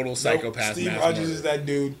complete and total psychopath. Steve Rogers is that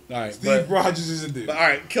dude. All right, Steve Rogers is a dude. But all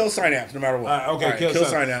right, kill Synapse no matter what. Okay, kill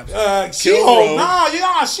Synapse.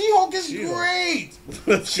 She-Hulk. She-Hulk is great.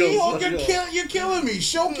 She-Hulk, She-Hulk, you're killing me.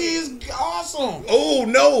 Shoki is awesome. Oh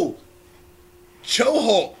no,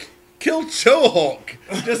 Cho-Hulk. Kill Cho-Hulk.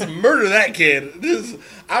 Just murder that kid.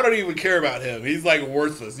 I don't even care about him. He's like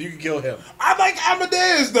worthless. You can kill him. I like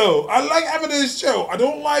Amadeus though. I like Amadeus Cho. I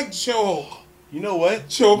don't like Cho-Hulk. You know what?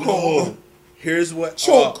 Cho-Hulk. No. Here's what.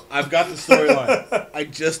 Choke. I've got the storyline. I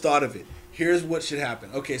just thought of it. Here's what should happen.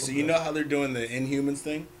 Okay, so you know how they're doing the Inhumans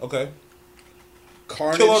thing? Okay.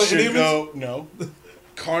 Carnage should go. No.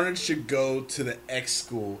 Carnage should go to the X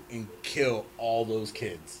school and kill all those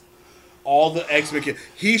kids. All the X-Men kids.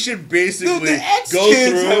 He should basically go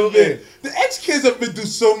through. The X-Kids have been through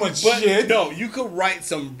so much shit. No, you could write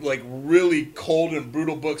some like really cold and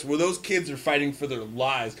brutal books where those kids are fighting for their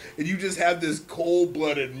lives, and you just have this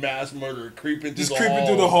cold-blooded mass murder creeping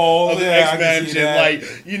through the hall of the X-Mansion,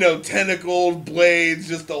 like tentacled blades,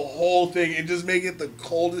 just the whole thing, and just make it the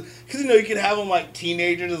coldest. Because you can have them like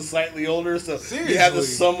teenagers and slightly older, so you have the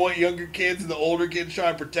somewhat younger kids and the older kids try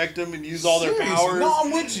and protect them and use all their powers. No,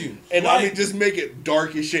 I'm with you. And I mean, just make it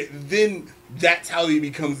dark as shit. Then that's how he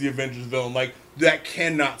becomes the Avengers villain. Like, that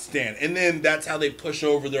cannot stand. And then that's how they push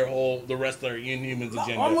over the rest of their Inhumans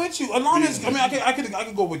agenda. I'm with you. Along as, I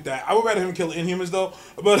could go with that. I would rather him kill the Inhumans though.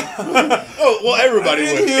 But everybody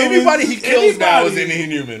would. Anybody he kills now is an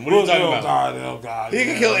Inhuman. What are you talking about? Oh God. He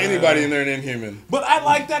can kill anybody in there an Inhuman. But I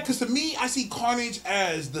like that because to me, I see Carnage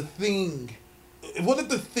as the Thing. What if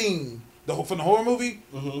the Thing, from the horror movie?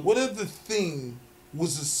 What if the Thing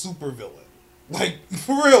was a super villain? Like,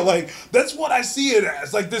 for real, like, that's what I see it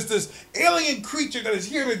as. Like, this alien creature that is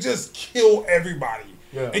here to just kill everybody.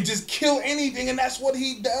 Yeah. And just kill anything, and that's what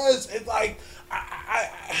he does. It's like,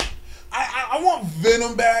 I want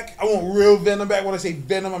Venom back. I want real Venom back. When I say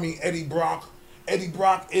Venom, I mean Eddie Brock. Eddie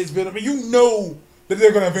Brock is Venom. And you know that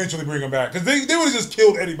they're going to eventually bring him back. Because they would have just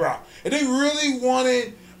killed Eddie Brock. And they really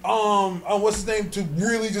wanted, what's his name, to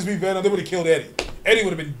really just be Venom. They would have killed Eddie. Eddie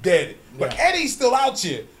would have been dead. But Eddie's still out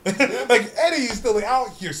here. Like, Eddie's still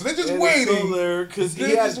out here. So they're just waiting. Still there because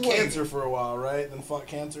he had cancer for a while, right? Then fought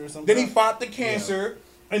cancer or something. Then he fought the cancer.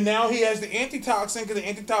 Yeah. And now he has the antitoxin because the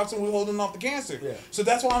antitoxin was holding off the cancer. Yeah. So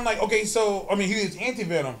that's why I'm like, okay, so, I mean, he is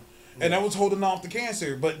anti-venom. And that was holding off the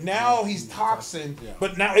cancer. But now he's toxin. Yeah.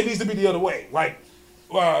 But now it needs to be the other way. Like,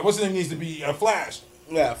 what's his name needs to be Flash.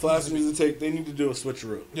 Yeah, Flash needs to they need to do a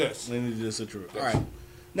switcheroo. Yes. They need to do a switcheroo. Yes. All right.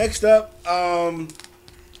 Next up,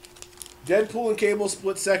 Deadpool and Cable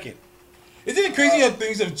split second. Isn't it crazy how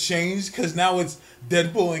things have changed? Because now it's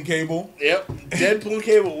Deadpool and Cable. Yep, Deadpool and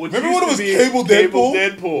Cable. Which remember when it was Cable Deadpool?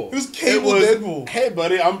 Deadpool. It was Cable Deadpool. Hey,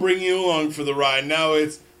 buddy, I'm bringing you along for the ride. Now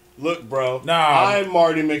it's, look, bro. I'm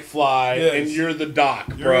Marty McFly, and you're the Doc,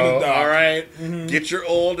 bro. You're the Doc. All right? Mm-hmm. Get your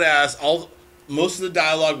old ass. Most of the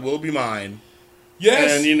dialogue will be mine.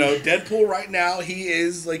 Yes. And, Deadpool right now, he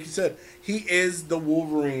is, like you said, he is the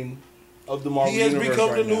Wolverine of the Marvel Universe. He has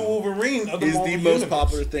become the new Wolverine of the Marvel Universe. He's the most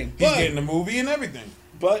popular thing. He's getting a movie and everything.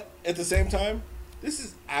 But at the same time, this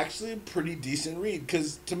is actually a pretty decent read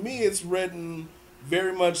because to me it's written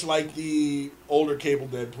very much like the older Cable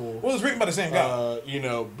Deadpool. Well, it's written by the same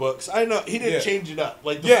guy. Books. I know he didn't change it up.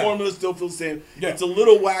 Like the formula still feels the same. Yeah. It's a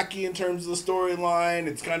little wacky in terms of the storyline.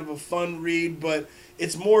 It's kind of a fun read, but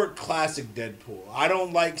it's more classic Deadpool. I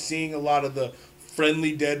don't like seeing a lot of the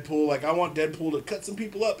friendly Deadpool. Like, I want Deadpool to cut some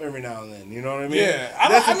people up every now and then. You know what I mean? Yeah.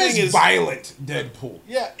 I miss violent Deadpool.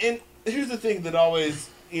 Yeah, and here's the thing that always,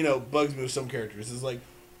 bugs me with some characters is, like,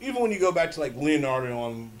 even when you go back to, like, Leonardo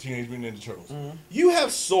on Teenage Mutant Ninja Turtles, you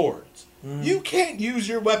have swords. You can't use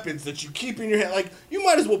your weapons that you keep in your hand. Like, you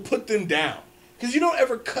might as well put them down because you don't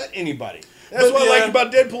ever cut anybody. That's what I like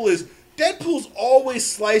about Deadpool is Deadpool's always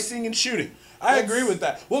slicing and shooting. I agree with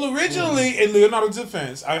that. Well, originally, in Leonardo's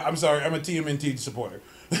defense, I'm sorry, I'm a TMNT supporter.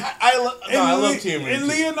 I love TMNT. In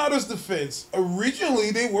Leonardo's defense,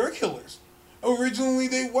 originally they were killers. Originally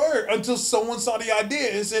they were, until someone saw the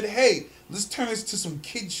idea and said, hey, let's turn this to some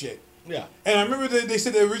kid shit. Yeah. And I remember they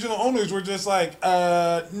said the original owners were just like,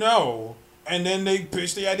 no, And then they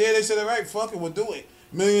pitched the idea. They said, all right, fuck it, we'll do it.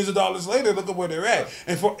 Millions of dollars later, look at where they're at.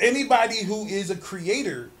 And for anybody who is a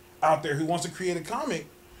creator out there who wants to create a comic,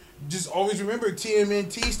 just always remember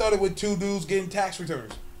TMNT started with 2 dudes getting tax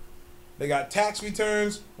returns. They got tax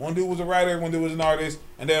returns. One dude was a writer, one dude was an artist.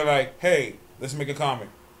 And they're like, hey, let's make a comic.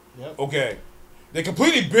 Yep. Okay. They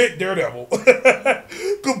completely bit Daredevil.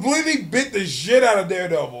 Completely bit the shit out of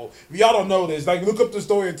Daredevil. If y'all don't know this, like, look up the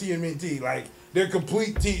story of TMNT. Like, they're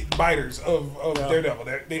complete biters of Daredevil.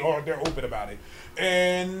 They're open about it.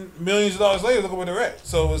 And millions of dollars later, look at where they're at.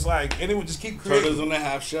 So it's like, and it would just keep creating. Turtles on the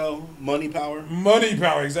half shell, money power. Money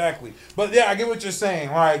power, exactly. But yeah, I get what you're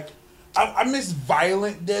saying. Like, I miss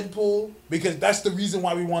violent Deadpool because that's the reason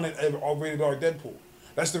why we wanted a rated R Deadpool.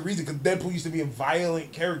 That's the reason, because Deadpool used to be a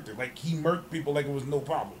violent character. Like, he murked people like it was no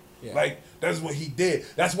problem. Yeah. Like, that's what he did.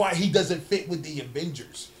 That's why he doesn't fit with the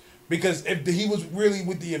Avengers. Because if he was really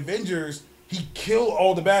with the Avengers, he killed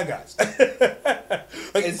all the bad guys.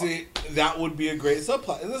 Like, and see, that would be a great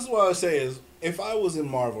subplot. And this is what I would say is, if I was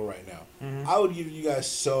in Marvel right now, I would give you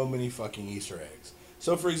guys so many fucking Easter eggs.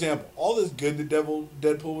 So, for example, all this good that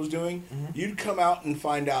Deadpool was doing, you'd come out and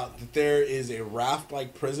find out that there is a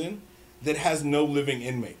raft-like prison that has no living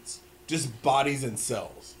inmates, just bodies and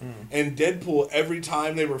cells. And Deadpool, every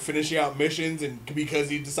time they were finishing out missions, and because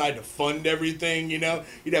he decided to fund everything, you know,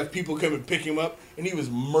 he'd have people come and pick him up, and he was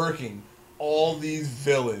murking all these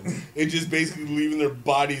villains and just basically leaving their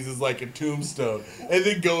bodies as like a tombstone, and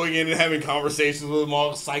then going in and having conversations with them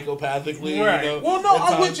all psychopathically. Right. You know, well, no,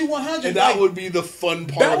 I'm with you 100. And that would be the fun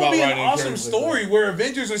part about writing. That would be an awesome story where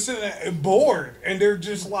Avengers are sitting there bored and they're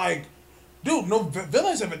just like, dude, no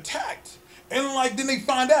villains have attacked. And like, then they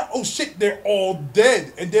find out, oh shit, they're all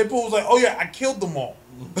dead. And Deadpool was like, oh yeah, I killed them all.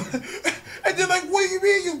 And they're like, what do you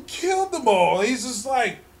mean you killed them all? And he's just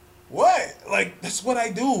like, what? Like, that's what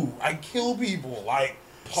I do. I kill people. Like,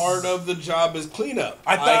 part of the job is cleanup.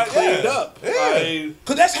 I cleaned up. Yeah.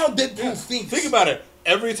 Because that's how Deadpool thinks. Think about it.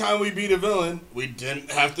 Every time we beat a villain, we didn't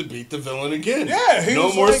have to beat the villain again. Yeah,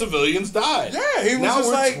 no more civilians died. Yeah, he was now just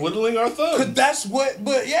we're like twiddling our thumbs. Cause that's what.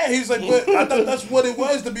 But yeah, he's like, but I thought that's what it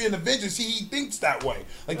was to be an Avenger. See, he thinks that way.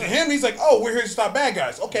 Like to him, he's like, oh, we're here to stop bad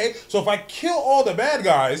guys. Okay, so if I kill all the bad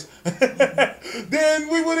guys, then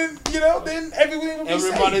we wouldn't, then everything would be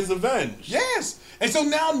everybody's safe. avenged. Yes. And so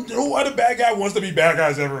now no other bad guy wants to be bad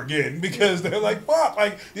guys ever again because they're like, fuck,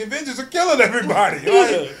 like the Avengers are killing everybody.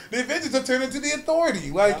 Like, the Avengers are turning to the Authority.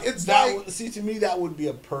 Like it's that. See, to me, that would be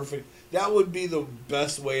that would be the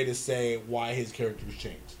best way to say why his character's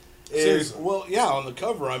changed. Seriously. Well, yeah, on the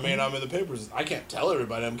cover, I'm in the papers. I can't tell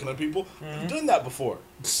everybody I'm killing people. I've done that before.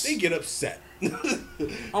 They get upset.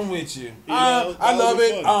 I'm with you. I love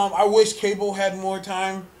it. I wish Cable had more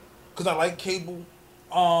time because I like Cable.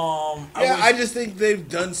 I just think they've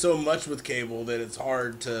done so much with Cable that it's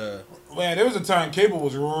hard to. Man, there was a time Cable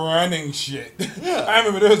was running shit. Yeah. I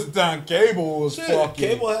remember there was a time Cable was fucking.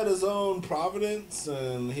 Cable had his own Providence,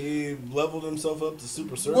 and he leveled himself up to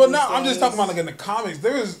super service. Well, no, I'm just talking about like in the comics.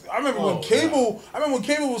 I remember when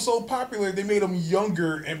Cable was so popular, they made him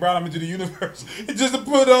younger and brought him into the universe. Just to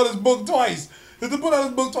put out his book twice. There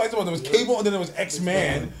was Cable, and then there was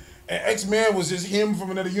X-Man, and X-Man was just him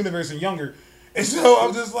from another universe and younger. And so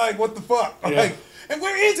I'm just like, what the fuck? Yeah. Like, and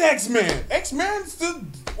where is X-Man? X-Man still,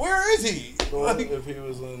 where is he? Well, if he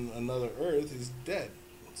was on another Earth, he's dead.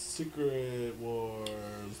 Secret Wars.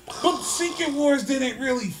 But Secret Wars didn't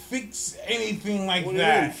really fix anything like what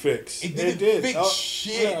that. Did it fix? It didn't fix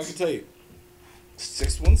shit. Yeah, I can tell you.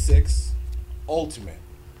 616 Ultimate.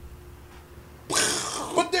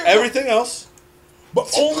 But everything else. But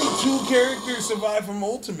only 2 characters survived from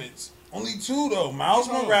Ultimates. Only 2 though, Miles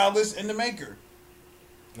Morales and the Maker.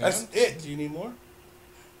 That's it. Do you need more?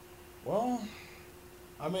 Well,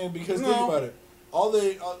 I mean, because think about it.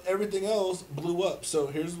 Everything else blew up. So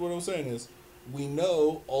here's what I'm saying is, we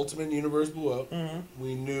know Ultimate Universe blew up.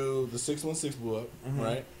 We knew the 616 blew up,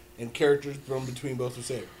 right? And characters from between both were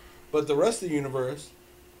saved. But the rest of the universe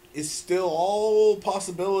is still all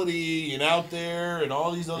possibility and out there and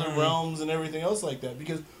all these other realms and everything else like that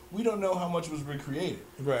because we don't know how much was recreated.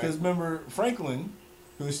 Right. Because remember, Franklin,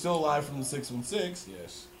 who is still alive from the 616,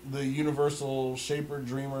 yes, the universal shaper,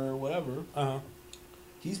 dreamer, whatever,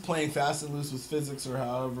 he's playing fast and loose with physics or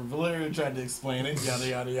however Valeria tried to explain it, yada,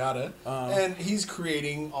 yada, yada. And he's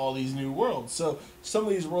creating all these new worlds. So some of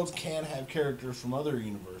these worlds can have characters from other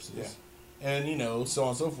universes. Yeah. And, so on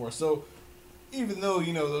and so forth. So even though,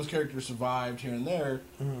 those characters survived here and there,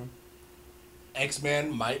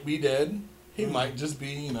 X-Man might be dead. He might just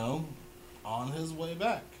be, on his way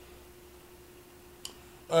back.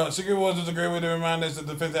 Secret Wars is a great way to remind us that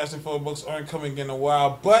the Fantastic Four books aren't coming in a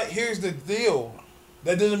while. But here's the deal.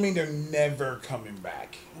 That doesn't mean they're never coming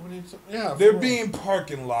back. Yeah, They're being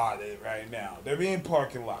parking lotted right now. They're being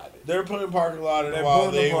parking lotted. They're putting parking lot in while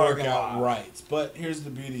they work out rights. But here's the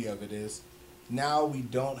beauty of it is, now we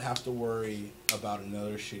don't have to worry about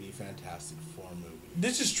another shitty Fantastic Four movie.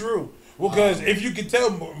 This is true. Because if you could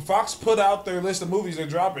tell, Fox put out their list of movies they're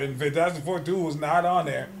dropping. Fantastic Four 2 was not on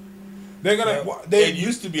there. They're gonna. It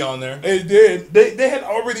used to be on there. It did. They had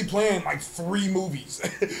already planned like 3 movies.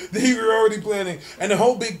 They were already planning, and the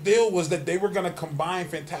whole big deal was that they were gonna combine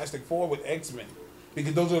Fantastic Four with X-Men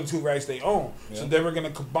because those are the 2 rights they own. Yeah. So they were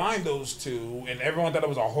gonna combine those 2, and everyone thought it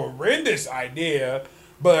was a horrendous idea,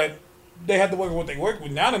 but they had to work with what they worked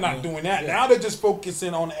with. Now they're not doing that. Yeah. Now they're just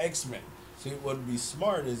focusing on X-Men. See, what would be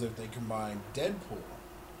smart is if they combined Deadpool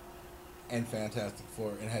and Fantastic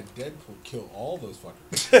Four and had Deadpool kill all those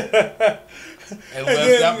fuckers and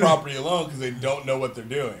left that property alone because they don't know what they're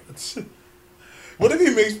doing. What if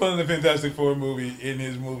he makes fun of the Fantastic Four movie in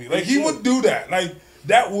his movie? Like, he would do that. Like,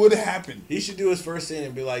 that would happen. He should do his first scene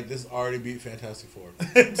and be like, this already beat Fantastic Four.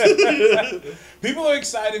 People are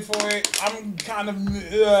excited for it. I'm kind of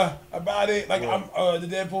about it. Like, I'm the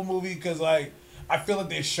Deadpool movie because, like, I feel like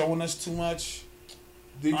they're showing us too much.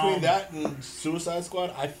 Between that and Suicide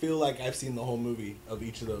Squad, I feel like I've seen the whole movie of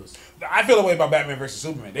each of those. I feel the way about Batman vs.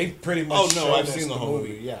 Superman. They pretty much I've seen the whole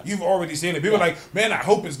movie. Yeah, you've already seen it. People are like, man, I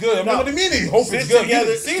hope it's good. I'm like, what do you mean? Hope it's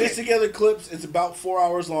good. Stitch together clips. It's about 4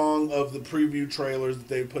 hours long of the preview trailers that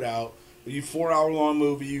they put out. A 4 hour long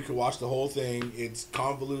movie. You can watch the whole thing. It's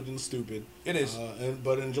convoluted and stupid. It is,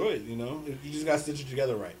 but enjoy it. You know, you just got to stitch it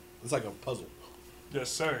together right. It's like a puzzle. Yes,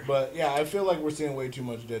 sir. But yeah, I feel like we're seeing way too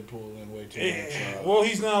much Deadpool and way too much. Well,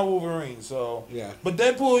 he's now Wolverine, so yeah. But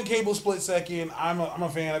Deadpool and Cable split second. I'm a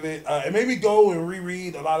fan of it. It made me go and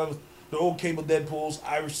reread a lot of the old Cable Deadpools.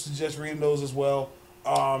 I would suggest reading those as well.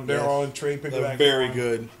 They're all in trade paperback. Very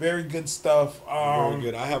good. Very good stuff. Very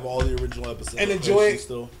good. I have all the original episodes. And enjoy it.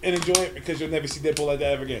 Still. And enjoy it because you'll never see Deadpool like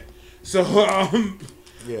that ever again. So let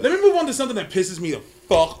me move on to something that pisses me the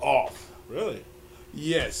fuck off. Really?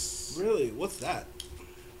 Yes. Really? What's that?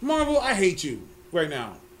 Marvel, I hate you right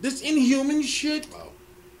now. This Inhuman shit. Oh.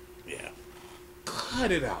 Yeah.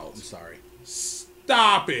 Cut it out. I'm sorry.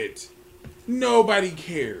 Stop it. Nobody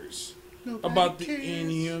cares about the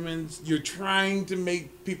Inhumans. You're trying to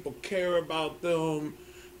make people care about them.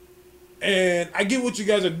 And I get what you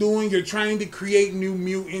guys are doing. You're trying to create new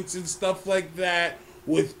mutants and stuff like that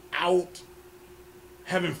without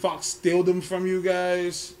having Fox steal them from you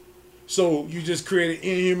guys. So you just created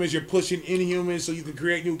Inhumans, you're pushing Inhumans so you can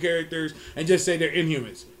create new characters and just say they're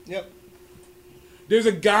Inhumans. Yep. There's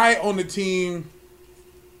a guy on the team.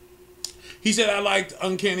 He said, I liked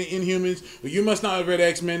Uncanny Inhumans, but you must not have read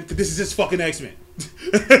X-Men because this is just fucking X-Men.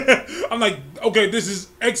 I'm like, okay, this is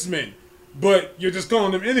X-Men, but you're just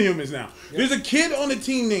calling them Inhumans now. Yep. There's a kid on the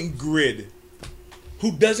team named Grid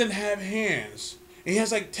who doesn't have hands. And he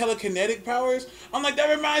has like telekinetic powers. I'm like,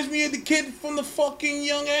 that reminds me of the kid from the fucking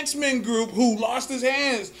Young X-Men group who lost his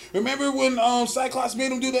hands. Remember when Cyclops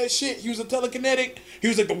made him do that shit? He was a telekinetic. He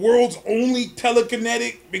was like the world's only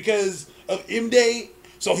telekinetic because of M-Day.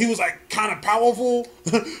 So he was like kind of powerful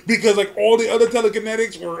because like all the other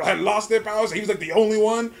telekinetics had lost their powers. He was like the only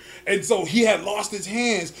one. And so he had lost his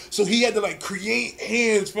hands. So he had to like create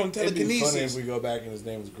hands from telekinesis. It'd be funny if we go back and his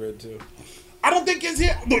name was Grid too. I don't think it's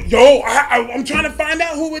him. Look, yo, I'm trying to find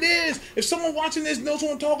out who it is. If someone watching this knows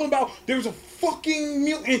what I'm talking about, there's a fucking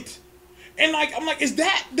mutant. And like, I'm like, is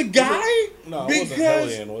that the guy? No, it wasn't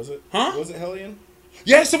Hellion, was it? Huh? Was it Hellion?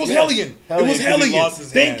 Yes, it was Hellion. It was Hellion.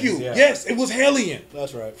 Thank you. Yeah. Yes, it was Hellion.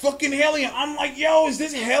 That's right. Fucking Hellion. I'm like, yo, is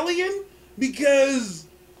this Hellion? Because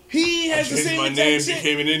he has the same my name,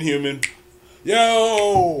 became an Inhuman.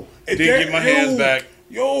 Yo. Didn't get my hands back.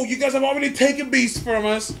 Yo, you guys have already taken Beast from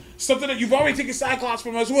us. Something that you've already taken Cyclops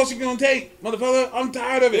from us. Who else you gonna take, motherfucker? I'm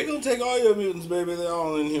tired of it. They're gonna take all your mutants, baby. They're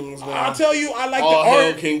all Inhumans now. I'll tell you, I like all the art.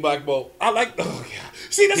 Hail King Black Bolt. I like. Oh yeah.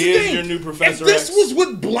 See, that's he the thing. Is your new Professor If this X. was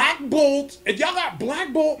with Black Bolt, if y'all got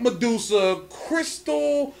Black Bolt, Medusa,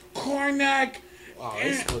 Crystal, Karnak. Wow,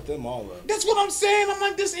 they split them all up. That's what I'm saying. I'm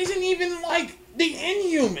like, this isn't even like the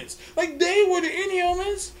Inhumans. Like they were the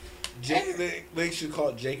Inhumans. They should call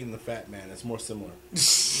it Jake and the Fat Man. It's more similar.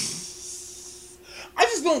 I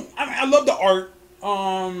just don't. I love the art.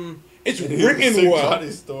 It's written well. Johnny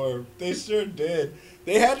Storm. They sure did.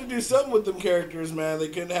 They had to do something with them characters, man. They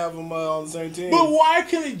couldn't have them on the same team. But why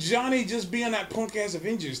couldn't Johnny just be on that punk ass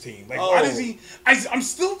Avengers team? Like, why does he? I'm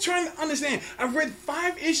still trying to understand. I've read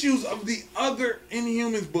 5 issues of the other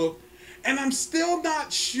Inhumans book, and I'm still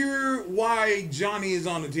not sure why Johnny is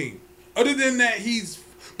on the team. Other than that,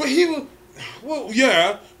 but he was. Well,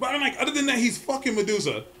 yeah. But I'm like, other than that, he's fucking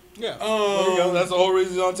Medusa. Yeah, there you go. That's the whole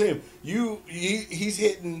reason he's on team.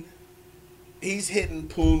 He's hitting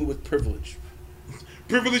Poon with privilege.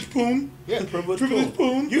 Privilege Poon? Yeah, privilege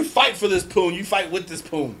Poon. You fight for this Poon. You fight with this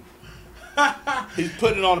Poon. He's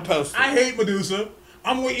putting it on a poster. I hate Medusa.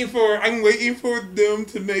 I'm waiting for them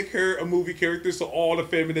to make her a movie character so all the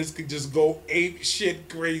feminists could just go ape shit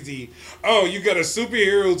crazy. Oh, you got a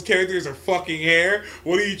superhero's characters are fucking hair?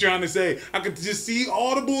 What are you trying to say? I could just see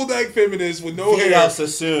all the bulldog feminists with no hair.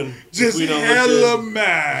 Sassoon. Just hella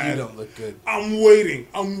mad. You don't look good. I'm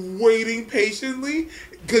waiting patiently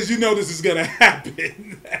because you know this is gonna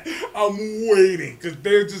happen. I'm waiting because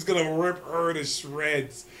they're just gonna rip her to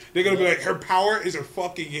shreds. They're gonna be like, her power is her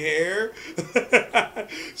fucking hair.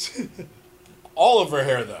 All of her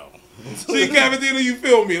hair, though. See, Cavatina, you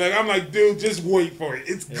feel me? Like I'm like, dude, just wait for it.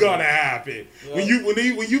 It's gonna happen. Yeah. When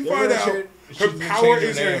you find out her power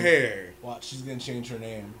is her hair. Watch, she's gonna change her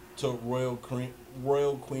name to Royal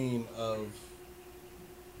Queen of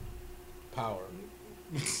Power.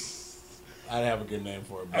 I'd have a good name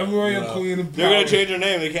for her. Royal Queen of Power. They're gonna change her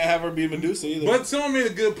name. They can't have her be Medusa either. But someone made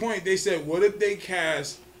a good point. They said, what if they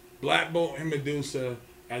cast Black Bolt and Medusa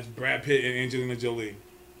as Brad Pitt and Angelina Jolie?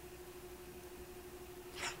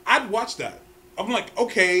 I'd watch that. I'm like,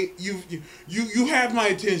 okay, you have my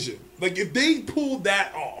attention. Like if they pulled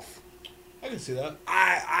that off, I can see that.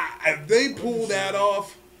 If they pull that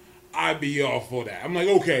off, I'd be all for that. I'm like,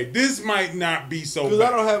 okay, this might not be so bad. Because I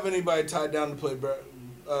don't have anybody tied down to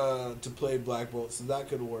play Black Bolt, so that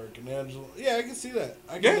could work. And Angela, yeah, I can see that.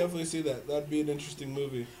 I can definitely see that. That'd be an interesting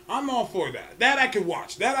movie. I'm all for that. That I could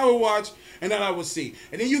watch. That I would watch, and that I would see.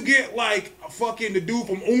 And then you get like a fucking the dude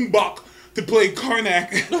from Umbach to play Karnak.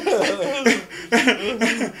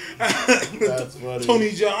 That's funny.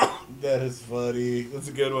 Tony Jaa. That is funny. That's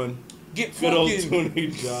a good one. Get good old fucking Tony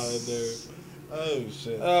Jaa in there. Oh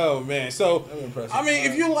shit. Oh man. So I'm impressed. I mean,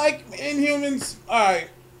 if you like Inhumans, all right.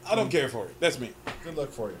 I don't care for it. That's me. Good luck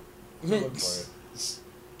for you. Good luck for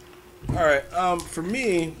you. All right. For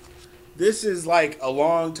me, this is like a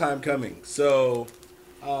long time coming. So,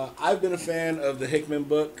 I've been a fan of the Hickman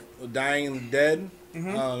book, Dying in the Dead.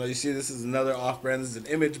 Mm-hmm. You see, this is another off-brand. This is an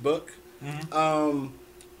Image book. Mm-hmm.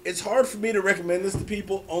 It's hard for me to recommend this to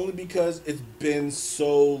people only because it's been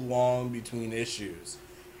so long between issues.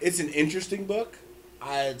 It's an interesting book.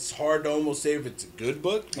 It's hard to almost say if it's a good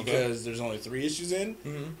book because there's only 3 issues in,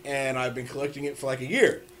 and I've been collecting it for like a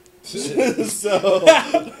year. So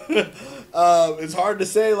it's hard to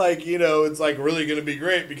say like, you know, it's like really going to be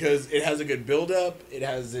great because it has a good build-up. It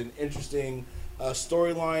has an interesting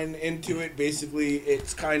storyline into it. Basically,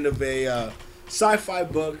 it's kind of a sci-fi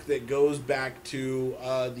book that goes back to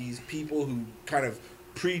these people who kind of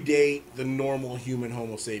predate the normal human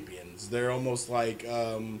Homo sapiens. They're almost like...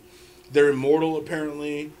 they're immortal,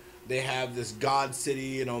 apparently. They have this god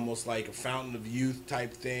city and almost like a fountain of youth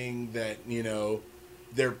type thing that, you know,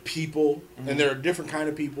 they're people. And they're a different kind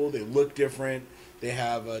of people. They look different. They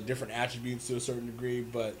have different attributes to a certain degree.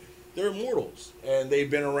 But they're immortals. And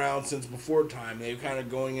they've been around since before time. They've kind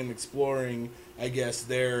of going and exploring, I guess,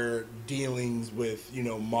 their dealings with, you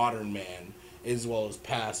know, modern man as well as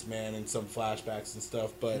past man and some flashbacks and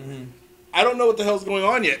stuff. But... I don't know what the hell's going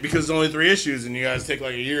on yet because there's only 3 issues and you guys take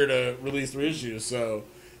like a year to release 3 issues. So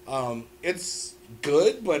it's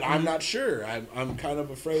good, but I'm not sure. I'm kind of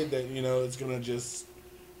afraid that, you know, it's going to just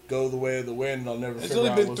go the way of the wind. I'll never figure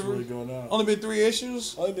out what's really going on. Only been 3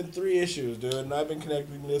 issues? Only been 3 issues, dude. And I've been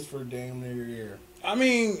connecting this for damn near a year. I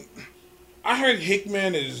mean, I heard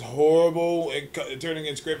Hickman is horrible at turning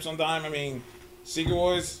in scripts on time. I mean, Secret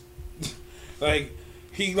Wars, like...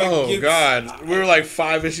 God. We were like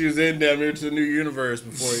 5 issues in down here to the new universe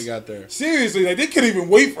before he got there. Seriously, like, they couldn't even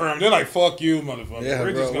wait for him. They're like, fuck you, motherfucker. Yeah,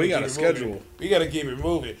 bro, we got a schedule. We got to keep it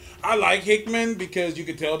moving. I like Hickman because you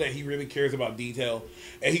can tell that he really cares about detail.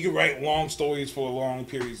 And he can write long stories for long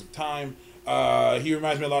periods of time. He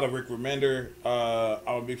reminds me a lot of Rick Remender.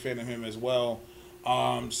 I'm a big fan of him as well.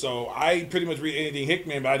 So I pretty much read anything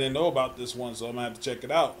Hickman, but I didn't know about this one, so I'm going to have to check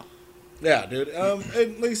it out. Yeah, dude.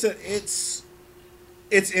 And like I said,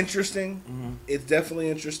 it's interesting. It's definitely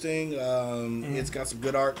interesting. It's got some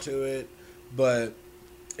good art to it, but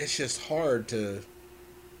it's just hard to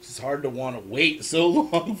want to wait so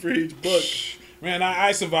long for each book. Man,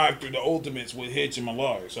 I survived through the Ultimates with Hitch and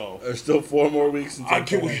Malari, so there's still 4 more weeks until I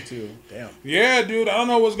can wait too. Damn. Yeah, dude. I don't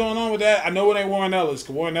know what's going on with that. I know it ain't Warren Ellis,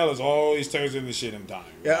 because Warren Ellis always turns into shit in time.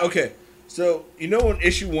 Yeah. Okay. So you know when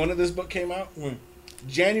issue 1 of this book came out? When?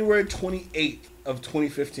 January 28th of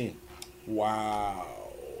 2015. Wow.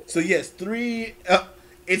 So yes,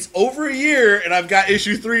 it's over a year, and I've got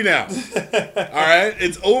issue 3 now. All right,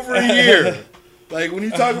 it's over a year. Like, when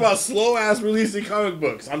you talk about slow-ass releasing comic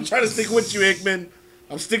books, I'm trying to stick with you, Hickman.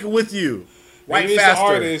 I'm sticking with you. Write Maybe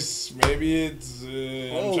faster. it's the artist. Maybe it's.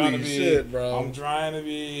 I'm trying to be. Shit, bro. I'm trying to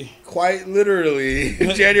be. Quite literally,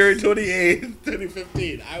 January 28th,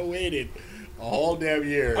 2015. I waited a whole damn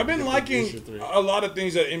year. I've been liking a lot of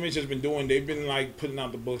things that Image has been doing. They've been like putting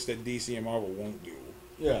out the books that DC and Marvel won't do.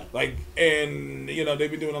 Yeah. Like, and you know,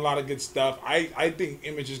 they've been doing a lot of good stuff. I think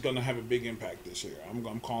Image is gonna have a big impact this year.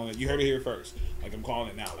 I'm calling it. You heard it here first. Like, I'm calling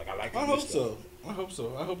it now. Like, I like. I hope so. I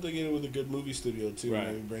hope they get it with a good movie studio too. Right.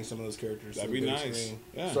 Maybe bring some of those characters. That'd to be the big nice. screen.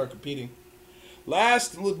 Yeah. Start competing.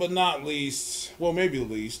 Last but not least, well, maybe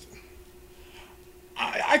the least.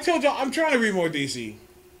 I told y'all I'm trying to read more DC.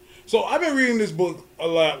 So I've been reading this book a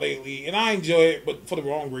lot lately, and I enjoy it, but for the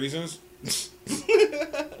wrong reasons.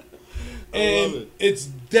 And it's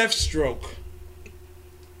Deathstroke.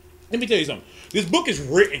 Let me tell you something. This book is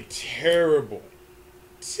written terrible.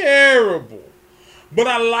 Terrible. But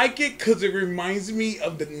I like it because it reminds me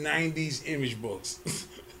of the 90s Image books.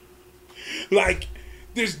 Like,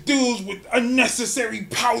 there's dudes with unnecessary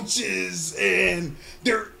pouches, and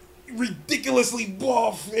they're ridiculously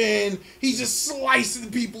buff, and he's just slicing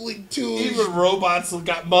people in two. Even robots have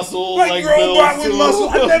got muscle. Like robot with muscle.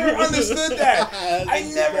 I never understood that. I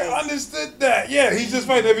never understood that. Yeah, he's just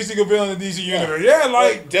fighting every single villain in the DC universe. Yeah,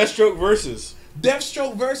 like Deathstroke versus.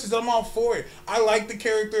 Deathstroke versus. I'm all for it. I like the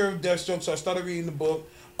character of Deathstroke, so I started reading the book.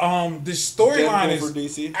 The storyline is for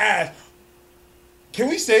DC. ass. Can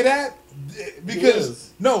we say that?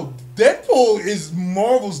 Because no, Deadpool is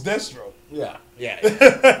Marvel's Deathstroke. Yeah.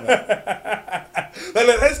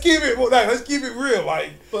 Let's keep it real.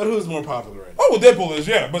 Like, but who's more popular right now? Oh, well, Deadpool is,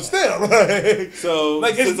 yeah, but still. Like, so,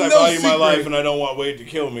 like, since I value my life and I don't want Wade to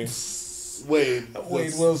kill me, Wade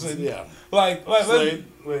Wilson, yeah, Slade.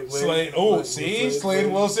 Slade. Oh, see,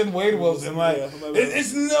 Slade Wilson, Wade Wilson. Like,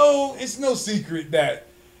 it's no secret that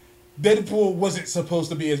Deadpool wasn't supposed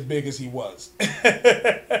to be as big as he was.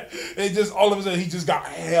 It just all of a sudden he just got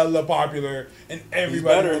hella popular, and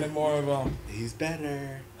everybody wanted more of him. He's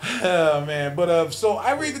better. Oh man, but so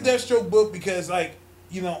I read the Deathstroke book because, like,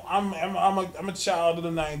 you know, I'm a child of the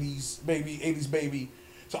 '90s baby, '80s baby.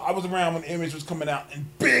 So I was around when Image was coming out, and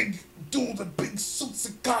big dudes and big suits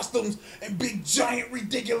and costumes and big giant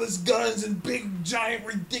ridiculous guns and big giant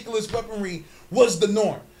ridiculous weaponry was the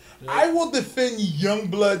norm. Yeah. I will defend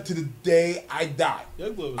Youngblood to the day I die.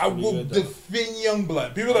 I will defend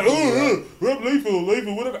Youngblood. People are like, Rep Lethal,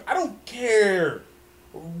 whatever. I don't care.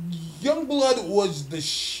 Youngblood was the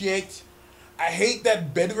shit. I hate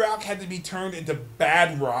that Bedrock had to be turned into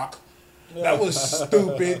Badrock. That was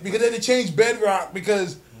stupid because they had to change Bedrock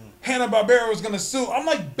because Hanna-Barbera was going to sue. I'm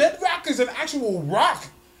like, Bedrock is an actual rock.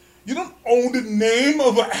 You don't own the name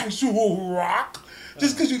of an actual rock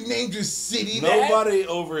just because you named your city that. Nobody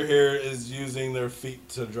over here is using their feet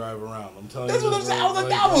to drive around. I'm telling you. That's what I'm saying. I was like,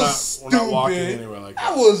 that was stupid. We're not walking anywhere like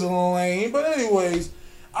that. That was lame. But anyways,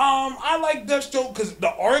 I like Deathstroke because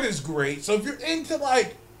the art is great. So if you're into,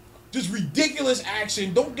 like, just ridiculous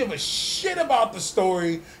action, don't give a shit about the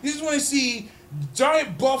story. You just want to see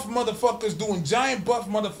giant buff motherfuckers doing giant buff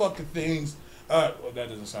motherfucker things. Well, that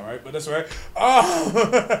doesn't sound right, but that's all right.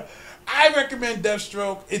 I recommend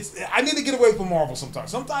Deathstroke. I need to get away from Marvel sometimes.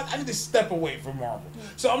 Sometimes I need to step away from Marvel.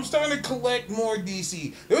 So I'm starting to collect more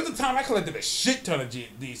DC. There was a time I collected a shit ton of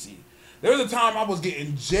DC. There was a time I was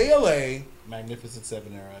getting JLA. Magnificent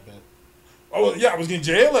Seven era, I bet. Oh, yeah, I was getting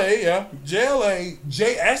JLA, yeah. JLA,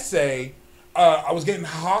 JSA. I was getting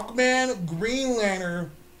Hawkman, Green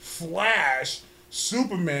Lantern, Flash,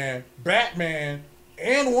 Superman, Batman,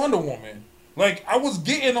 and Wonder Woman. Like, I was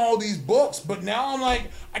getting all these books, but now I'm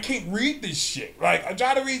like, I can't read this shit. Like, I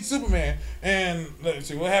try to read Superman, and let's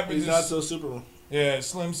see, what happens He's not so Superman. Yeah,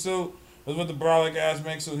 slim suit. That's what the brolic ass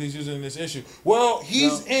makes, so he's using this issue. Well,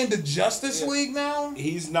 he's in the Justice League now?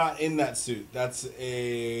 He's not in that suit. That's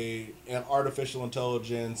an artificial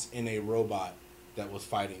intelligence in a robot that was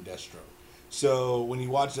fighting Deathstroke. So when you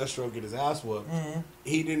watch Deathstroke get his ass whooped,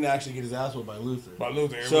 he didn't actually get his ass whooped by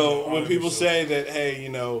Luthor. So when people say that, hey, you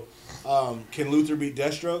know, can Luthor beat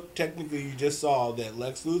Deathstroke? Technically, you just saw that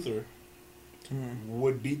Lex Luthor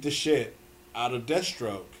would beat the shit out of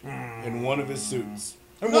Deathstroke in one of his suits.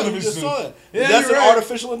 You just saw it. Yeah, that's an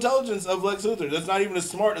artificial intelligence of Lex Luthor. That's not even as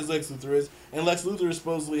smart as Lex Luthor is. And Lex Luthor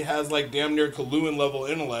supposedly has like damn near Kaluan level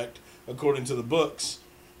intellect, according to the books.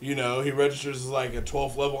 You know, he registers as like a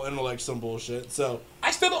 12th level intellect, some bullshit. So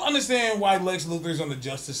I still don't understand why Lex Luthor's on the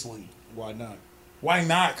Justice League. Why not? Why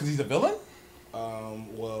not? Because he's a villain?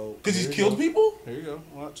 Well, because he's killed people? Here you go.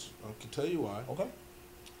 Watch. I can tell you why. Okay.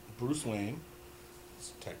 Bruce Wayne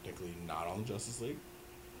is technically not on the Justice League.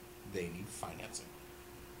 They need financing.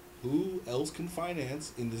 who else can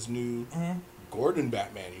finance in this new Gordon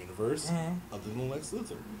Batman universe other than Lex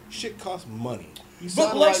Luthor? Shit costs money.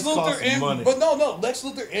 But Lex Luthor Lex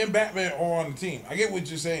Luthor and Batman are on the team. I get what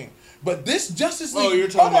you're saying. But this Justice League... Oh, you're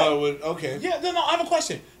talking about... Okay. Yeah, no, I have a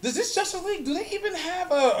question. Does this Justice League, do they even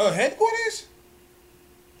have a headquarters?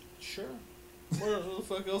 Sure. Where the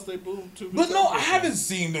fuck else they boom to? But no, I haven't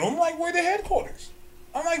seen them. Like, where are the headquarters?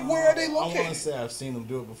 I'm like, where are they located? I want to say I've seen them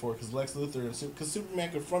do it before because Lex Luthor and because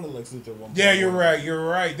Superman confronted Lex Luthor at one point. Yeah, you're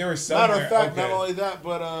right. There was somewhere. Matter of fact, not only that,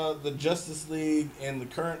 but the Justice League in the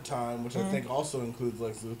current time, which I think also includes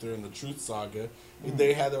Lex Luthor and the Truth Saga,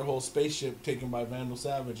 they had their whole spaceship taken by Vandal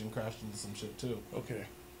Savage and crashed into some shit too. Okay.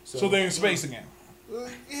 So they're in space again.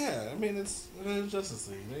 Yeah, I mean it's Justice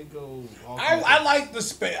League. They go. I like the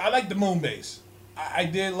space. I like the moon base. I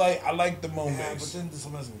like the moon base. But then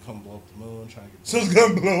somebody's gonna come blow up the moon, trying to get. So it's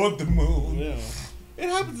gonna blow up the moon. Yeah, it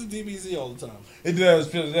happens to DBZ all the time. It does,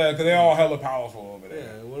 because they're all hella powerful over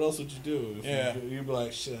there. Yeah, what else would you do? You'd be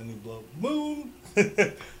like, shit, I need to blow up the moon.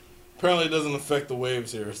 Apparently, it doesn't affect the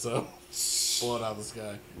waves here, so blow it out of the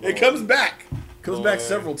sky. Lord. It comes back. Comes back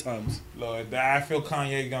several times. Lord, I feel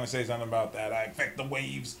Kanye gonna say something about that. I affect the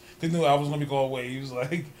waves. They knew I was gonna be called waves.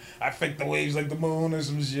 Like I affect the waves like the moon or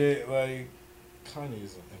some shit. Like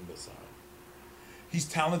Kanye's an imbecile. He's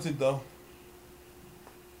talented though.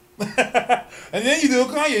 And then you do a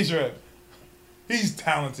Kanye shred. He's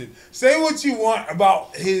talented. Say what you want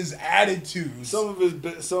about his attitudes. Some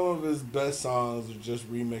of his best songs are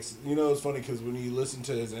just remixes. You know, it's funny because when you listen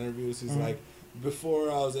to his interviews, he's like, before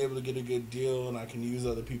I was able to get a good deal and I can use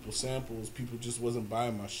other people's samples, people just wasn't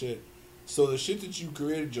buying my shit. So the shit that you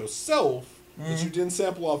created yourself, that you didn't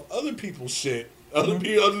sample off other people's shit, other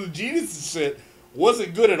the geniuses shit,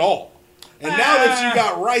 wasn't good at all. And now that you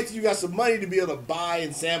got rights, you got some money to be able to buy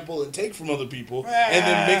and sample and take from other people, and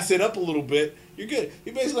then mix it up a little bit, you're good.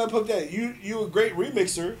 You basically put that. You a great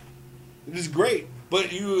remixer. It is great.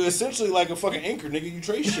 But you essentially like a fucking anchor, nigga. You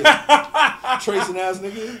trace shit. Tracing ass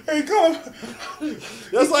nigga. Hey, come on.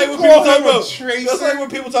 That's like when people talk about. That's like when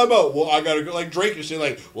people talk about. Well, I gotta go like Drake and shit.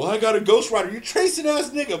 Like, well, I got a ghostwriter. You tracing ass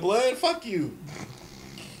nigga, blood. Fuck you.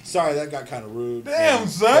 Sorry, that got kind of rude. Damn,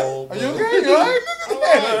 son. Cold, are you okay? You alright? But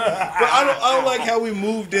I don't like how we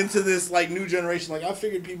moved into this like new generation. Like I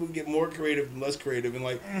figured people would get more creative and less creative, and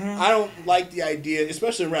like I don't like the idea,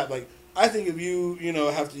 especially in rap. Like I think if you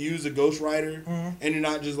have to use a ghostwriter and you're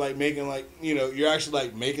not just like making like you're actually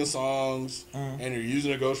like making songs and you're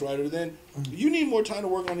using a ghostwriter, then you need more time to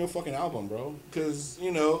work on your fucking album, bro. Because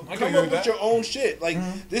come up with your own shit. Like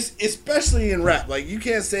this, especially in rap. Like you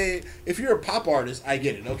can't say if you're a pop artist, I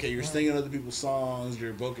get it. Okay, you're singing other people's songs,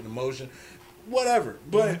 you're evoking emotion, whatever.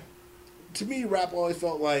 But to me, rap always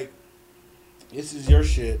felt like this is your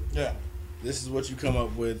shit. Yeah, this is what you come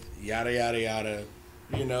up with. Yada yada yada.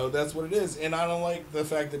 That's what it is. And I don't like the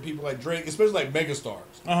fact that people like Drake, especially like megastars.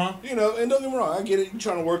 And don't get me wrong, I get it. You're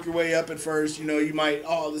trying to work your way up at first. You might,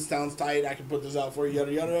 this sounds tight. I can put this out for you,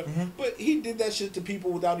 yada, yada. But he did that shit to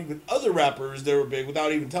people without even other rappers that were big,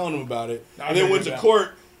 without even telling them about it. And then went to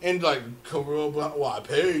court and like, cover up, well, I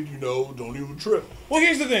paid, don't even trip. Well,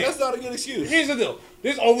 here's the thing. That's not a good excuse. Here's the deal.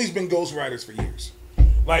 There's always been ghostwriters for years.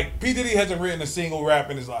 Like, P. Diddy hasn't written a single rap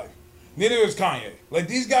in his life. Neither is Kanye. Like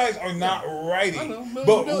these guys are not writing. I know,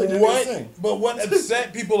 but what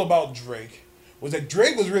upset people about Drake was that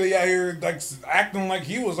Drake was really out here like acting like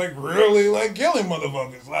he was like really like killing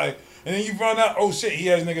motherfuckers. Like, and then you find out, oh shit, he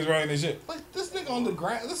has niggas writing this shit. Like this nigga on this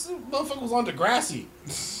motherfucker was on Degrassi.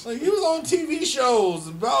 Like he was on TV shows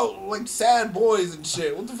about like sad boys and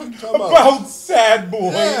shit. What the fuck you talking about? About sad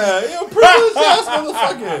boys. Yeah, privileged ass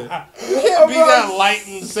motherfucker. You can't be that light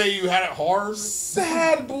and say you had it hard.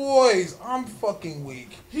 Sad boys. I'm fucking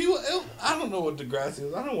weak. I don't know what Degrassi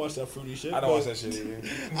is. I don't watch that fruity shit. I don't watch that shit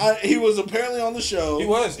either. He was apparently on the show. He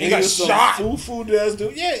was. He got shot. Food ass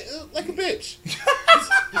dude. Yeah, like a bitch.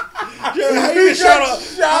 How you get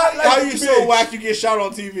shot? How you so whack? You get shot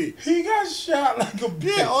on TV. He got shot like a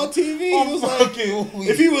bitch. Yeah, on TV. He was like,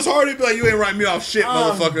 if he was hard, he'd be like, "You ain't writing me off shit,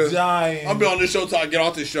 motherfucker. I'm dying. I'll be on this show till I get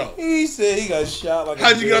off this show." He said he got shot like.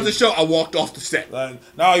 How'd you get off the show? I walked off the set.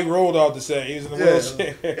 No, he rolled off the set. He was in the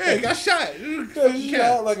wheelchair. Yeah, he got shot. He got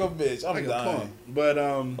shot like a bitch. I'm dying. But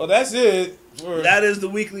well, that's it. That is the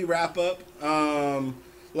weekly wrap up.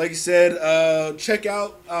 Like you said, check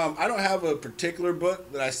out. I don't have a particular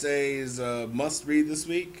book that I say is a must read this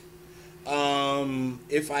week.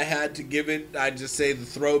 If I had to give it, I'd just say the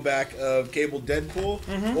throwback of Cable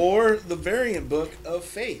Deadpool or the variant book of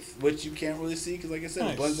Faith, which you can't really see because, like I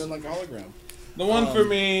said, it blends in like a hologram. The one for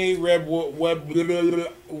me, Web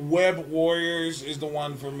Warriors is the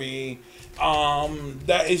one for me.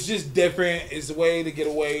 That is just different. It's a way to get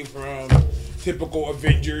away from typical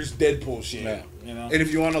Avengers Deadpool shit. Yeah. You know? And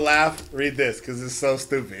if you want to laugh, read this because it's so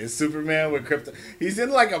stupid. It's Superman with kryptonite. He's in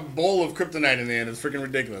like a bowl of kryptonite in the end. It's freaking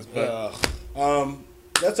ridiculous. But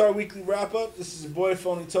that's our weekly wrap up. This is your boy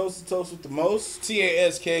Phony Toast, the Toast with the most.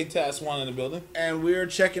 TASK Task 1 in the building. And we're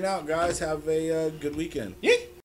checking out, guys. Have a good weekend. Yeah.